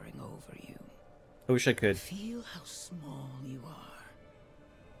towering over you. I wish I could. Feel how small you are.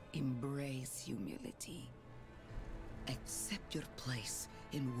 Embrace humility. Accept your place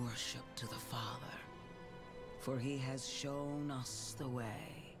in worship to the Father, for He has shown us the way.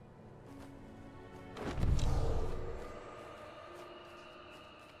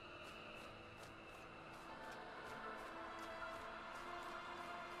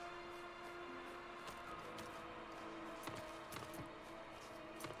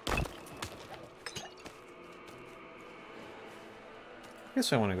 I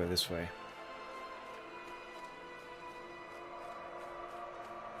guess I want to go this way.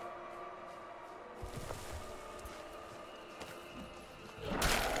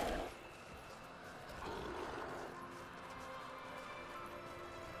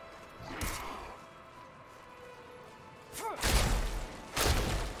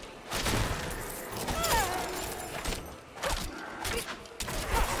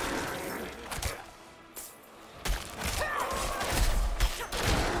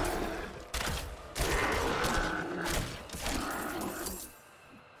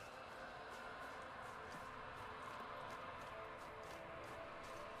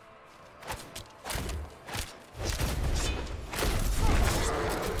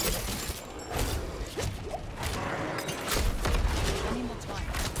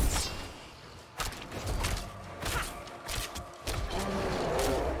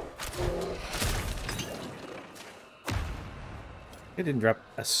 It didn't drop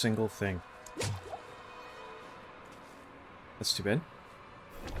a single thing. That's too bad.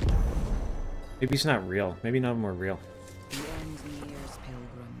 Maybe he's not real. Maybe none of them are real. The end nears,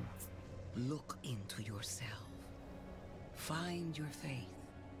 pilgrim. Look into yourself. Find your faith.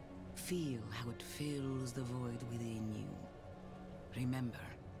 Feel how it fills the void within you. Remember,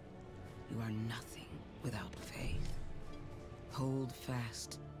 you are nothing without faith. Hold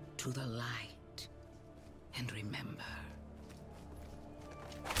fast to the light. And remember.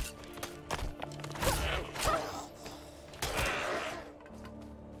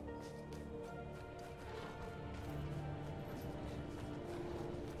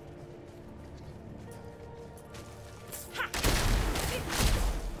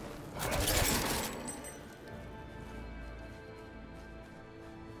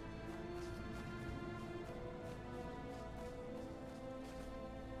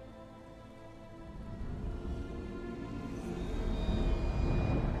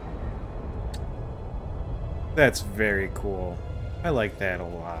 That's very cool. I like that a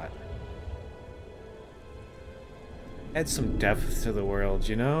lot. Add some depth to the world,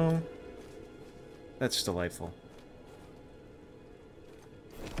 you know? That's delightful.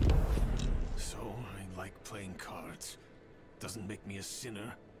 So, I like playing cards. Doesn't make me a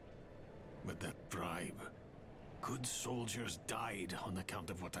sinner. But that bribe. Good soldiers died on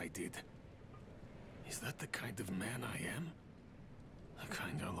account of what I did. Is that the kind of man I am? The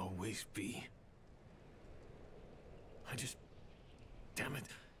kind I'll always be. Damn it.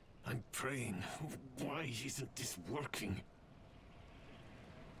 I'm praying. Why isn't this working?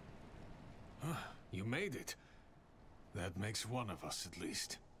 You made it. That makes one of us at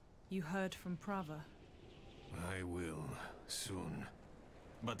least. You heard from Prava? I will, soon.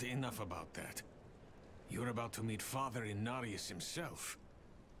 But enough about that. You're about to meet Father Inarius himself.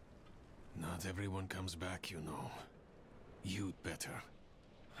 Not everyone comes back, you know. You'd better.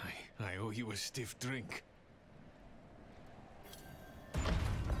 I owe you a stiff drink.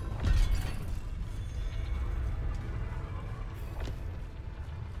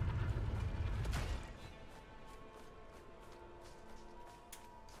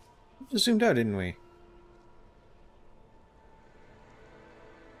 Just zoomed out, didn't we?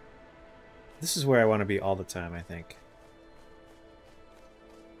 This is where I want to be all the time, I think.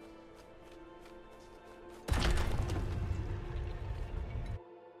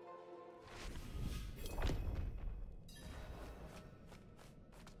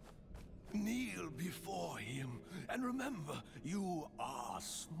 Kneel before him, and remember, you are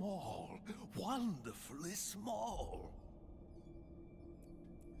small, wonderfully small.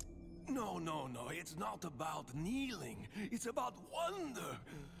 No, no, no, it's not about kneeling, it's about wonder.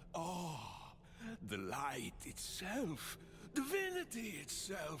 Oh, the light itself, divinity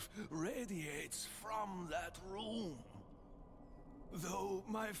itself, radiates from that room. Though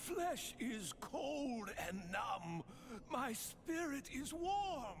my flesh is cold and numb, my spirit is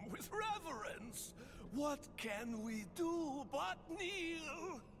warm with reverence. What can we do but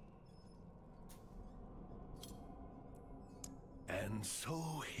kneel? And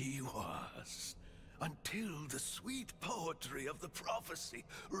so he was, until the sweet poetry of the prophecy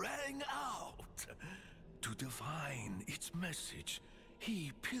rang out. To divine its message,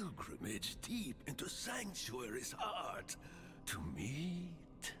 he pilgrimaged deep into Sanctuary's heart to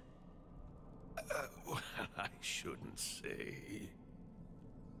meet... well, I shouldn't say.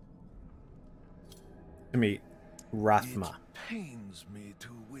 To meet Rathma. It pains me to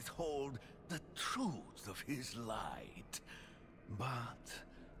withhold the truth of his light. But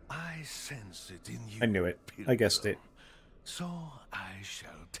I sense it in you. I knew it. I guessed it. So I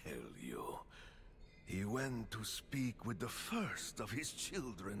shall tell you. He went to speak with the first of his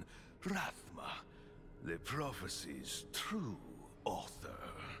children, Rathma, the prophecy's true author.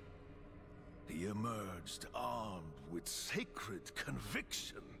 He emerged armed with sacred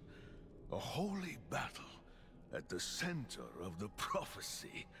conviction, a holy battle at the center of the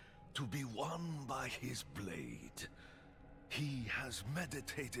prophecy to be won by his blade. He has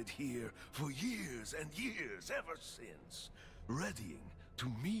meditated here for years and years ever since, readying to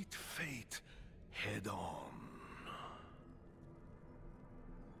meet fate head-on.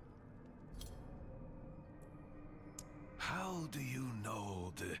 How do you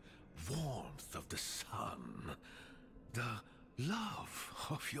know the warmth of the sun, the love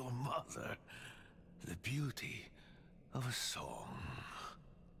of your mother, the beauty of a song?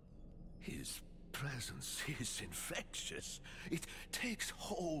 His presence is infectious. It takes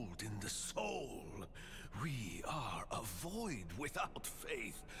hold in the soul. We are a void without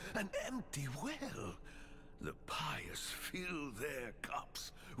faith, an empty well. The pious fill their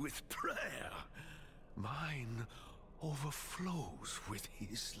cups with prayer. Mine overflows with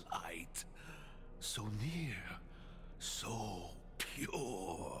his light. So near, so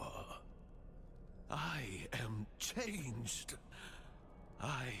pure. I am changed.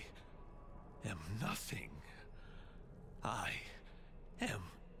 I am nothing. I am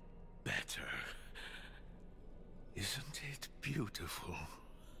better. Isn't it beautiful?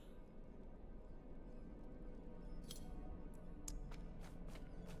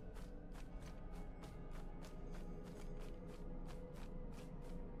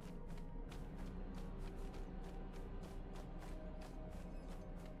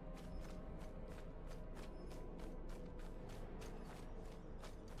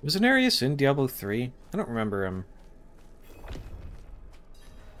 Was Inarius in Diablo 3? I don't remember him.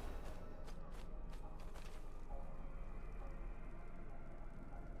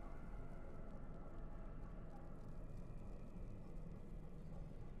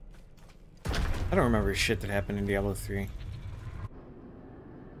 I don't remember shit that happened in Diablo 3.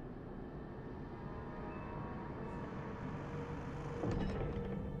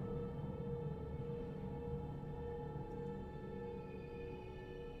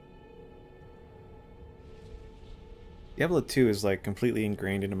 Diablo 2 is like completely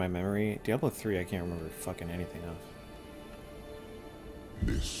ingrained into my memory. Diablo 3 I can't remember fucking anything of.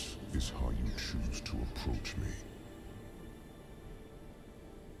 This is how you choose to approach me.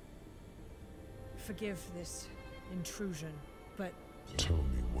 Forgive this intrusion, but Tell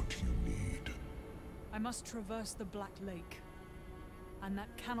me what you need. I must traverse the Black Lake, and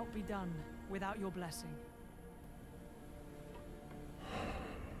that cannot be done without your blessing.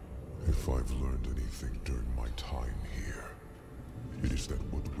 If I've learned anything during my time here, it is that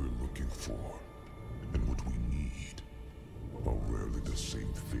what we're looking for and what we need are rarely the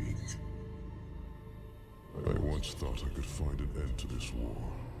same thing. I once thought I could find an end to this war,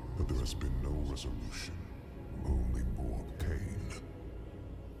 but there has been no resolution, only more pain.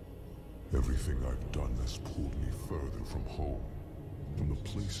 Everything I've done has pulled me further from home, from the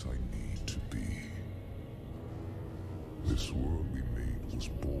place I need to be. This world we made was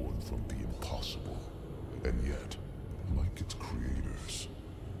born from the impossible, and yet, like its creators,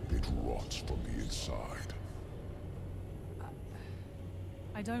 it rots from the inside.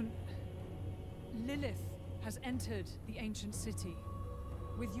 I don't... Lilith has entered the ancient city.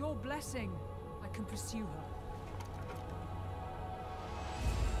 With your blessing, I can pursue her.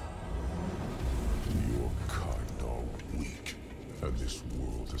 Your kind are weak, and this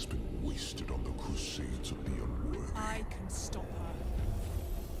world has been wasted on the crusades of the unworthy. I can stop her.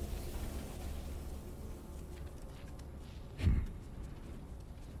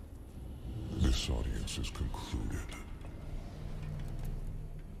 This audience is concluded.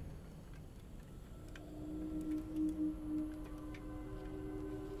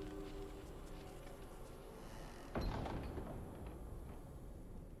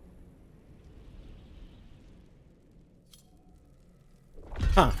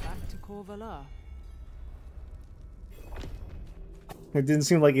 Huh. Back to Corvala. It didn't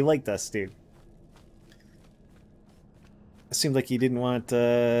seem like he liked us, dude. It seemed like he didn't want,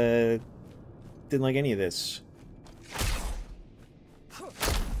 didn't like any of this.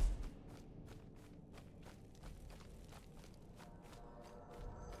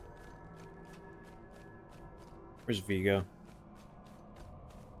 Where's Vigo?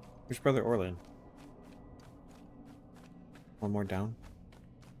 Where's Brother Orlin? One more down.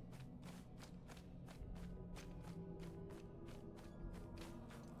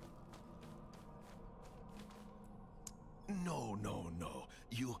 No, no, no.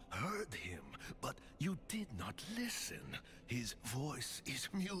 You heard him, but you did not listen. His voice is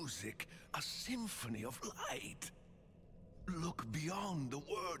music, a symphony of light. Look beyond the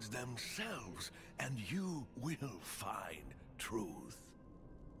words themselves, and you will find truth.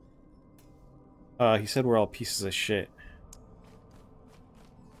 He said we're all pieces of shit.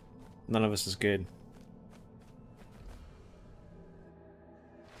 None of us is good.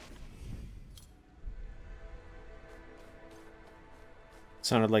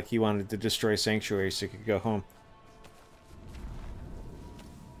 Sounded like he wanted to destroy Sanctuary so he could go home.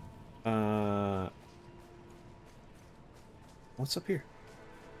 What's up here?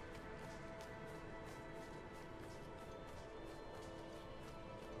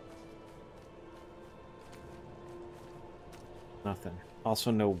 Nothing.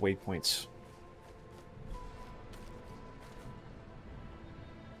 Also no waypoints.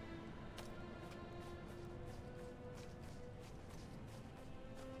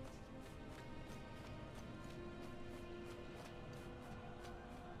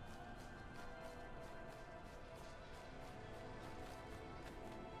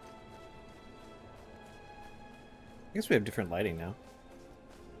 I guess we have different lighting now.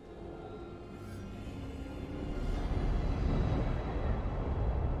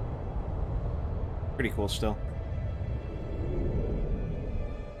 Pretty cool still.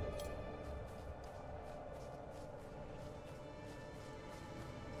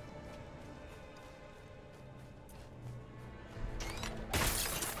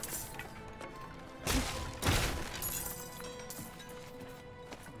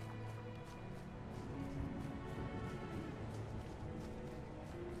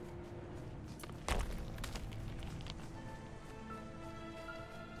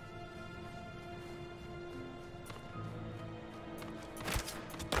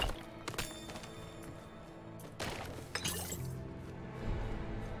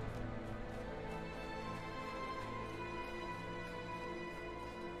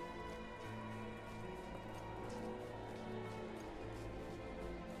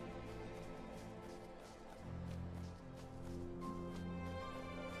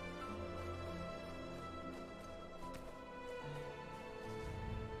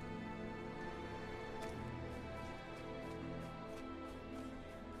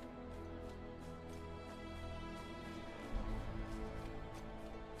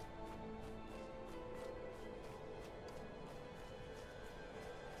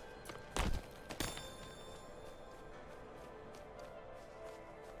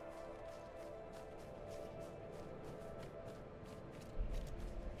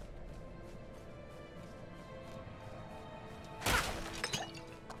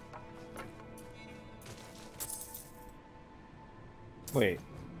 Wait.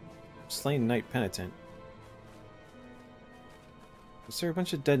 Slain Knight Penitent. Was there a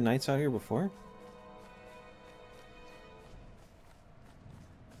bunch of dead knights out here before?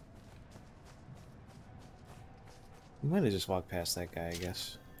 We might have just walked past that guy, I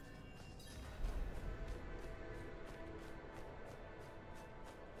guess.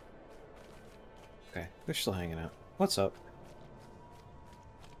 Okay, they're still hanging out. What's up?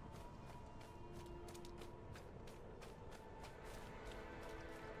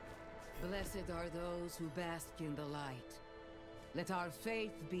 Blessed are those who bask in the light. Let our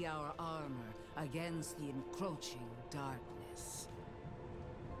faith be our armor against the encroaching darkness.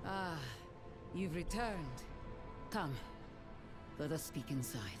 Ah, you've returned. Come, let us speak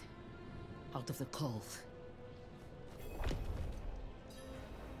inside, out of the cold.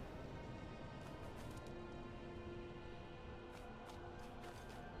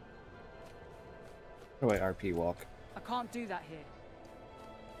 How do I RP walk? I can't do that here.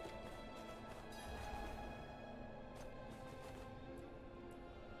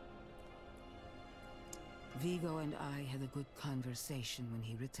 Vigo and I had a good conversation when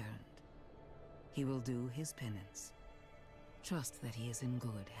he returned. He will do his penance. Trust that he is in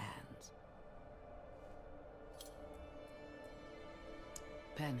good hands.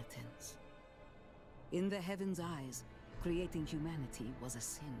 Penitence. In the heavens' eyes, creating humanity was a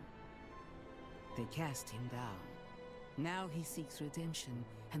sin. They cast him down. Now he seeks redemption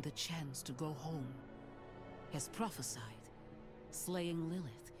and the chance to go home. As prophesied, slaying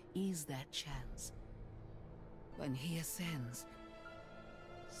Lilith is that chance. When he ascends,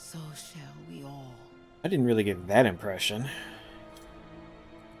 so shall we all. I didn't really get that impression.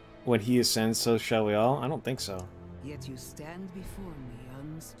 When he ascends, so shall we all? I don't think so. Yet you stand before me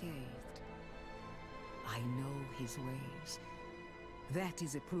unscathed. I know his ways. That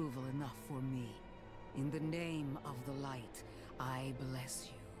is approval enough for me. In the name of the light, I bless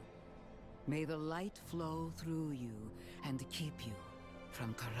you. May the light flow through you and keep you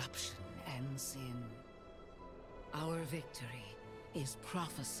from corruption and sin. Our victory is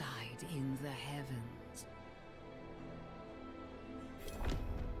prophesied in the heavens.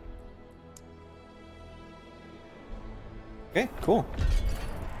 Okay, cool.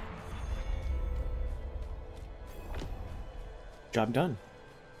 Job done.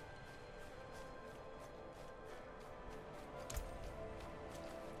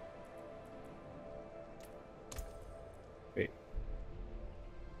 Wait.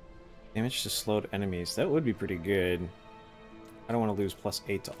 Damage to slowed enemies. That would be pretty good. I don't want to lose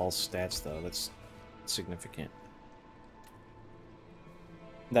 +8 to all stats, though. That's significant.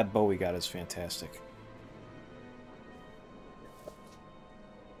 That bow we got is fantastic.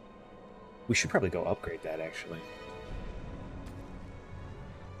 We should probably go upgrade that, actually.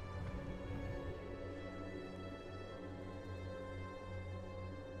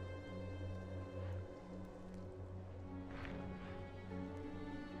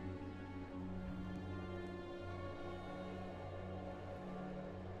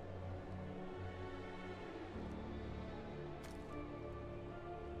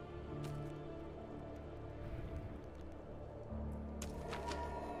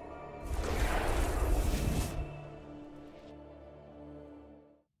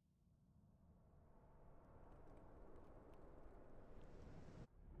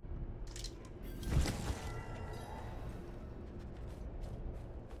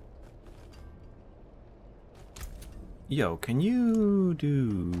 Yo, can you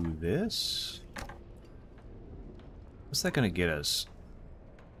do this? What's that gonna get us?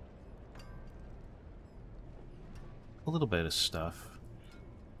 A little bit of stuff.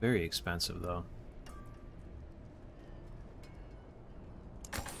 Very expensive, though.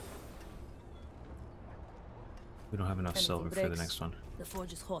 We don't have enough silver for the next one. The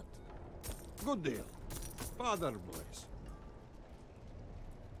forge is hot. Good deal. Father, boys.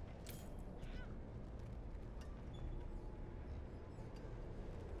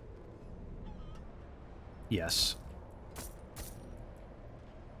 Yes.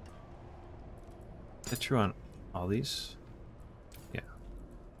 Is that true on all these? Yeah.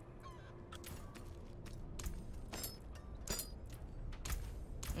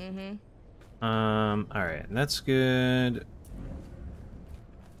 Alright, that's good.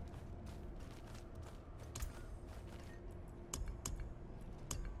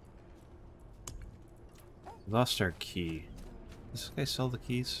 Lost our key. Does this guy sell the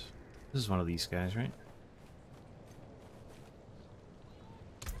keys? This is one of these guys, right?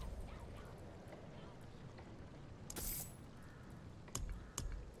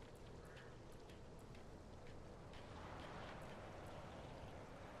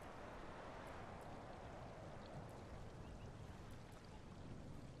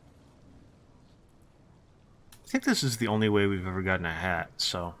 think this is the only way we've ever gotten a hat,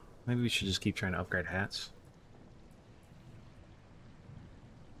 so maybe we should just keep trying to upgrade hats.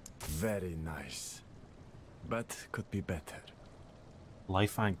 Very nice. But could be better.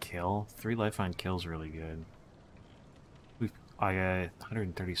 Life on kill? 3 life on kill's really good. I got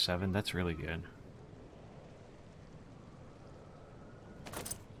 137, that's really good.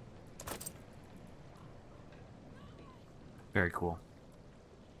 Very cool.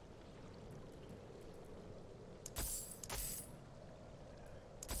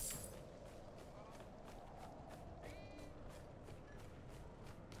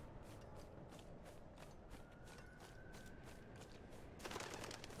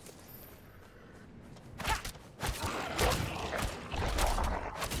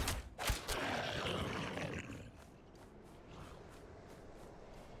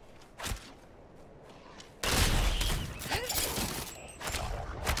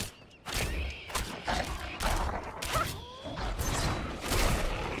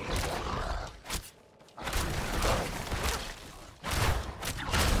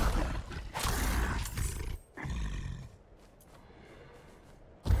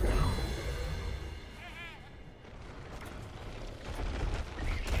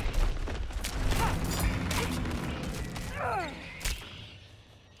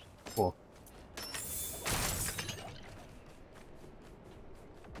 Cool.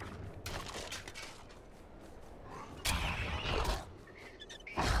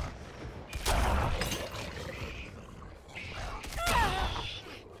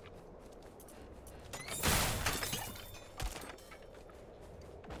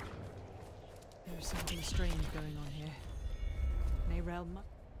 There's something strange going on here. May realm.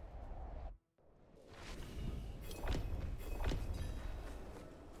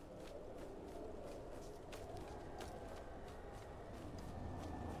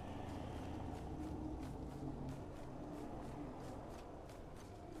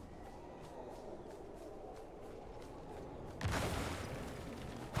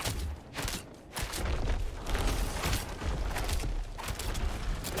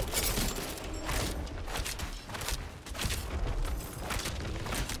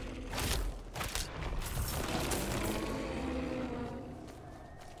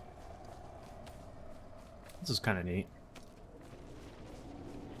 This is kind of neat.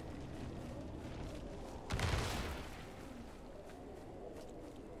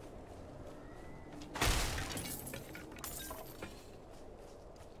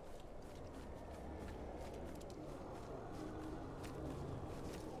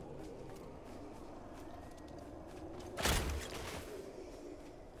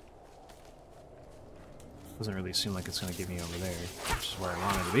 Doesn't really seem like it's going to get me over there, which is where I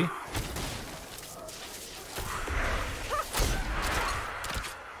wanted to be.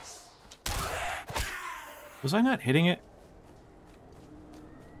 Was I not hitting it?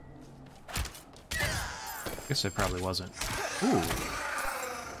 Guess I probably wasn't. Ooh.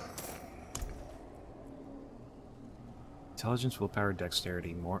 Intelligence, willpower,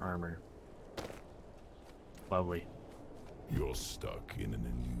 dexterity, more armor. Lovely. You're stuck in an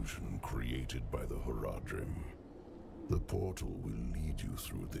illusion created by the Horadrim. The portal will lead you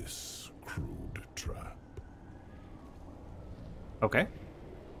through this crude trap. Okay.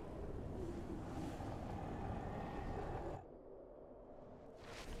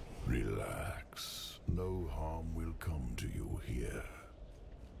 Relax. No harm will come to you here.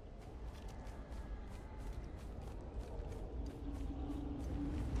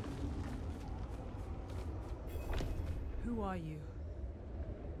 Who are you?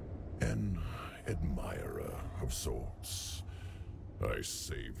 An admirer of sorts. I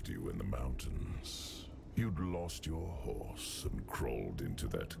saved you in the mountains. You'd lost your horse and crawled into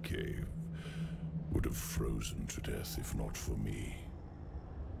that cave. Would have frozen to death if not for me.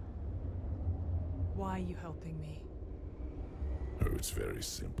 Why are you helping me? Oh, it's very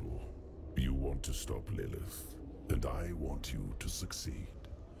simple. You want to stop Lilith, and I want you to succeed.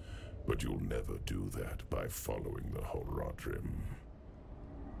 But you'll never do that by following the Horadrim.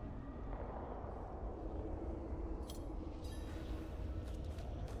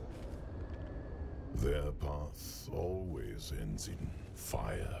 Their path always ends in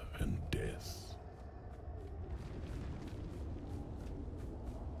fire and death.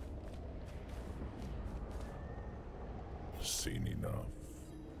 Seen enough.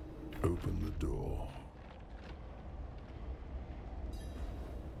 Open the door.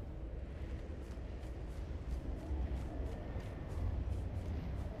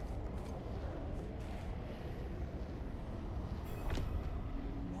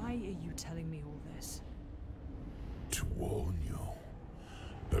 Why are you telling me all this? To warn you.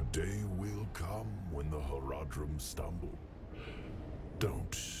 A day will come when the Horadrim stumble.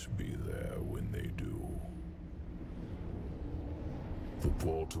 Don't be there when they do. The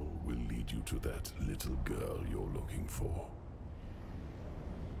portal will lead you to that little girl you're looking for.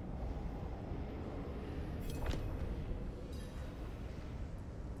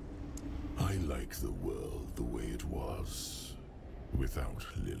 I like the world the way it was, without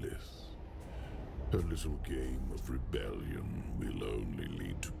Lilith. Her little game of rebellion will only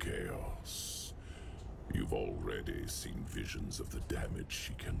lead to chaos. You've already seen visions of the damage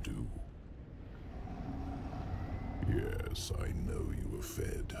she can do. Yes, I know you have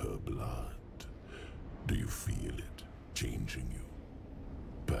fed her blood. Do you feel it changing you?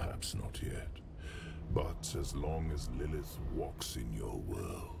 Perhaps not yet. But as long as Lilith walks in your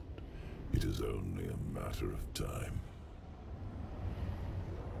world, it is only a matter of time.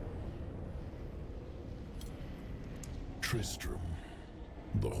 Tristram,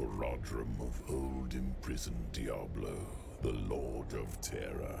 the Horadrim of old imprisoned Diablo, the Lord of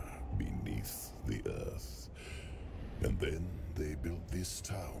Terror beneath the earth. And then they built this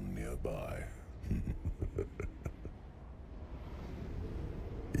town nearby.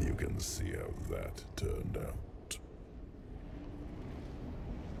 You can see how that turned out.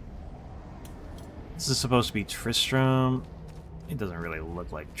 This is supposed to be Tristram. It doesn't really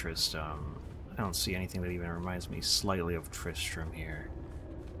look like Tristram. I don't see anything that even reminds me slightly of Tristram here.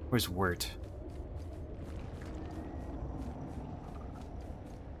 Where's Wirt?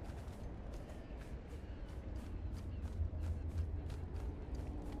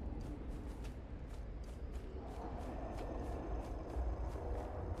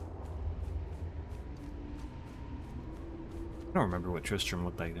 I don't remember what Tristram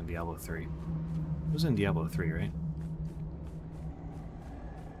looked like in Diablo 3. It was in Diablo 3, right?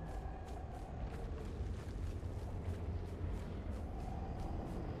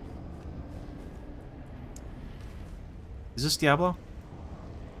 Is this Diablo?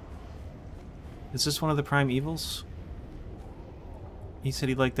 Is this one of the prime evils? He said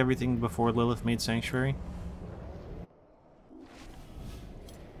he liked everything before Lilith made Sanctuary?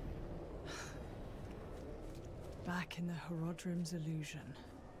 Back in the Horadrim's illusion.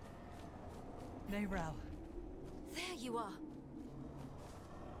 Neyrel. There you are.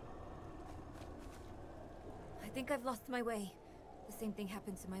 I think I've lost my way. The same thing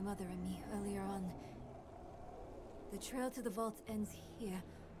happened to my mother and me earlier on. The trail to the vault ends here,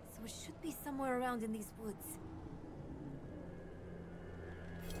 so it should be somewhere around in these woods.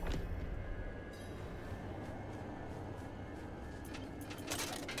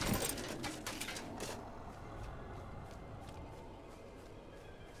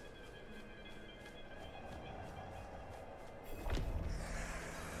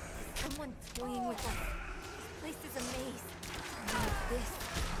 Someone toying with us. This place is a maze. And like this.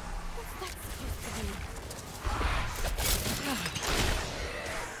 What's that supposed to be?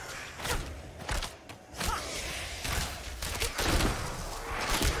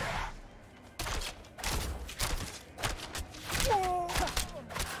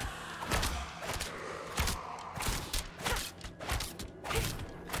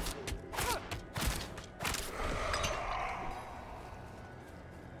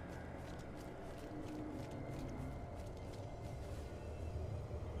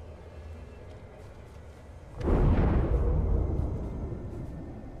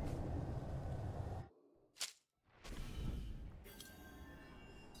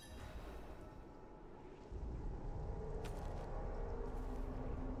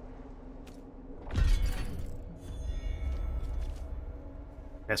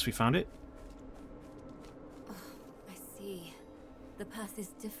 Guess we found it? Oh, I see. The path is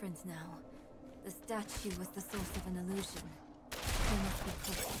different now. The statue was the source of an illusion. They must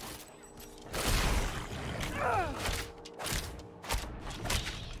be close.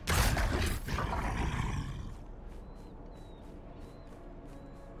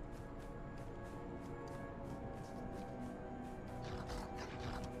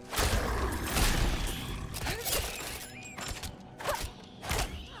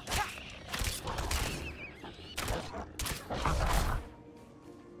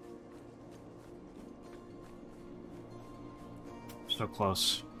 So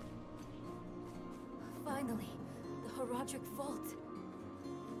close. Finally, the Horadric Vault.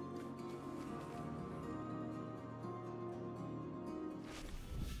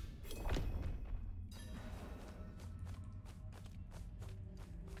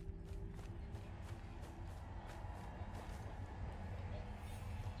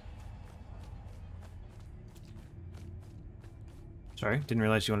 Sorry, didn't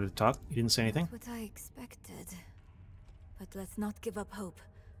realize you wanted to talk. You didn't say anything? What I expected. But let's not give up hope.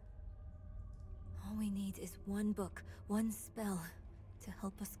 All we need is one book, one spell, to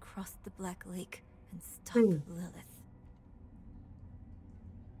help us cross the Black Lake and stop Lilith.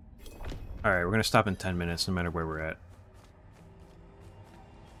 Alright, we're gonna stop in 10 minutes, no matter where we're at.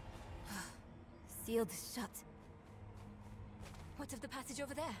 Sealed shut. What of the passage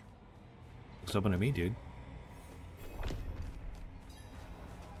over there? It's open to me, dude.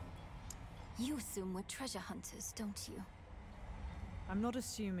 You assume we're treasure hunters, don't you? I'm not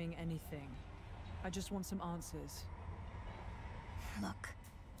assuming anything. I just want some answers. Look,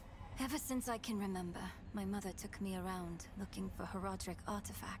 ever since I can remember, my mother took me around looking for Horadric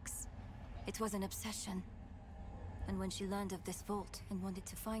artifacts. It was an obsession. And when she learned of this vault and wanted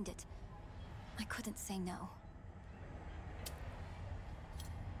to find it, I couldn't say no.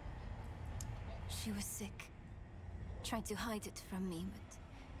 She was sick. Tried to hide it from me,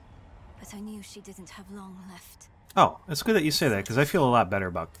 but I knew she didn't have long left. Oh, it's good that you say that, because I feel a lot better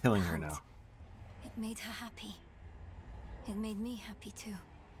about killing her now. It made her happy. It made me happy too.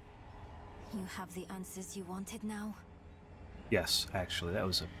 You have the answers you wanted now? Yes, actually, that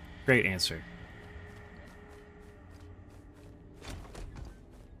was a great answer.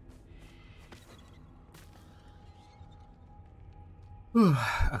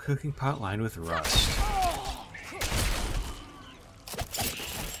 A cooking pot lined with rust.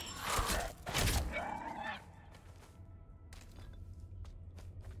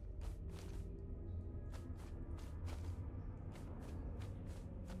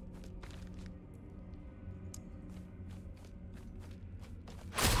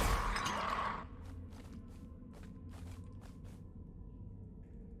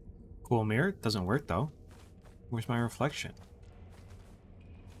 Cool mirror. Doesn't work though. Where's my reflection?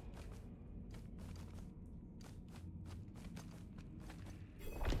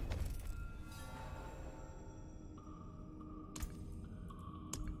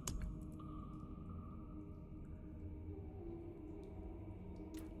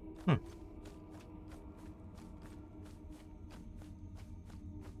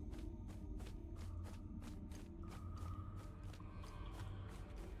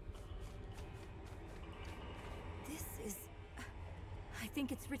 I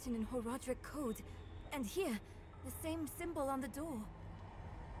think it's written in Horadric code. And here, the same symbol on the door.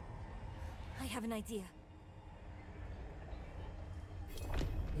 I have an idea.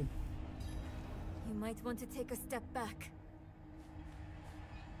 You might want to take a step back.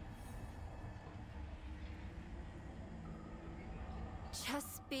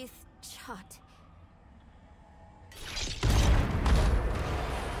 Chespith Chut.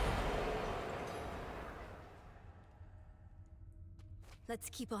 Let's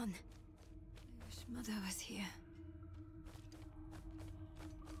keep on. I wish Mother was here.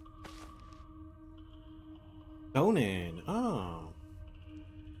 Conan. Oh.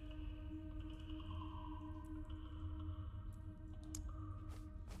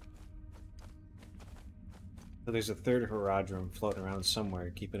 So there's a third Horadrim floating around somewhere,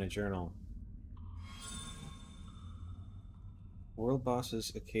 keeping a journal. World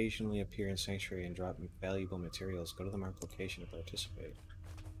bosses occasionally appear in Sanctuary and drop valuable materials. Go to the marked location to participate.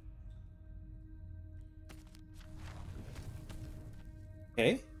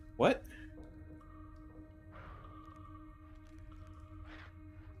 Okay, what?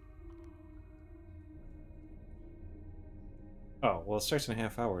 Oh, well it starts in a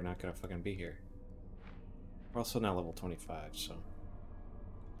half hour, we're not gonna fucking be here. We're also now level 25, so...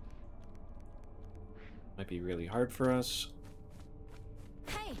 might be really hard for us.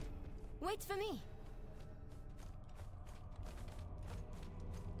 Hey! Wait for me!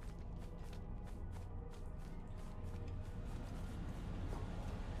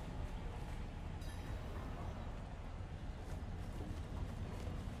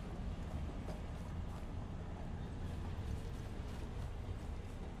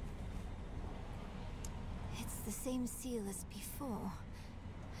 It's the same seal as before.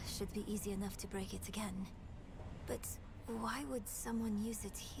 Should be easy enough to break it again. But why would someone use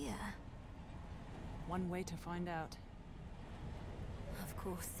it here? One way to find out. Of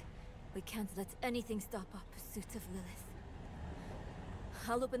course. We can't let anything stop our pursuit of Lilith.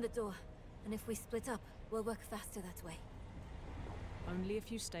 I'll open the door, and if we split up, we'll work faster that way. Only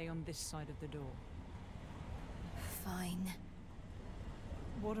if you stay on this side of the door. Fine.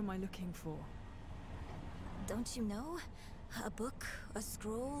 What am I looking for? Don't you know? A book, a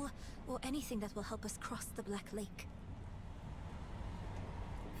scroll, or anything that will help us cross the Black Lake.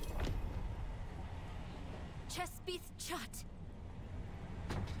 Chespith Chut!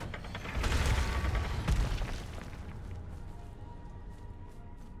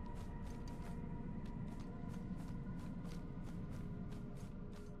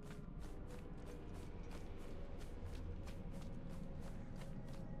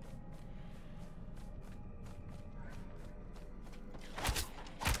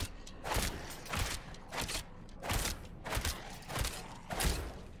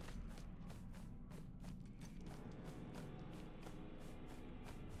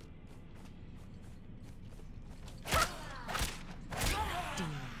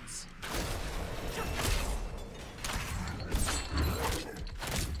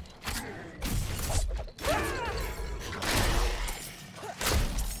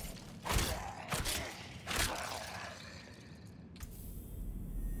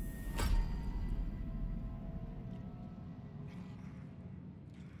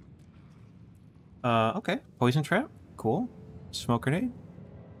 Okay. Poison trap. Cool. Smoke grenade.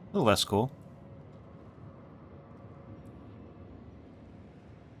 A little less cool.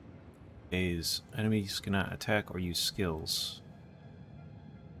 Is enemies cannot attack or use skills.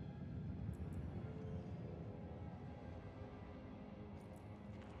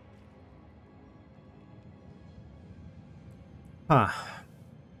 Huh.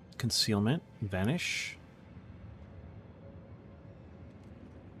 Concealment. Vanish.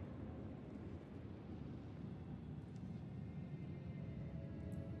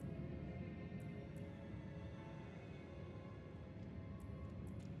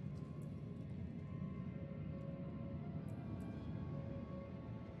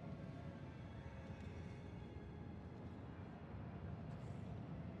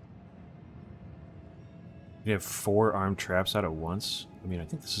 You have 4 armed traps out at once? I mean, I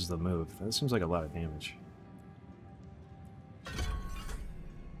think this is the move. That seems like a lot of damage.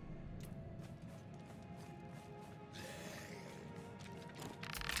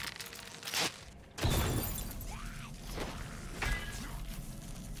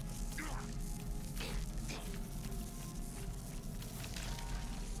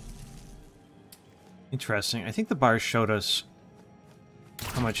 Interesting. I think the bar showed us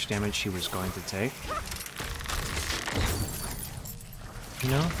how much damage he was going to take. You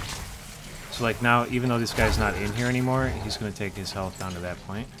know? So like now, even though this guy's not in here anymore, he's going to take his health down to that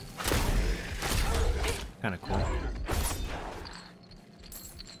point. Kind of cool.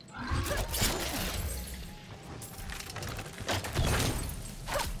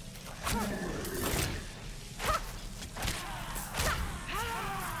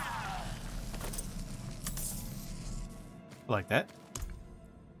 Like that.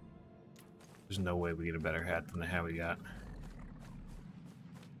 There's no way we get a better hat than the hat we got.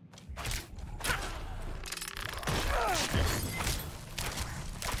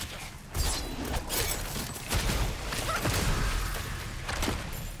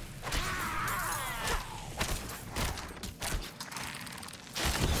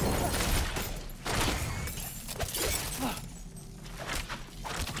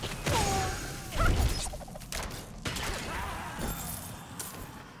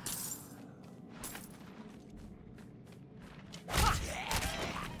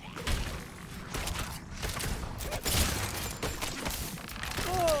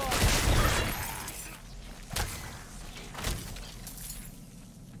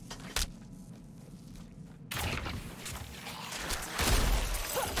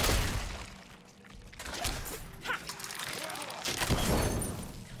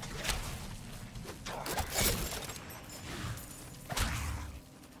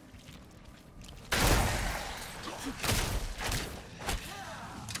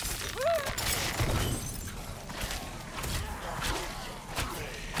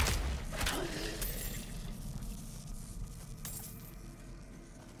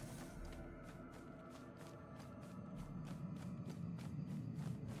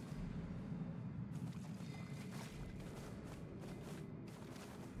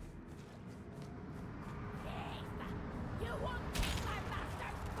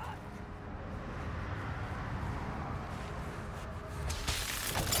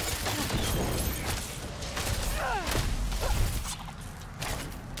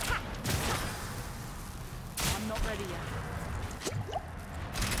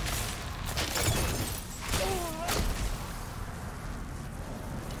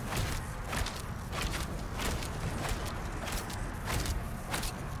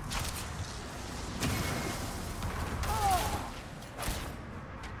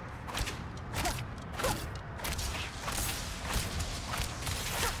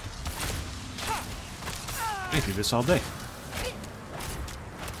 I do this all day.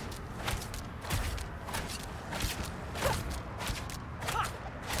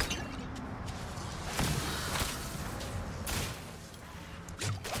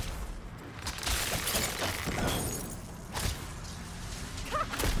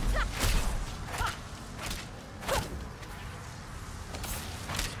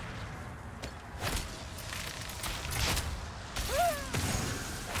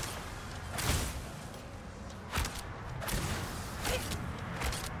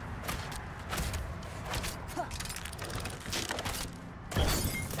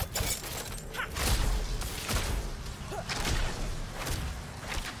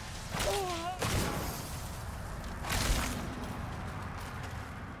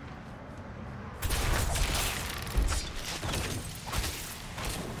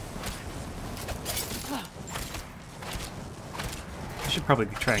 I should probably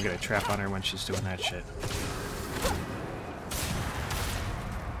try and get a trap on her when she's doing that shit.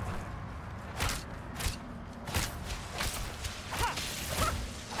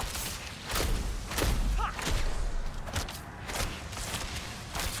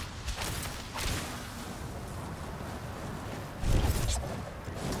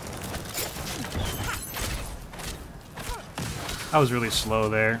 I was really slow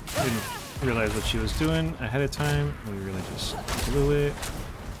there. I didn't realize what she was doing ahead of time. We really just blew it.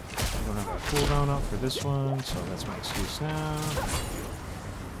 I don't have a cooldown up for this one, so that's my excuse now.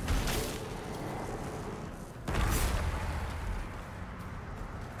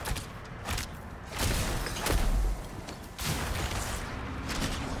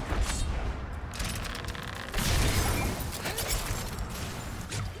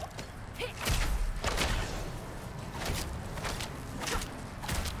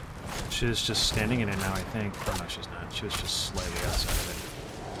 She's just standing in it now, I think. Oh no, she's not. She was just slightly outside of it.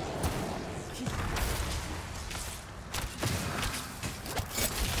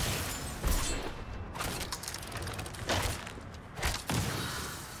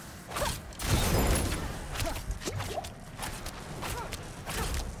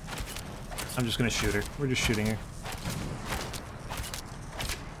 I'm just gonna shoot her. We're just shooting her.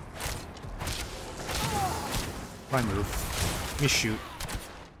 Why move? Let me shoot.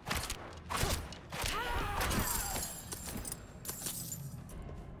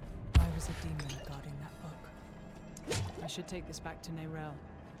 Should take this back to Nerel.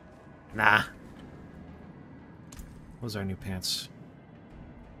 Nah. Those are new pants.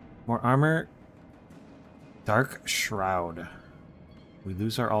 More armor. Dark Shroud. We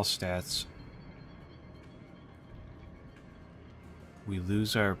lose our all stats. We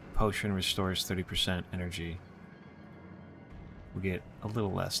lose our potion restores 30% energy. We get a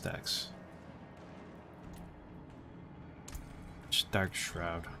little less dex. Just Dark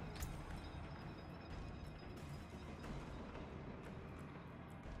Shroud.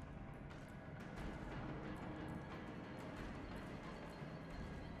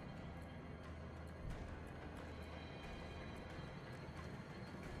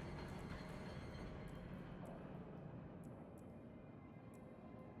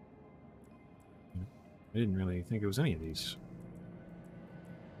 I didn't really think it was any of these.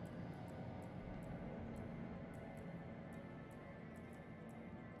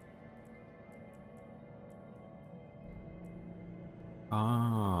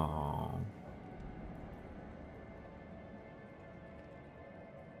 Oh.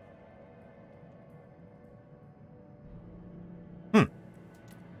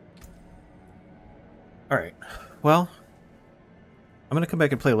 Alright. Well, I'm going to come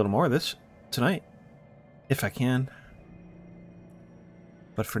back and play a little more of this tonight. If I can.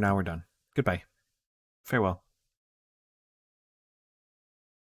 But for now, we're done. Goodbye. Farewell.